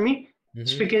 1 for me. Mm-hmm.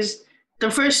 It's because the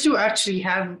first 2 actually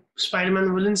have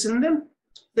Spider-Man villains in them.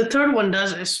 The third one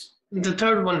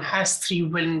has 3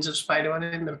 villains of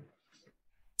Spider-Man in them.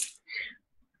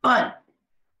 But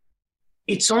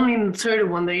it's only in the third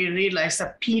one that you realize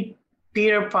that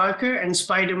Peter Parker and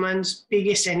Spider-Man's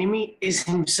biggest enemy is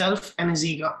himself and his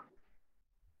ego.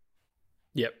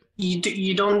 Yep.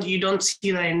 you don't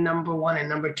see that in number 1 and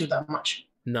number 2 that much.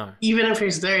 No. Even if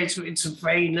it's there, it's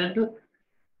very little.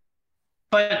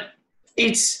 But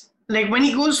it's like when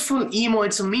he goes full emo,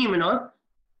 it's a meme and all.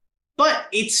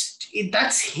 But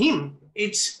that's him.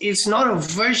 It's not a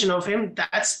version of him.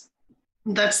 That's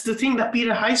the thing that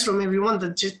Peter hides from everyone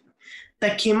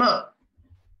that came out.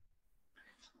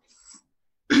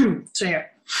 So yeah.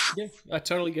 Yeah, I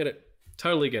totally get it.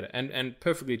 Totally get it. And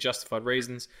perfectly justified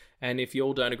reasons. And if you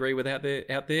all don't agree with out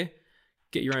there,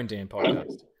 get your own damn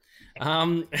podcast.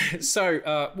 Well,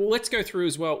 let's go through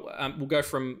as well. We'll go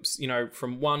from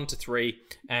 1 to 3,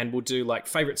 and we'll do like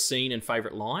favorite scene and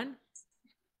favorite line.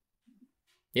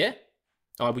 Yeah.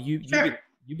 Oh, well, you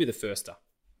be the firster.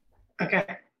 Okay.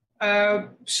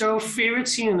 So favorite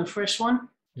scene in the first one.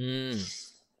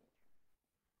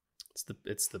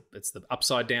 It's the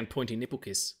upside down pointy nipple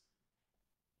kiss.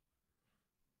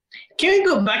 Can we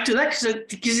go back to that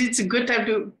because it's a good time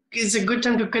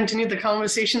to continue the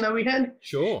conversation that we had?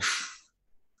 Sure.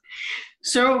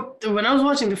 So when I was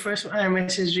watching the first one, I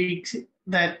messaged Reeks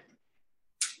that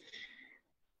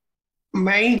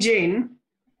Mary Jane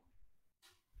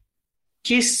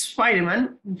kissed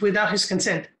Spider-Man without his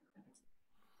consent.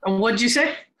 And what'd you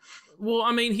say? Well,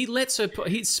 I mean,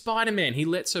 he's Spider-Man. He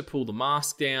lets her pull the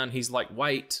mask down. He's like,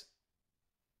 wait.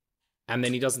 And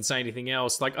then he doesn't say anything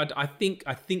else. Like, I think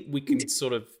we can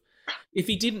sort of, if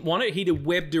he didn't want it, he'd have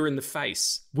webbed her in the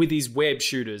face with his web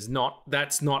shooters.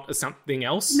 That's not something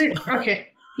else. Okay,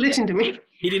 listen to me.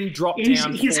 He didn't drop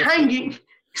down. He's hanging.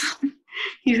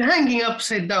 He's hanging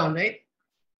upside down, right?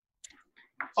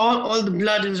 All the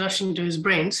blood is rushing to his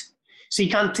brains, so he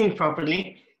can't think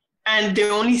properly. And the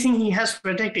only thing he has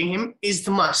protecting him is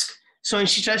the mask. So when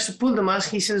she tries to pull the mask,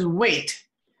 he says, "Wait,"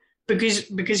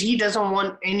 because he doesn't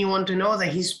want anyone to know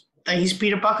that he's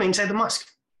Peter Parker inside the mask.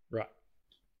 Right.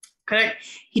 Correct.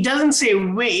 He doesn't say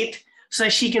wait so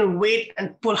that she can wait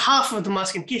and pull half of the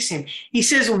mask and kiss him. He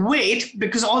says wait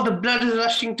because all the blood is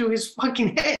rushing to his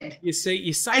fucking head. You say,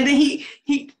 and then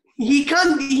he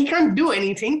can't do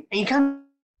anything, and he can't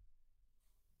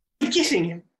be kissing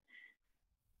him.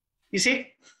 You see?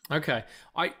 Okay.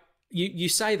 You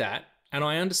say that, and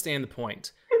I understand the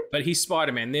point. But he's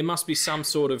Spider-Man. There must be some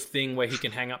sort of thing where he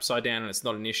can hang upside down and it's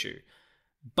not an issue.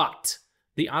 But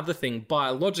the other thing,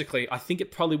 biologically, I think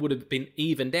it probably would have been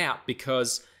evened out,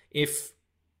 because if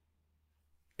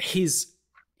his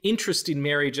interest in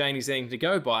Mary Jane is anything to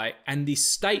go by, and the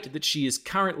state that she is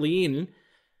currently in,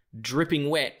 dripping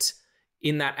wet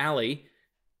in that alley,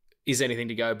 is anything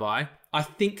to go by, I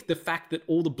think the fact that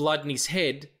all the blood in his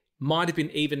head might have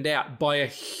been evened out by a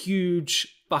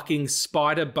huge fucking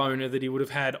spider boner that he would have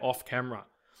had off camera.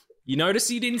 You notice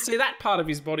you didn't see that part of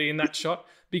his body in that shot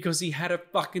because he had a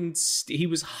fucking... he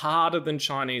was harder than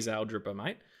Chinese algebra,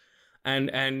 mate.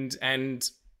 And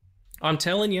I'm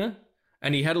telling you,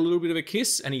 and he had a little bit of a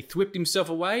kiss and he whipped himself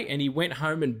away and he went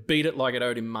home and beat it like it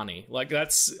owed him money. Like,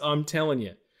 that's... I'm telling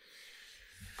you.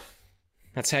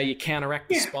 That's how you counteract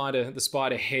the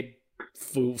spider head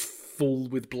full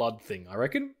with blood thing, I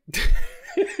reckon.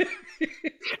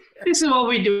 This is what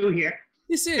we do here.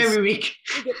 This is every week.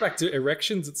 We'll get back to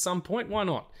erections at some point. Why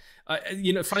not?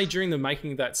 Funny, during the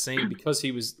making of that scene, because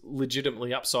he was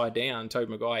legitimately upside down,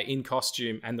 Tobey Maguire, in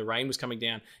costume, and the rain was coming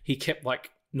down, he kept like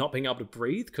not being able to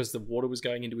breathe because the water was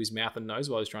going into his mouth and nose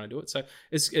while he was trying to do it. So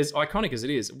as iconic as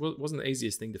it is, it wasn't the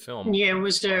easiest thing to film. Yeah, it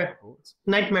was a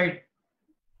nightmare.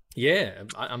 Yeah,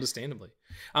 understandably.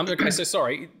 Okay, so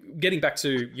sorry, getting back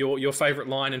to your favourite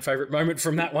line and favourite moment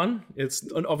from that one. It's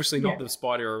obviously not the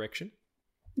spider erection.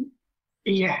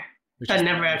 Yeah, that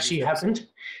never actually happened.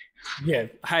 Yeah,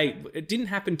 hey, it didn't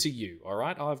happen to you, all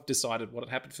right? I've decided what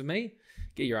had happened for me.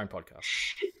 Get your own podcast.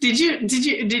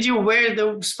 Did you wear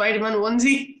the Spider-Man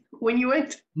onesie when you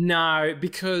went? No,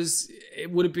 because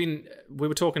it would have been... We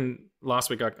were talking last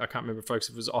week, I can't remember, folks,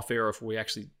 if it was off air or if we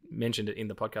actually mentioned it in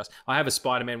the podcast. I have a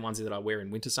Spider-Man onesie that I wear in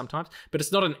winter sometimes, but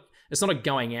it's not a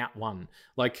going out one.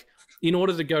 Like, in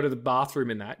order to go to the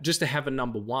bathroom in that, just to have a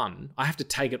number one, I have to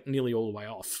take it nearly all the way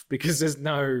off because the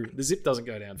zip doesn't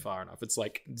go down far enough. It's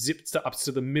like zipped up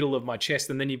to the middle of my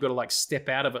chest, and then you've got to like step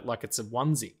out of it like it's a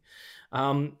onesie.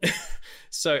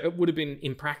 So it would have been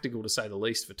impractical to say the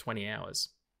least for 20 hours.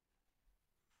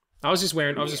 I was just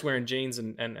wearing jeans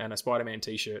and a Spider-Man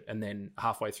t-shirt, and then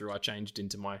halfway through I changed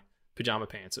into my pajama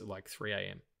pants at like 3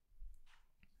 a.m.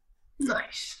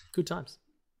 Nice. Good times.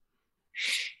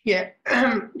 Yeah.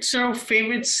 So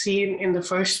favorite scene in the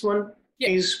first one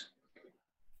is...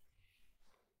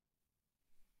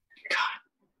 God.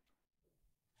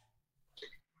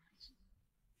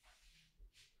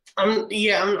 I'm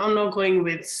not going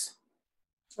with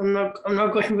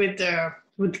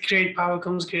with great power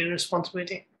comes great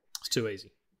responsibility. It's too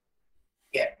easy.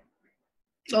 Yeah.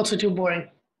 Also too boring.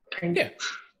 Yeah.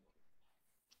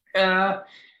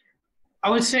 I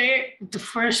would say the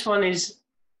first one is,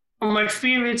 my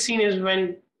favorite scene is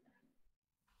when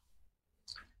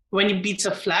he beats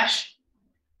a Flash.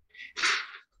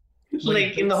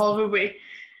 Like in the hallway.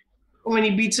 When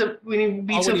he beats a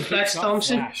Flash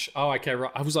Thompson. Flash. Oh, okay, right.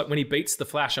 I was like, when he beats the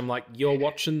Flash, I'm like, you're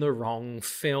watching the wrong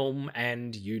film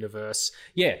and universe.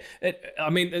 Yeah,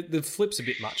 the flip's a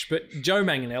bit much, but Joe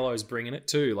Manganiello's bringing it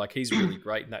too. Like, he's really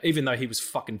great in that, even though he was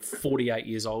fucking 48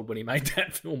 years old when he made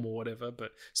that film or whatever,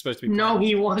 but supposed to be... No,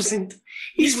 he wasn't.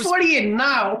 He's 48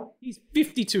 now. He's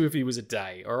 52 if he was a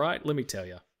day, all right? Let me tell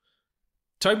you.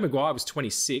 Tobey Maguire was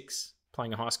 26,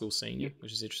 playing a high school senior,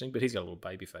 which is interesting, but he's got a little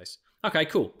baby face. Okay,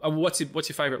 cool. What's your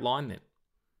favourite line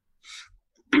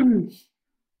then?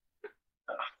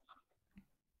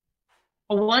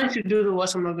 I wanted to do the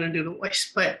voice. I'm not going to do the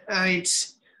voice, but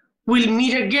it's "We'll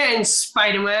meet again,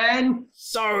 Spider-Man."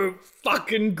 So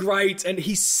fucking great, and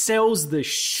he sells the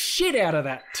shit out of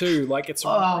that too. Like, it's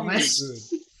really good.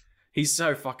 He's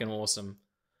so fucking awesome.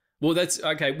 Well, that's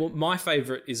okay. Well, my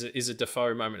favorite is a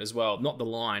Defoe moment as well. Not the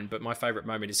line, but my favorite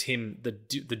moment is him, the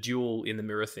duel in the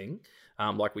mirror thing,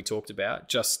 like we talked about.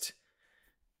 Just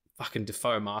fucking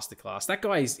Defoe masterclass. That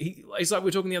guy he's like we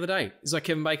were talking the other day. He's like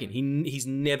Kevin Bacon. He's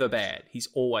never bad. He's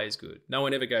always good. No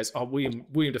one ever goes, "Oh,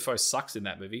 William Defoe sucks in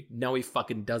that movie." No, he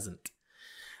fucking doesn't.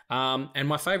 And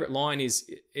my favorite line is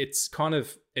it's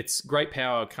great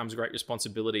power comes great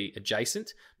responsibility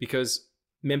adjacent, because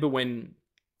remember when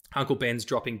Uncle Ben's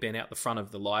dropping Ben out the front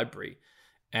of the library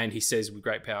and he says, "With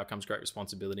great power comes great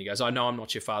responsibility." He goes, "I know I'm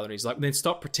not your father." And he's like, "Then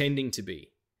stop pretending to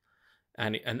be."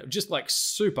 And just like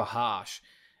super harsh.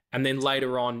 And then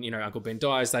later on, Uncle Ben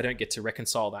dies. They don't get to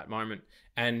reconcile that moment.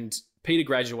 And Peter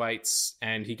graduates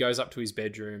and he goes up to his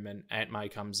bedroom and Aunt May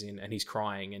comes in and he's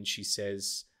crying and she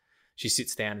sits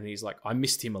down and he's like, "I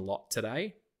missed him a lot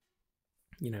today."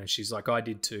 She's like, "I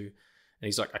did too." And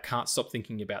he's like, "I can't stop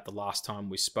thinking about the last time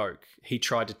we spoke. He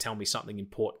tried to tell me something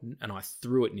important and I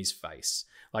threw it in his face."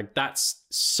 Like, that's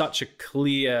such a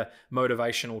clear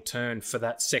motivational turn for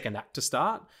that second act to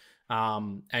start.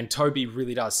 And Toby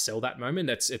really does sell that moment.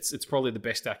 It's probably the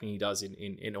best acting he does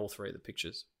in all three of the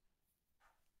pictures.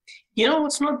 You know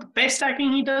what's not the best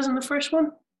acting he does in the first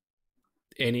one?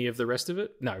 Any of the rest of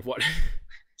it? No, what?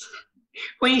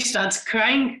 When he starts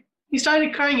crying. He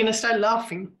started crying and I started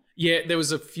laughing. Yeah, there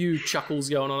was a few chuckles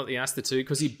going on at the Astor too,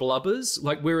 because he blubbers.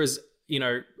 Like, whereas,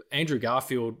 Andrew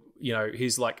Garfield,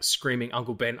 he's like screaming,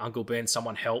 Uncle Ben,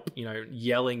 someone help,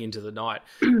 yelling into the night.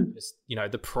 Just,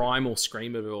 the primal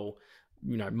scream of it all,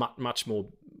 much more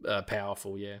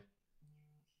powerful, yeah.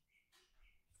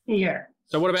 Yeah.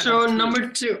 So what about... So number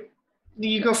two?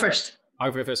 You go first.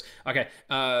 I'll go first. Okay.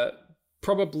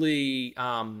 Probably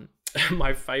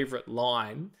my favorite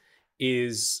line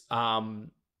is...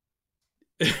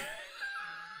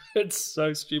 it's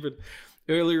so stupid.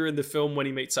 Earlier in the film, when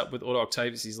he meets up with Otto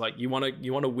Octavius, he's like, you want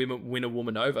to win a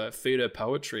woman over, feed her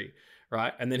poetry,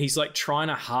 right? And then he's like trying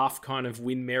to half kind of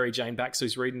win Mary Jane back, so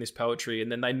he's reading this poetry,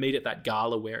 and then they meet at that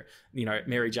gala where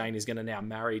Mary Jane is going to now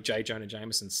marry J. Jonah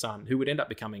Jameson's son, who would end up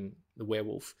becoming the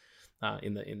werewolf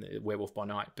in the Werewolf by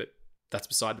Night, but that's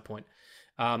beside the point.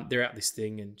 They're at this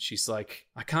thing, and she's like,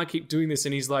 "I can't keep doing this,"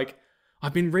 and he's like,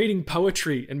 "I've been reading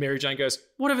poetry," and Mary Jane goes,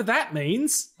 "Whatever that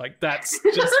means." Like, that's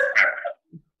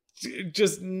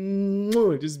just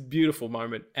beautiful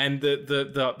moment. And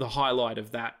the highlight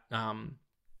of that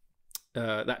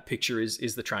that picture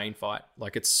is the train fight.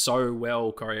 Like, it's so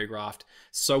well choreographed,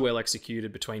 so well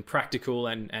executed between practical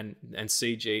and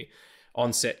CG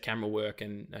on-set camera work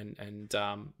and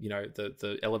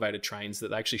the elevated trains that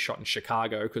they actually shot in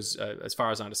Chicago, because as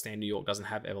far as I understand, New York doesn't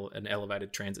have an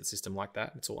elevated transit system like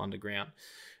that. It's all underground.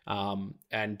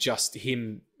 And just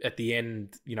him at the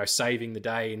end, saving the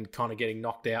day and kind of getting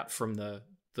knocked out from the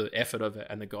effort of it.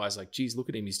 And the guy's like, "Geez, look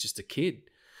at him. He's just a kid."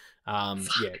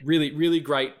 Yeah, really, really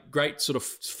great sort of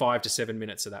 5 to 7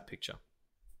 minutes of that picture.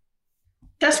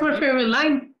 That's my favorite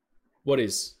line. What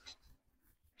is?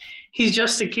 "He's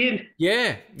just a kid."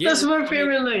 Yeah. That's my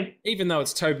favorite line. Even though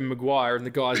it's Tobey Maguire and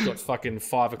the guy's got fucking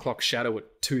 5 o'clock shadow at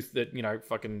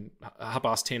fucking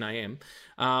 10 a.m.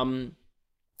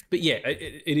 But yeah,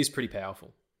 it is pretty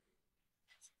powerful.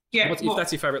 Yeah. If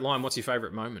that's your favorite line, what's your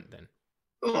favorite moment then?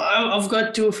 Well, I've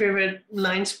got 2 favorite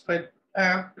lines, but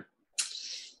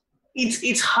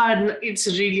it's hard. It's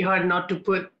really hard not to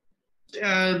put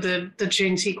the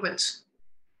train sequence.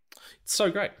 It's so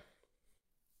great.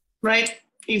 Right?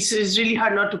 It's really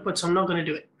hard not to put, so I'm not going to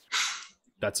do it.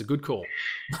 That's a good call.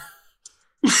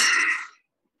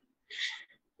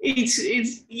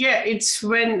 it's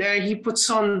when he puts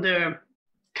on the.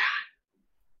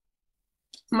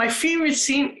 My favorite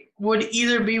scene would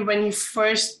either be when he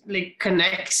first like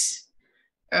connects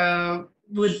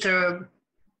with the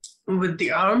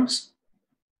arms.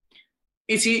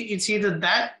 It's either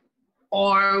that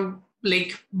or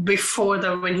like before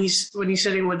that when he's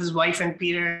sitting with his wife and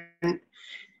Peter and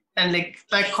like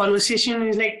that conversation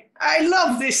is like, I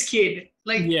love this kid.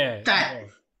 Like that. Yeah.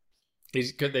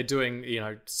 They're doing,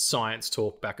 science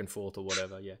talk back and forth or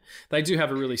whatever. Yeah. They do have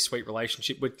a really sweet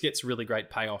relationship, which gets really great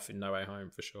payoff in No Way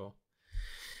Home for sure.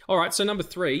 All right. So number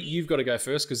 3, you've got to go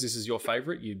first because this is your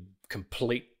favorite, you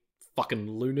complete fucking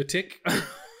lunatic.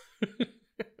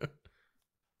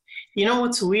 You know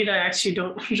what's weird? I actually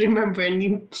don't remember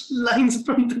any lines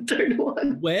from the third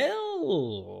one.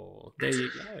 Well, there you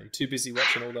go. Too busy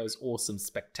watching all those awesome,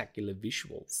 spectacular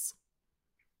visuals.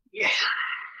 Yeah.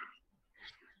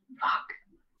 Fuck.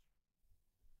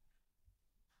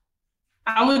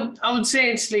 I would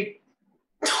say it's like,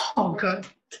 oh god,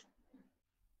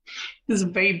 this is a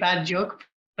very bad joke,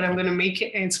 but I'm gonna make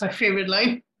it, and it's my favorite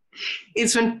line.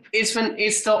 It's when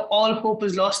it's the all hope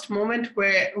is lost moment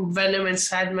where Venom and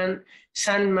Sandman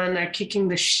are kicking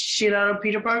the shit out of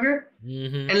Peter Parker,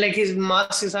 and like his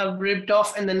mask is all ripped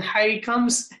off, and then Harry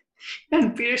comes,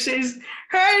 and Peter says,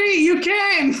 "Harry, you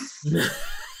came."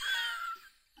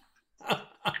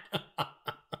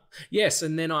 Yes,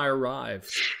 and then I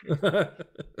arrived.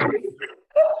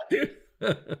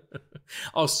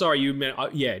 Oh, sorry, you meant... I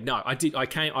did. I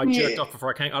came. I jerked off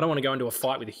before I came. I don't want to go into a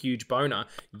fight with a huge boner.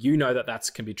 You know that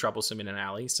can be troublesome in an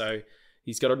alley, so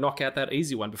he's got to knock out that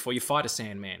easy one before you fight a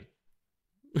Sandman.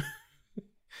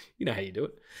 You know how you do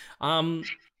it.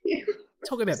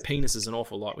 Talk about penises an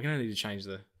awful lot. We're going to need to change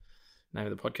the name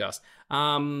of the podcast.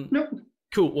 Nope.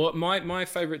 Cool. Well, my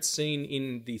favorite scene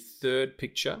in the third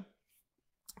picture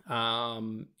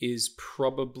is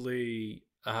probably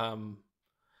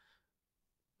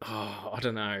I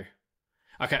don't know.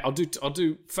 Okay, I'll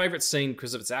do favorite scene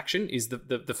because of its action is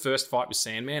the first fight with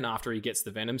Sandman after he gets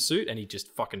the Venom suit and he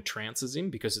just fucking trounces him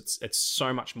because it's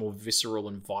so much more visceral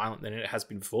and violent than it has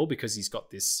been before because he's got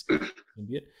this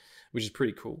symbiote, which is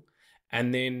pretty cool.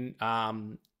 And then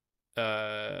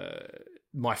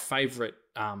my favorite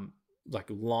like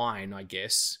line, I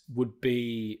guess, would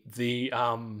be the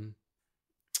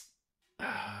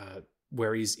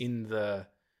where he's in the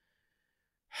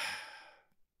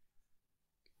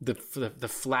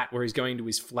flat, where he's going to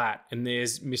his flat, and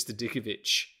there's Mr.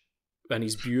 Dickovich and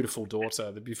his beautiful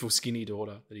daughter, the beautiful skinny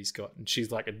daughter that he's got, and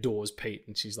she's like adores Pete,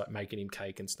 and she's like making him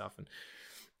cake and stuff,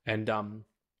 and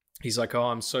he's like, "Oh,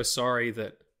 I'm so sorry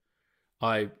that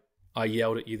I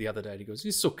yelled at you the other day." And he goes,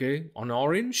 "It's okay, an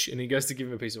orange," and he goes to give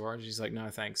him a piece of orange. He's like, "No,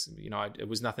 thanks. It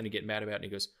was nothing to get mad about." And he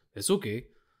goes, "It's okay.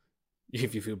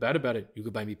 If you feel bad about it, you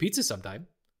could buy me pizza sometime.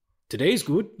 Today's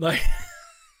good." Like,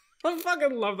 I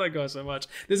fucking love that guy so much.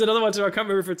 There's another one too. I can't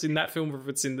remember if it's in that film or if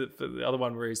it's in the other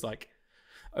one where he's like,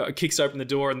 kicks open the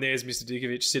door and there's Mr.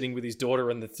 Dickovich sitting with his daughter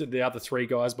and the other 3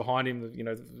 guys behind him,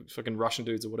 the fucking Russian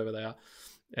dudes or whatever they are.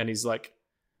 And he's like,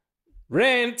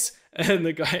 "Rent." And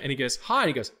the guy, and he goes, "Hi." And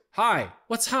he goes, "Hi.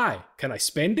 What's hi? Can I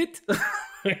spend it?"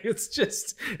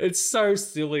 It's so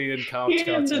silly and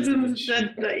cartoon. That's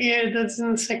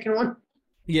in the second one.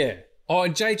 Yeah. Oh,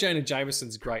 and J. Jonah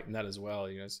Jameson's great in that as well.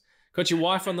 He goes, "Got your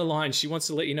wife on the line. She wants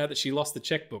to let you know that she lost the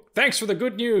checkbook. Thanks for the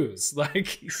good news." Like,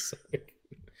 he's so... Do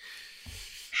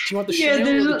you want the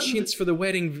Chanel or the chintz for the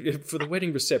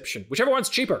wedding reception? Whichever one's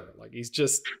cheaper. Like, he's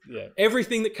just,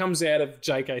 everything that comes out of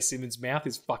J.K. Simmons' mouth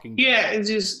is fucking gold. Yeah, it's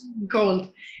just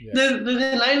gold. Yeah.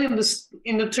 The line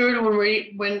in the third one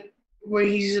where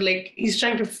he's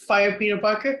trying to fire Peter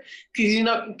Parker because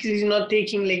he's not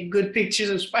taking like good pictures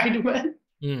of Spider-Man.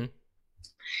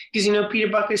 Because Peter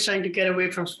Parker is trying to get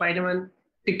away from Spider-Man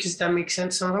because that makes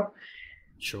sense somehow.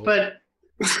 Sure. But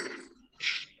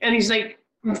and he's like,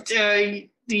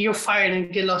 "You're fired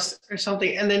and get lost" or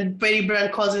something. And then Betty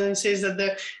Brant calls in and says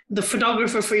that the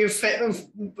photographer for your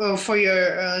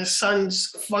son's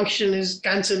function is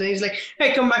cancelled. And he's like,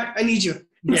 "Hey, come back! I need you."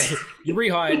 Yeah, you're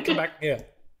rehired. Come back. Yeah,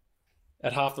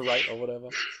 at half the rate or whatever.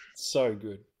 So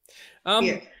good.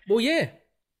 Well, yeah.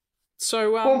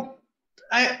 So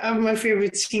I have my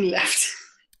favorite scene left.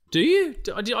 Do you?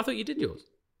 I thought you did yours.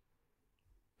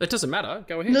 It doesn't matter.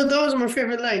 Go ahead. No, that was my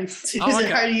favorite line. Okay.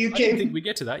 How do you I didn't think we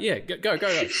get to that. Yeah, go.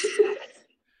 Fucking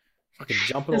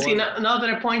jumping all over. Now that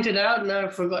I pointed it out, now I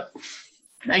forgot.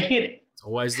 I hit it. It's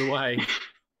always the way.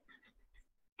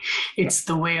 It's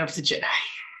the way of the Jedi.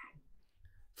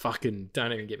 Fucking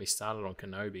don't even get me started on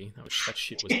Kenobi. That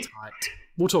shit was tight.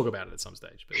 We'll talk about it at some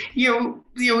stage. But yeah,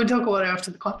 we'll talk about it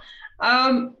after the call.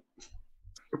 God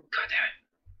damn it.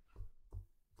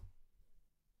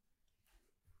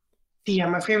 Yeah,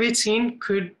 my favorite scene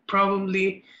could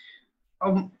probably,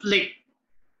 like,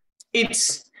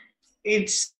 it's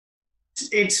it's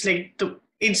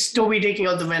it's Toby taking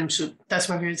out the Venom suit. That's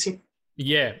my favorite scene.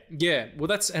 Yeah.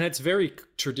 Well, it's very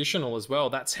traditional as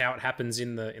well. That's how it happens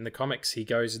in the comics. He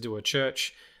goes into a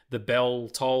church, the bell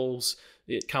tolls,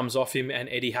 it comes off him, and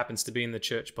Eddie happens to be in the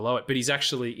church below it. But he's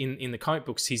actually in the comic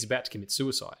books, he's about to commit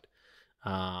suicide,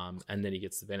 and then he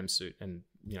gets the Venom suit, and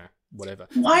whatever.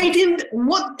 What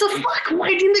the fuck? Why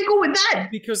didn't they go with that?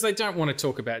 Because they don't want to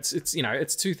talk about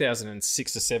it's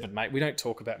 2006 or 7, mate. We don't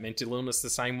talk about mental illness the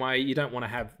same way. You don't want to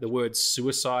have the word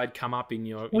suicide come up in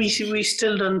your. We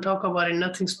still don't talk about it.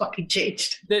 Nothing's fucking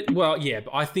changed. Well, yeah,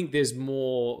 but I think there's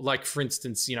more. Like, for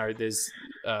instance, there's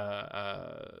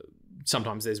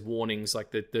sometimes there's warnings,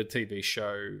 like the TV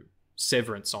show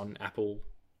Severance on Apple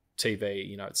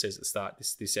TV, it says at the start,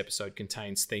 this episode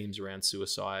contains themes around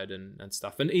suicide and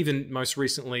stuff. And even most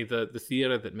recently, the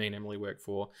theatre that me and Emily worked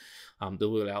for, the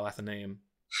Little Athenaeum,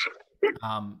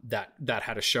 that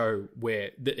had a show where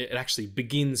it actually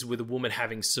begins with a woman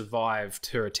having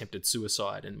survived her attempted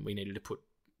suicide, and we needed to put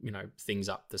things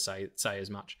up to say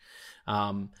as much.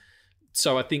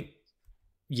 So I think,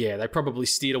 yeah, they probably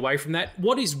steered away from that.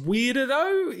 What is weirder,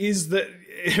 though, is that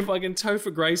fucking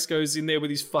Topher Grace goes in there with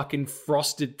his fucking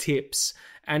frosted tips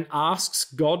and asks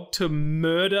God to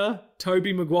murder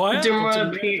Tobey Maguire.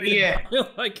 Yeah.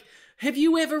 Like, have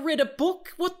you ever read a book?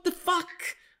 What the fuck?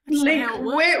 Like,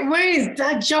 where is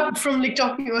that jump from like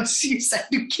talking about suicide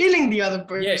to killing the other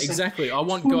person? Yeah, exactly. I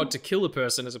want God to kill a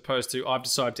person as opposed to I've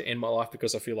decided to end my life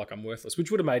because I feel like I'm worthless, which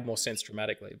would have made more sense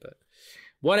dramatically, but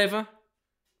whatever.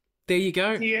 There you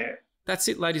go. Yeah. That's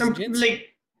it, ladies and gents.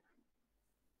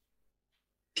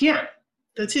 Yeah,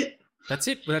 that's it. That's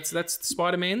it. That's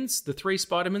Spider-Mans, the 3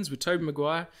 Spider-Mans with Tobey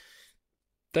Maguire.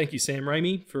 Thank you, Sam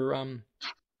Raimi, for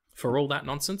all that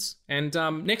nonsense. And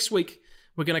next week,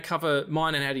 we're going to cover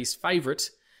mine and Addie's favourite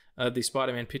of the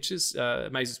Spider-Man pictures,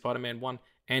 Amazing Spider-Man 1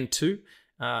 and 2.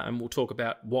 And we'll talk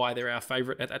about why they're our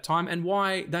favourite at that time and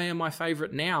why they are my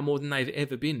favourite now more than they've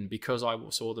ever been, because I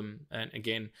saw them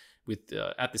again with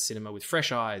at the cinema with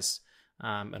fresh eyes,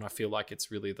 and I feel like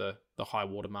it's really the high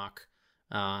watermark.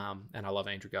 And I love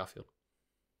Andrew Garfield.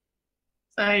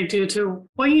 I do too.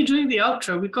 Why are you doing the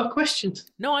outro? We've got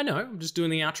questions. No, I know. I'm just doing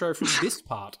the outro from this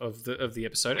part of the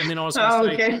episode, and then I was going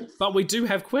to say, okay. But we do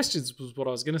have questions, was what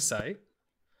I was going to say.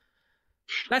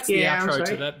 That's the outro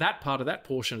to that part of that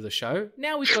portion of the show.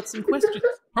 Now we've got some questions,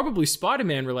 probably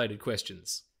Spider-Man related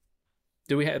questions.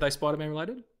 Are they Spider-Man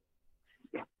related?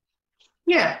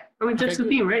 Yeah, I mean that's the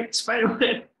theme, right?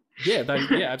 Spider-Man. Yeah,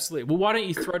 absolutely. Well, why don't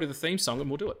you throw to the theme song and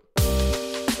we'll do it.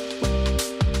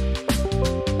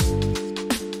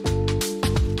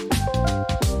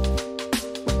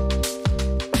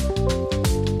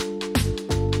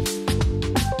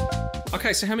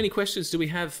 Okay, so how many questions do we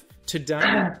have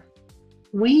today?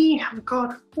 We have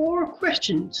got 4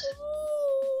 questions. Ooh,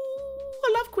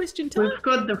 I love question time. We've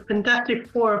got the fantastic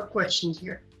 4 questions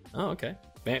here. Oh, okay.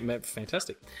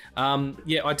 Fantastic.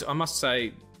 I must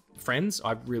say, friends,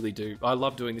 I really do. I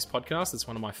love doing this podcast. It's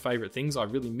one of my favorite things. I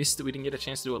really missed that we didn't get a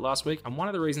chance to do it last week. And one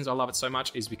of the reasons I love it so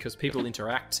much is because people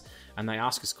interact and they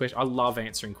ask us questions. I love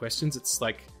answering questions. It's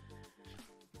like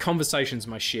conversation's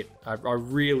my shit. I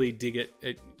really dig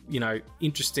it.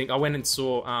 Interesting. I went and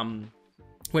saw...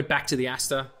 went back to the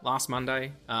Astor last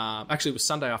Monday. Actually, it was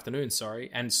Sunday afternoon,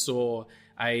 and saw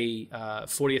a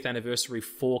 40th anniversary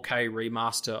 4K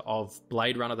remaster of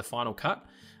Blade Runner: The Final Cut.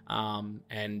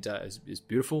 And it's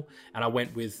beautiful. And I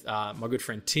went with my good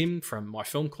friend Tim from my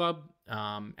film club,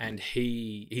 and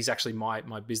he's actually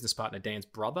my business partner Dan's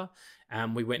brother.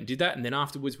 And we went and did that. And then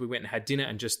afterwards, we went and had dinner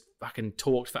and just fucking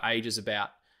talked for ages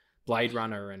about Blade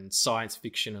Runner and science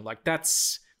fiction. And like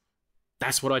that's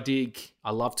what I dig.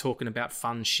 I love talking about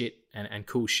fun shit and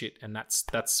cool shit, and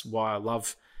that's why I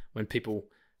love when people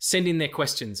send in their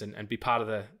questions and be part of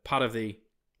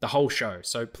the whole show.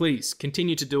 So please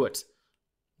continue to do it.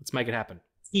 Let's make it happen.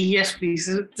 Yes, please.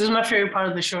 This is my favorite part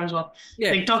of the show as well. Yeah.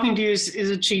 Like talking to you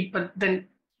is a treat, but then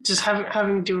just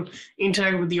having to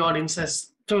interact with the audience,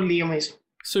 that's totally amazing.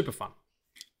 Super fun.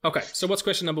 Okay, so what's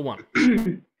question number 1?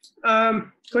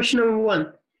 Question number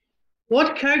 1.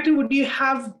 What character would you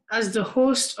have as the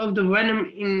host of the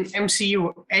Venom in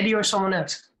MCU, Eddie or someone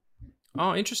else?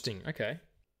 Oh, interesting. Okay.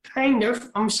 Kind of.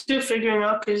 I'm still figuring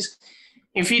out because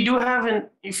if you do have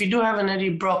an Eddie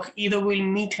Brock, either we'll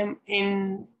meet him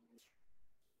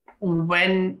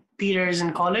when Peter is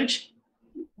in college,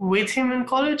 with him in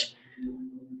college,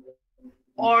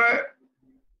 or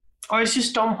it's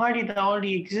just Tom Hardy that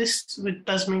already exists, which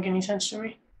doesn't make any sense to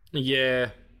me. Yeah,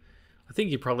 I think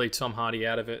you're probably Tom Hardy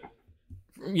out of it.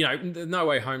 you know, the No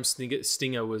Way Home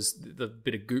stinger was the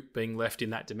bit of goop being left in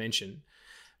that dimension.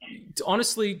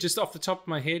 Honestly, just off the top of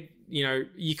my head, you know,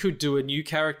 you could do a new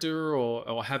character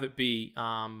or have it be,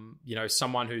 you know,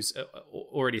 someone who's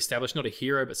already established, not a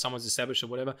hero, but someone's established or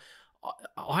whatever.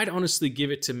 I'd honestly give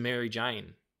it to Mary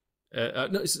Jane. No,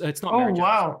 it's not. Mary Jane.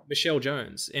 Wow. Michelle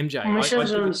Jones, MJ. Michelle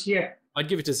Jones, yeah. I'd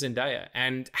give it to Zendaya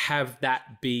and have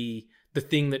that be the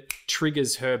thing that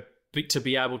triggers her to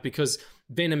be able, because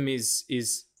Venom is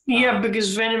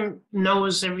because Venom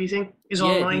knows everything. Is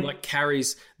online. He like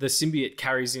carries, the symbiote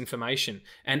carries information,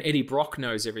 and Eddie Brock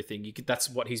knows everything. That's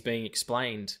what he's being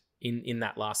explained in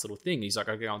that last little thing. He's like,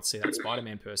 I go and see that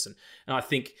Spider-Man person, and I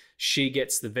think she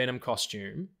gets the Venom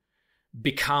costume,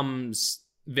 becomes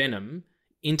Venom,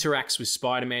 interacts with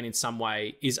Spider-Man in some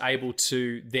way, is able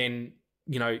to then,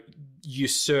 you know,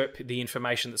 usurp the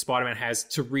information that Spider-Man has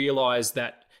to realize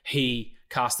that he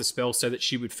cast the spell so that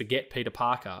she would forget Peter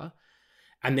Parker.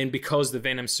 And then because the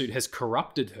Venom suit has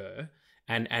corrupted her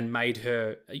and made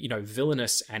her, you know,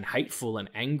 villainous and hateful and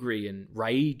angry and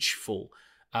rageful,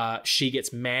 she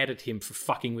gets mad at him for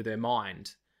fucking with her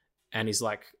mind. And he's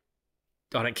like,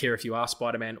 I don't care if you are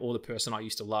Spider-Man or the person I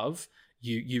used to love.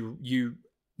 You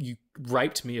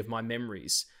raped me of my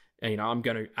memories. And, you know, I'm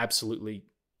going to absolutely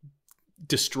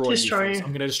destroy you. I'm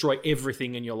going to destroy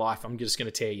everything in your life. I'm just going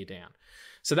to tear you down.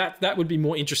 So that would be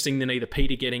more interesting than either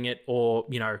Peter getting it or,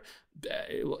 you know,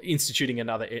 instituting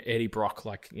another Eddie Brock,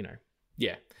 like, you know,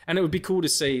 yeah. And it would be cool to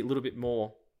see a little bit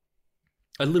more,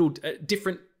 a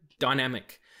different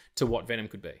dynamic to what Venom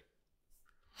could be.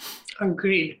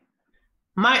 Agreed.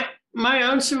 My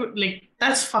answer, like,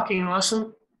 that's fucking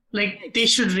awesome. Like, they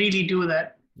should really do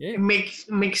that. Yeah. It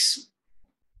makes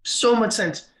so much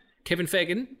sense. Kevin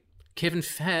Feige.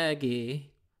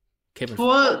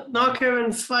 Well, not Kevin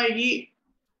Feige,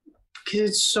 because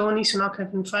it's Sony, so not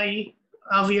Kevin Feige.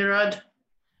 Avi Arad.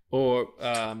 Or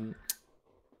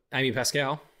Amy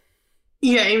Pascal.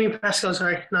 Yeah, Amy Pascal,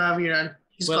 sorry. Not Avi Arad.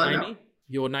 He's well, gone Amy, now.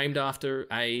 You're named after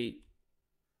a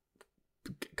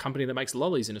company that makes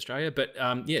lollies in Australia. But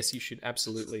yes, you should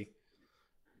absolutely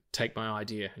take my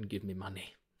idea and give me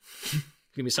money.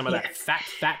 Give me some of that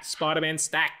fat Spider-Man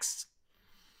stacks.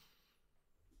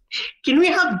 Can we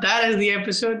have that as the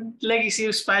episode? Legacy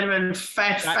of Spider-Man,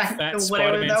 fat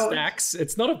Spider-Man stacks.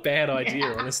 It's not a bad idea,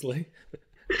 honestly.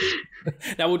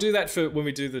 Now we'll do that for when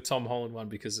we do the Tom Holland one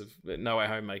because of No Way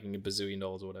Home making $1 bazillion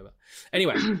or whatever.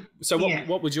 Anyway, so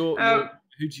what would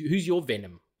who's your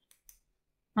Venom?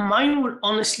 Mine would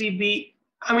honestly be,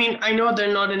 I mean, I know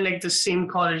they're not in like the same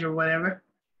college or whatever,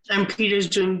 and Peter's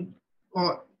doing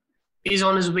or is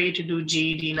on his way to do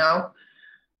GED now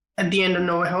at the end of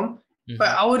No Way Home. Mm-hmm.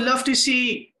 But I would love to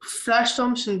see Flash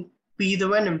Thompson be the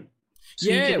Venom. So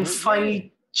he can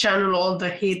finally channel all the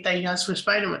hate that he has for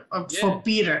Spider-Man, or for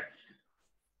Peter.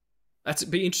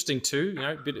 That'd be interesting too, you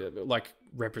know, a bit of, like,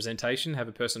 representation, have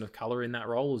a person of color in that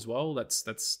role as well.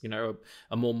 That's you know,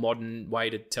 a more modern way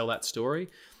to tell that story.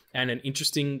 And an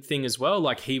interesting thing as well,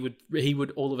 like he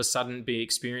would all of a sudden be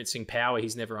experiencing power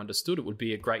he's never understood. It would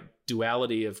be a great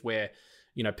duality of where,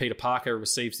 you know, Peter Parker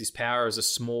receives this power as a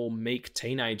small, meek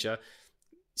teenager,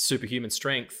 superhuman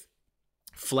strength.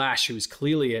 Flash, who is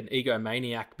clearly an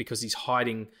egomaniac because he's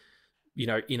hiding, you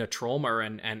know, inner trauma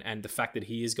and the fact that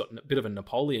he has got a bit of a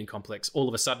Napoleon complex. All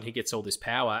of a sudden, he gets all this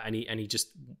power, and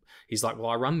he's like, well,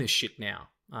 I run this shit now.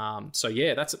 So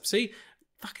yeah, fucking,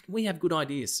 we have good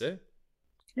ideas, sir.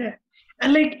 Yeah,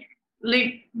 and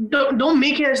like don't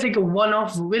make it as like a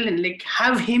one-off villain. Like,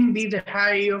 have him be the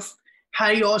Harry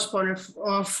Osborn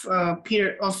of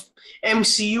Peter, of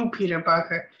MCU Peter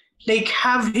Parker. Like,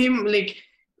 have him like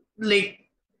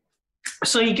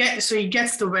so he gets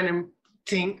the Venom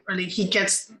thing, or like he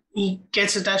gets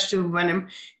attached to Venom,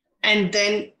 and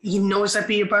then he knows that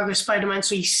Peter Parker is Spider-Man,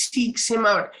 so he seeks him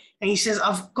out and he says,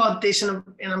 I've got this and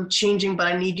I'm changing, but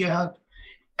I need your help.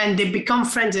 And they become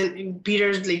friends, and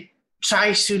Peter like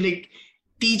tries to like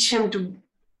teach him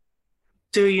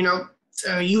to you know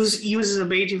use his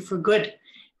ability for good,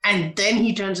 and then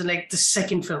he turns in like the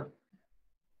second film.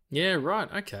 Yeah, right.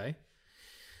 Okay.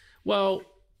 Well,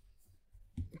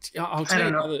 I'll tell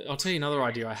you another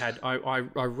idea I had. I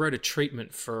wrote a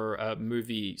treatment for a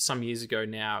movie some years ago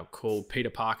now called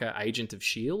Peter Parker, Agent of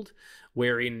S.H.I.E.L.D.,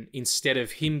 wherein instead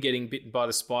of him getting bitten by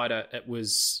the spider, it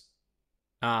was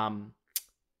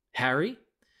Harry.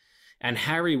 And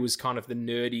Harry was kind of the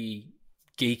nerdy,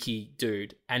 geeky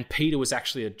dude. And Peter was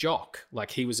actually a jock.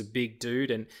 Like, he was a big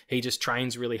dude and he just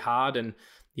trains really hard and,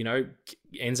 you know,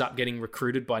 ends up getting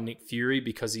recruited by Nick Fury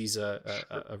because he's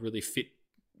a really fit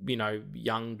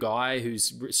young guy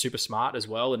who's super smart as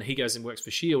well, and he goes and works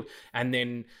for Shield, and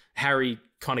then Harry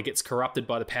kind of gets corrupted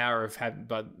by the power of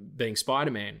by being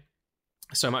Spider-Man,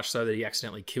 so much so that he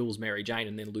accidentally kills Mary Jane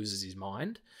and then loses his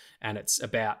mind. And it's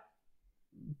about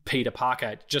Peter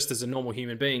Parker just as a normal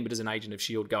human being, but as an agent of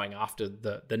Shield going after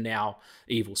the now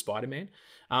evil Spider-Man.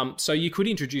 So you could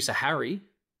introduce a Harry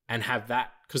and have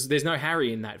that, because there's no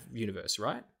Harry in that universe,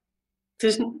 right?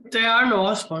 There are no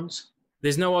Osborns.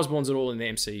 There's no Osborns at all in the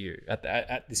MCU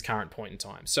at this current point in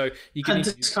time. So you can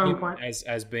introduce him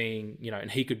as being, and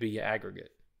he could be your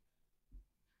aggregate.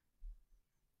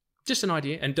 Just an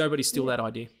idea, and nobody's steal that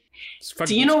idea.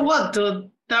 Do you know what, though?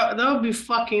 That would be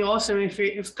fucking awesome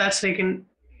if that's like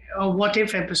a what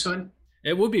if episode.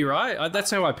 It would be, right?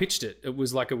 That's how I pitched it. It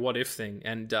was like a what if thing,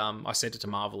 and I sent it to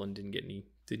Marvel and didn't get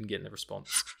any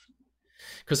response.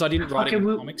 Because I didn't write it in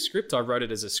a comic script, I wrote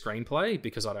it as a screenplay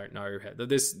because I don't know how.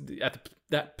 At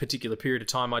that particular period of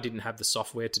time, I didn't have the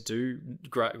software to do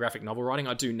graphic novel writing.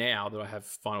 I do now that I have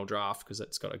Final Draft because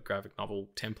it's got a graphic novel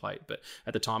template. But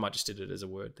at the time, I just did it as a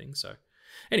Word thing. So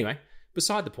anyway,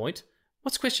 beside the point,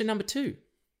 what's question number 2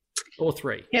 or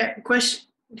 3? Yeah,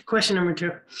 question number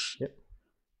 2. Yep.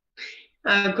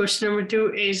 Question number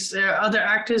 2 is other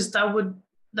actors that would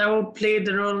play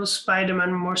the role of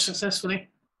Spider-Man more successfully.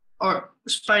 Or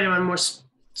Spider-Man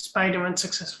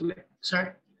successfully. Sorry.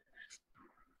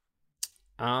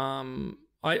 I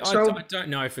don't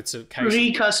know if it's a case.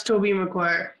 Recast Tobey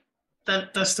Maguire.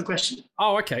 That's the question.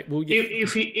 Oh, okay. Well,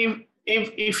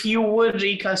 if you would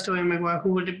recast Tobey Maguire,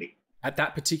 who would it be? At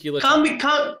that particular time?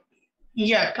 Can't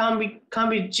be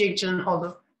Jake Gyllenhaal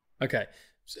though. Okay.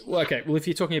 Well, if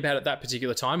you're talking about at that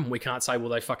particular time, we can't say, well,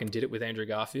 they fucking did it with Andrew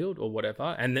Garfield or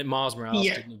whatever, and that Miles Morales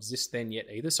didn't exist then yet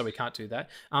either, so we can't do that.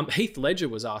 Heath Ledger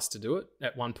was asked to do it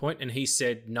at one point, and he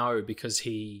said no because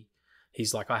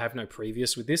he's like, I have no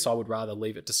previous with this. I would rather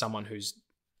leave it to someone whose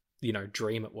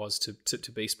dream it was to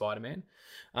be Spider-Man.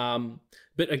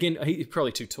 But again, he's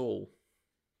probably too tall.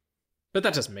 But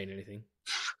that doesn't mean anything.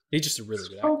 He's just a really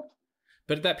good actor.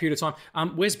 But at that period of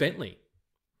time, Wes Bentley.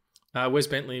 Wes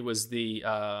Bentley was the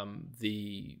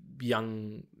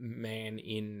young man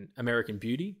in American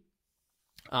Beauty,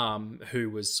 who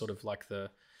was sort of like the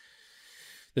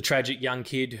tragic young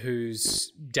kid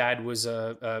whose dad was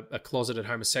a closeted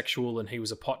homosexual, and he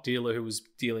was a pot dealer who was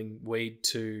dealing weed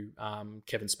to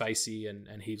Kevin Spacey,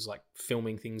 and he was like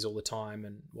filming things all the time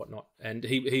and whatnot. And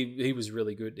he was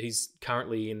really good. He's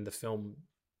currently in the film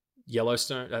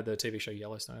Yellowstone, the TV show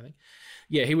Yellowstone, I think.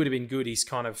 Yeah, he would have been good. He's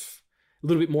kind of a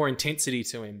little bit more intensity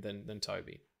to him than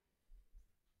Toby.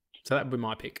 So that would be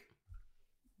my pick.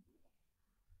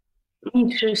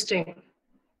 Interesting.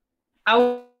 I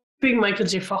would pick Michael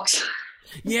J. Fox.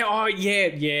 Yeah.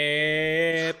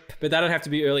 But that'd have to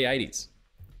be early 80s.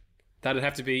 That'd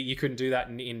have to be, you couldn't do that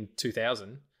in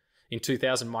 2000. In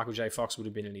 2000, Michael J. Fox would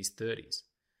have been in his 30s.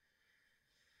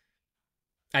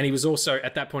 And he was also,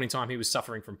 at that point in time, he was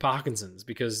suffering from Parkinson's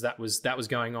because that was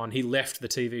going on. He left the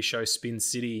TV show Spin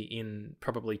City in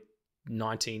probably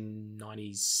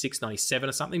 1996, 97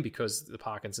 or something because the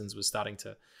Parkinson's was starting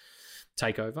to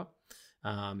take over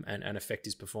and affect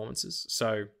his performances.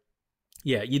 So,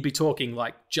 yeah, you'd be talking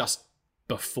like just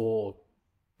before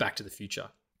Back to the Future.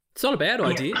 It's not a bad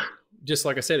idea. Yeah. Just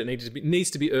like I said, it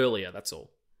needs to be earlier, that's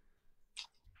all.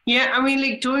 Yeah, I mean,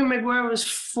 like, Tobey Maguire was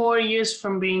 4 years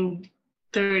from being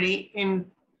 30 in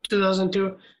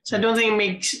 2002, so I don't think it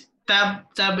makes that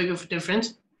big of a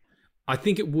difference. I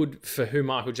think it would for who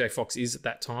Michael J. Fox is at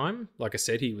that time. Like I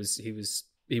said, he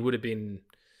would have been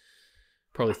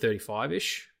probably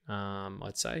 35-ish.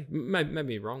 I'd say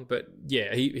maybe wrong, but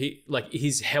yeah, he like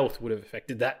his health would have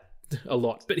affected that a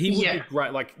lot. But he would be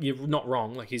great. Like you're not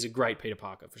wrong. Like he's a great Peter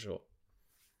Parker for sure.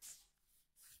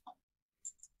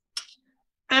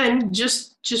 And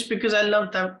just because I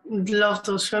love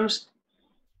those films.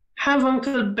 Have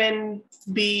Uncle Ben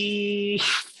be,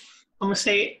 I'm gonna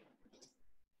say,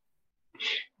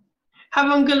 have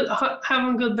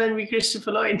Uncle Ben be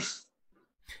Christopher Lloyd.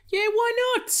 Yeah,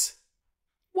 why not?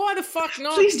 Why the fuck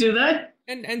not? Please do that.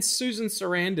 And Susan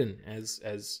Sarandon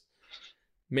as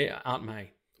Aunt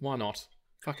May. Why not?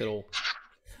 Fuck it all.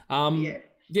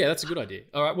 Yeah, that's a good idea.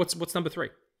 All right, what's number 3?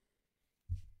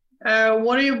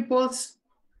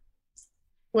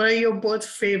 What are your both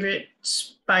favorite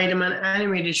Spider-Man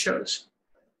animated shows?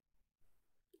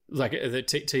 Like the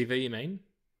TV, you mean?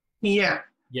 Yeah.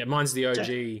 Yeah, mine's the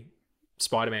OG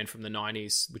Spider-Man from the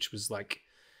 90s, which was like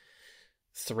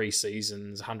 3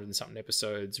 seasons, 100 and something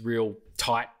episodes, real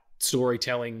tight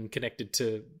storytelling connected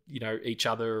to, each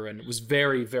other. And it was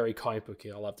very, very comic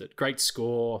booky. I loved it. Great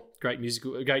score, great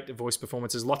musical, great voice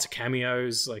performances, lots of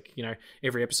cameos. Like,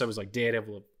 every episode was like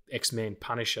Daredevil X-Men,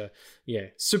 Punisher. Yeah,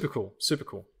 super cool.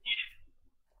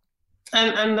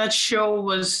 And that show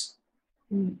was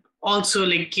also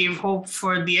like gave hope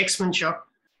for the X-Men show,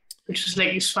 which was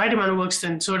like if Spider-Man works,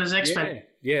 then so does X-Men.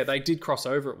 Yeah, they did cross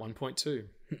over at one point too.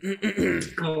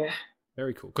 Yeah.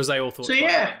 Very cool, because they all thought. So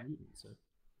yeah.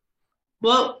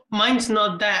 Well, mine's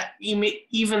not that.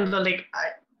 Even though like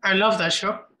I love that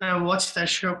show, I watched that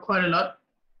show quite a lot.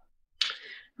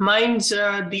 Mine's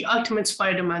the Ultimate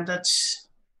Spider-Man. That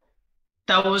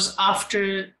was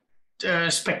after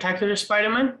Spectacular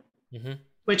Spider-Man,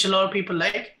 which a lot of people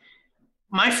like.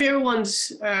 My favorite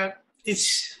one's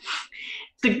it's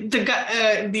the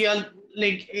guy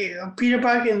Peter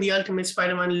Parker in the Ultimate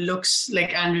Spider-Man looks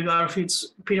like Andrew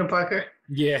Garfield's Peter Parker.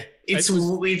 Yeah, it's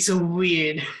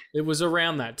weird. It was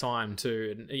around that time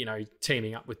too, and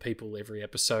teaming up with people every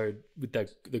episode with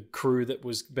the crew that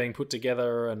was being put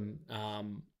together, and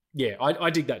I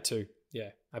dig that too. Yeah,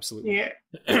 absolutely. Yeah,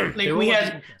 like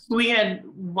we had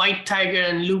White Tiger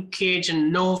and Luke Cage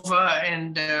and Nova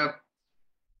and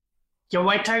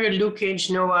White Tiger, Luke Cage,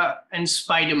 Nova, and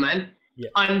Spider-Man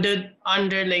under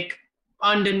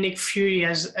Nick Fury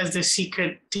as the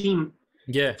secret team.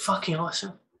 Yeah, fucking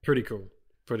awesome. Pretty cool.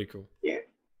 Yeah,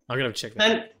 I'm gonna check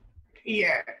that.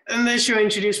 And this show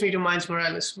introduced me to Miles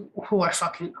Morales, who I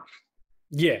fucking love.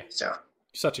 Yeah, so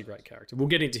such a great character. We'll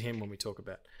get into him when we talk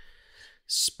about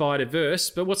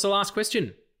Spider-Verse. But what's the last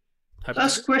question?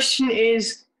 Last question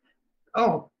is,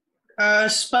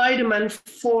 Spider-Man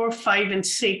 4, 5, and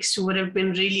 6 would have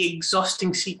been really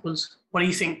exhausting sequels. What do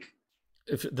you think?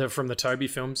 If they're from the Tobey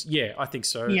films? Yeah, I think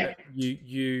so. Yeah.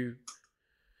 You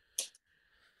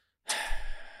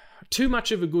too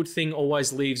much of a good thing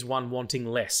always leaves one wanting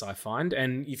less, I find.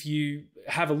 And if you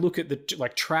have a look at the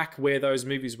track where those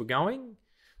movies were going,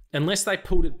 unless they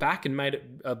pulled it back and made it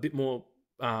a bit more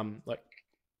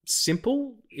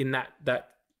simple in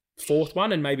that fourth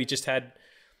one, and maybe just had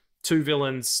two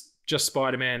villains, just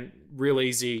Spider-Man, real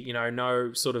easy,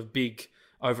 no sort of big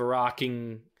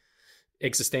overarching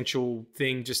existential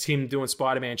thing, just him doing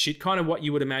Spider-Man shit, kind of what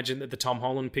you would imagine that the Tom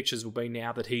Holland pictures will be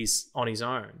now that he's on his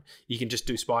own. You can just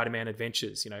do Spider-Man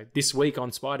adventures, this week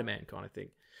on Spider-Man kind of thing.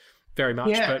 Very much.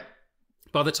 Yeah. But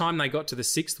by the time they got to the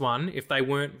sixth one, if they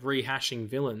weren't rehashing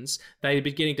villains, they'd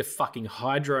be getting to fucking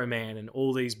Hydro Man and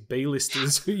all these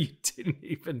B-listers who you didn't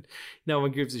even, no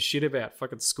one gives a shit about,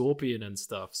 fucking Scorpion and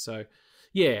stuff. So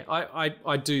yeah,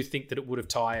 I do think that it would have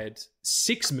tired.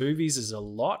 6 movies is a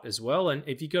lot as well. And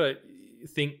if you got to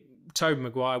think, Tobey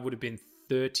Maguire would have been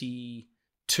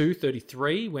 32,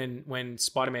 33 when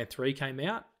Spider-Man 3 came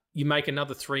out. You make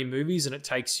another 3 movies and it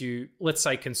takes you, let's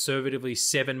say conservatively,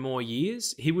 7 more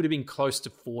years. He would have been close to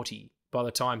 40 by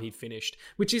the time he'd finished,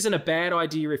 which isn't a bad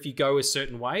idea if you go a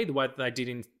certain way, the way that they did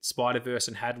in Spider-Verse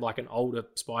and had like an older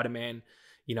Spider-Man,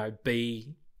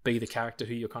 be the character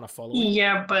who you're kind of following.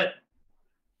 Yeah, but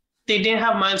they didn't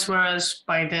have Miles Morales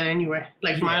by then anyway.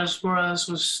 Miles Morales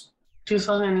was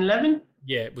 2011?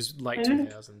 Yeah, it was late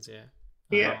 2000s, yeah.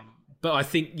 Yeah. But I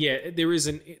think, there is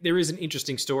an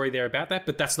interesting story there about that,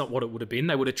 but that's not what it would have been.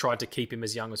 They would have tried to keep him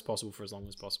as young as possible for as long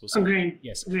as possible. So, agreed.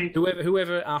 Yes. Agreed.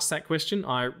 Whoever asked that question,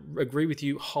 I agree with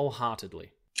you wholeheartedly.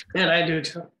 And I do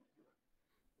too.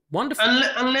 Wonderful.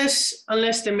 Unless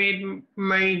they made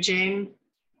Mary Jane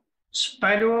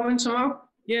Spider-Woman somehow.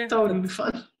 Yeah. That would be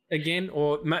fun. Again,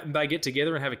 or they get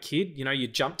together and have a kid. You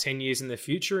jump 10 years in the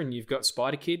future and you've got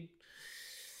Spider-Kid.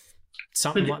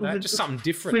 Something like that, just something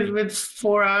different. With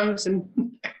 4 arms and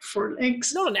 4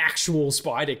 legs. Not an actual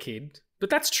Spider-Kid, but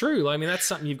that's true. I mean, that's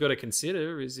something you've got to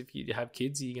consider, is if you have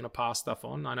kids, are you going to pass stuff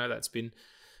on? I know that's been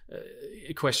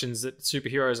questions that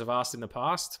superheroes have asked in the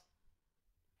past.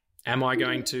 Am I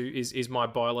going to, is my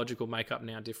biological makeup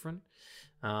now different?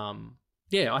 I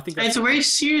think that's... It's a very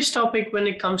serious topic when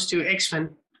it comes to X-Men,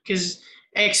 because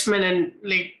X-Men and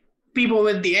people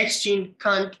with the X gene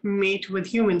can't mate with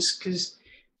humans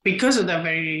because of that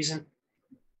very reason.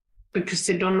 Because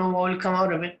they don't know what will come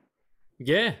out of it.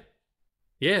 Yeah.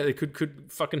 Yeah, they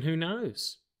could fucking, who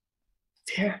knows?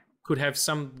 Yeah. Could have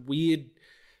some weird,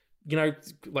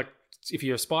 if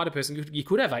you're a spider person, you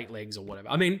could have 8 legs or whatever.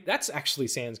 I mean, that's actually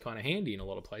sounds kind of handy in a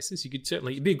lot of places. You could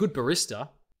certainly be a good barista.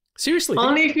 Seriously.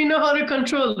 Only if you know how to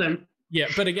control them. Yeah,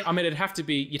 but again, I mean,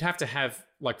 you'd have to have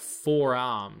 4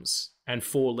 arms and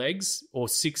 4 legs, or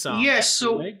 6 arms and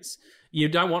 4 legs. You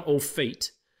don't want all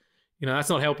feet. That's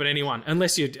not helping anyone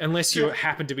unless you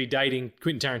happen to be dating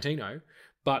Quentin Tarantino.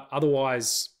 But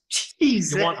otherwise,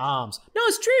 Jesus. You want arms. No,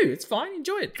 it's true. It's fine.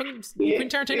 Enjoy it. Quentin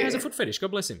Tarantino has a foot fetish.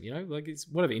 God bless him. It's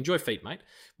whatever. Enjoy feet, mate.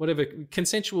 Whatever.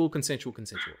 Consensual.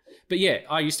 But yeah,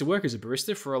 I used to work as a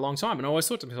barista for a long time, and I always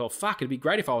thought to myself, fuck, it'd be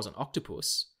great if I was an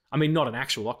octopus. I mean, not an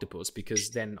actual octopus, because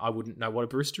then I wouldn't know what a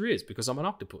barista is because I'm an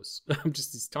octopus. I'm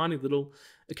just this tiny little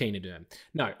echinoderm.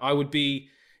 No, I would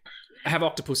have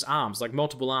octopus arms, like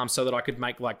multiple arms, so that I could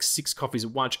make like 6 coffees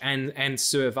at once and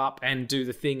serve up and do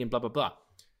the thing and blah, blah, blah.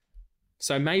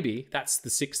 So maybe that's the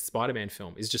 6th Spider-Man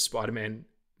film, is just Spider-Man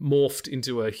morphed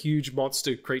into a huge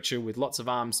monster creature with lots of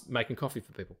arms making coffee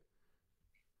for people.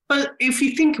 But if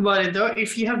you think about it, though,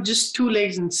 if you have just 2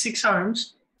 legs and 6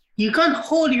 arms, you can't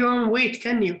hold your own weight,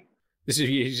 can you? This is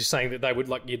you're just saying that they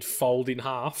would you'd fold in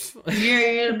half.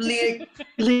 Yeah,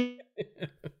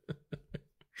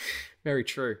 Very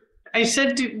true. I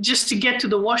said just to get to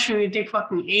the washroom, you take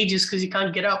fucking ages because you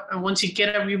can't get up. And once you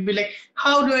get up, you'll be like,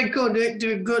 how do I go?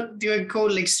 Do I go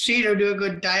like straight, or do I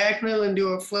go diagonal and do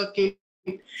a fucking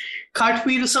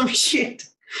cartwheel or some shit?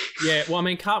 Yeah, well, I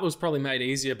mean, cartwheel's probably made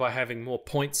easier by having more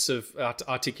points of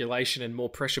articulation and more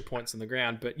pressure points on the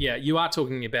ground. But yeah, you are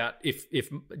talking about if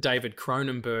David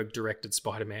Cronenberg directed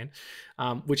Spider-Man,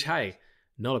 which, hey,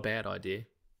 not a bad idea.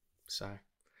 So,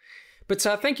 but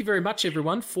thank you very much,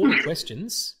 everyone, for the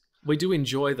questions. We do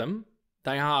enjoy them.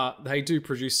 They do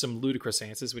produce some ludicrous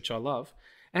answers, which I love.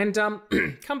 And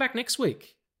come back next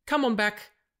week. Come on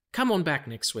back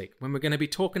next week when we're going to be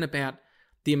talking about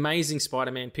the amazing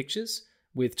Spider-Man pictures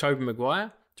with Tobey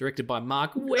Maguire, directed by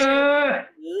Mark Webb.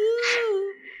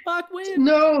 Mark Webb.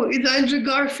 No, it's Andrew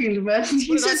Garfield, man.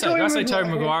 Did I say Tobey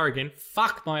Maguire again?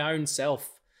 Fuck my own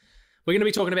self. We're going to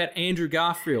be talking about Andrew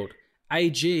Garfield,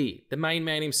 AG, the main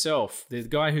man himself, the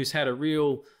guy who's had a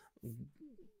real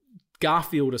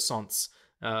Garfield-assance,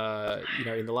 in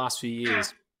the last few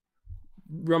years.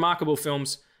 Remarkable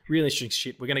films, really interesting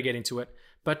shit. We're going to get into it.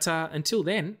 But until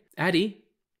then, Addie,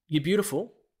 you're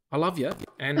beautiful. I love you,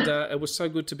 and it was so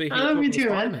good to be here. I love you too,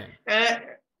 man.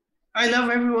 I love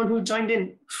everyone who joined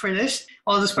in for this.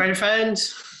 All the Spider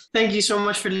fans, thank you so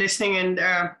much for listening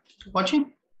and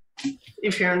watching.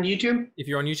 If you're on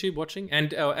YouTube, watching,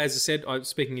 and as I said,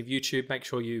 speaking of YouTube, make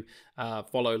sure you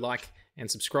follow, like,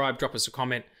 and subscribe. Drop us a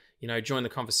comment. Join the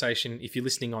conversation. If you're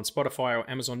listening on Spotify or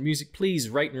Amazon Music, please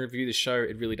rate and review the show.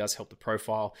 It really does help the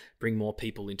profile, bring more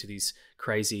people into these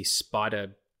crazy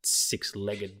spider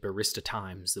 6-legged barista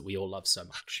times that we all love so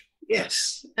much.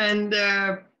 Yes, and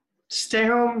stay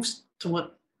home.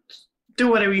 Do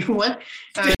whatever you want.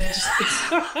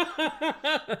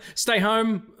 Stay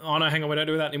home. Oh no, hang on, we don't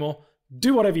do that anymore.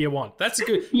 Do whatever you want. That's a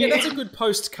good. Yeah, that's a good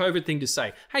post-COVID thing to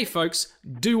say. Hey, folks,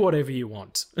 do whatever you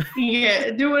want. Yeah,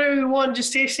 do whatever you want.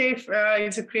 Just stay safe.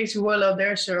 It's a crazy world out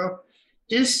there, so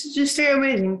just stay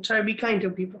amazing. Try to be kind to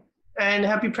people. And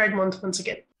happy Pride Month once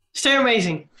again. Stay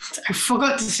amazing. I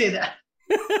forgot to say that.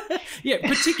 Yeah,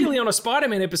 particularly on a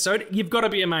Spider-Man episode, you've got to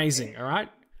be amazing, all right?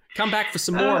 Come back for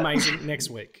some more amazing next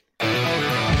week.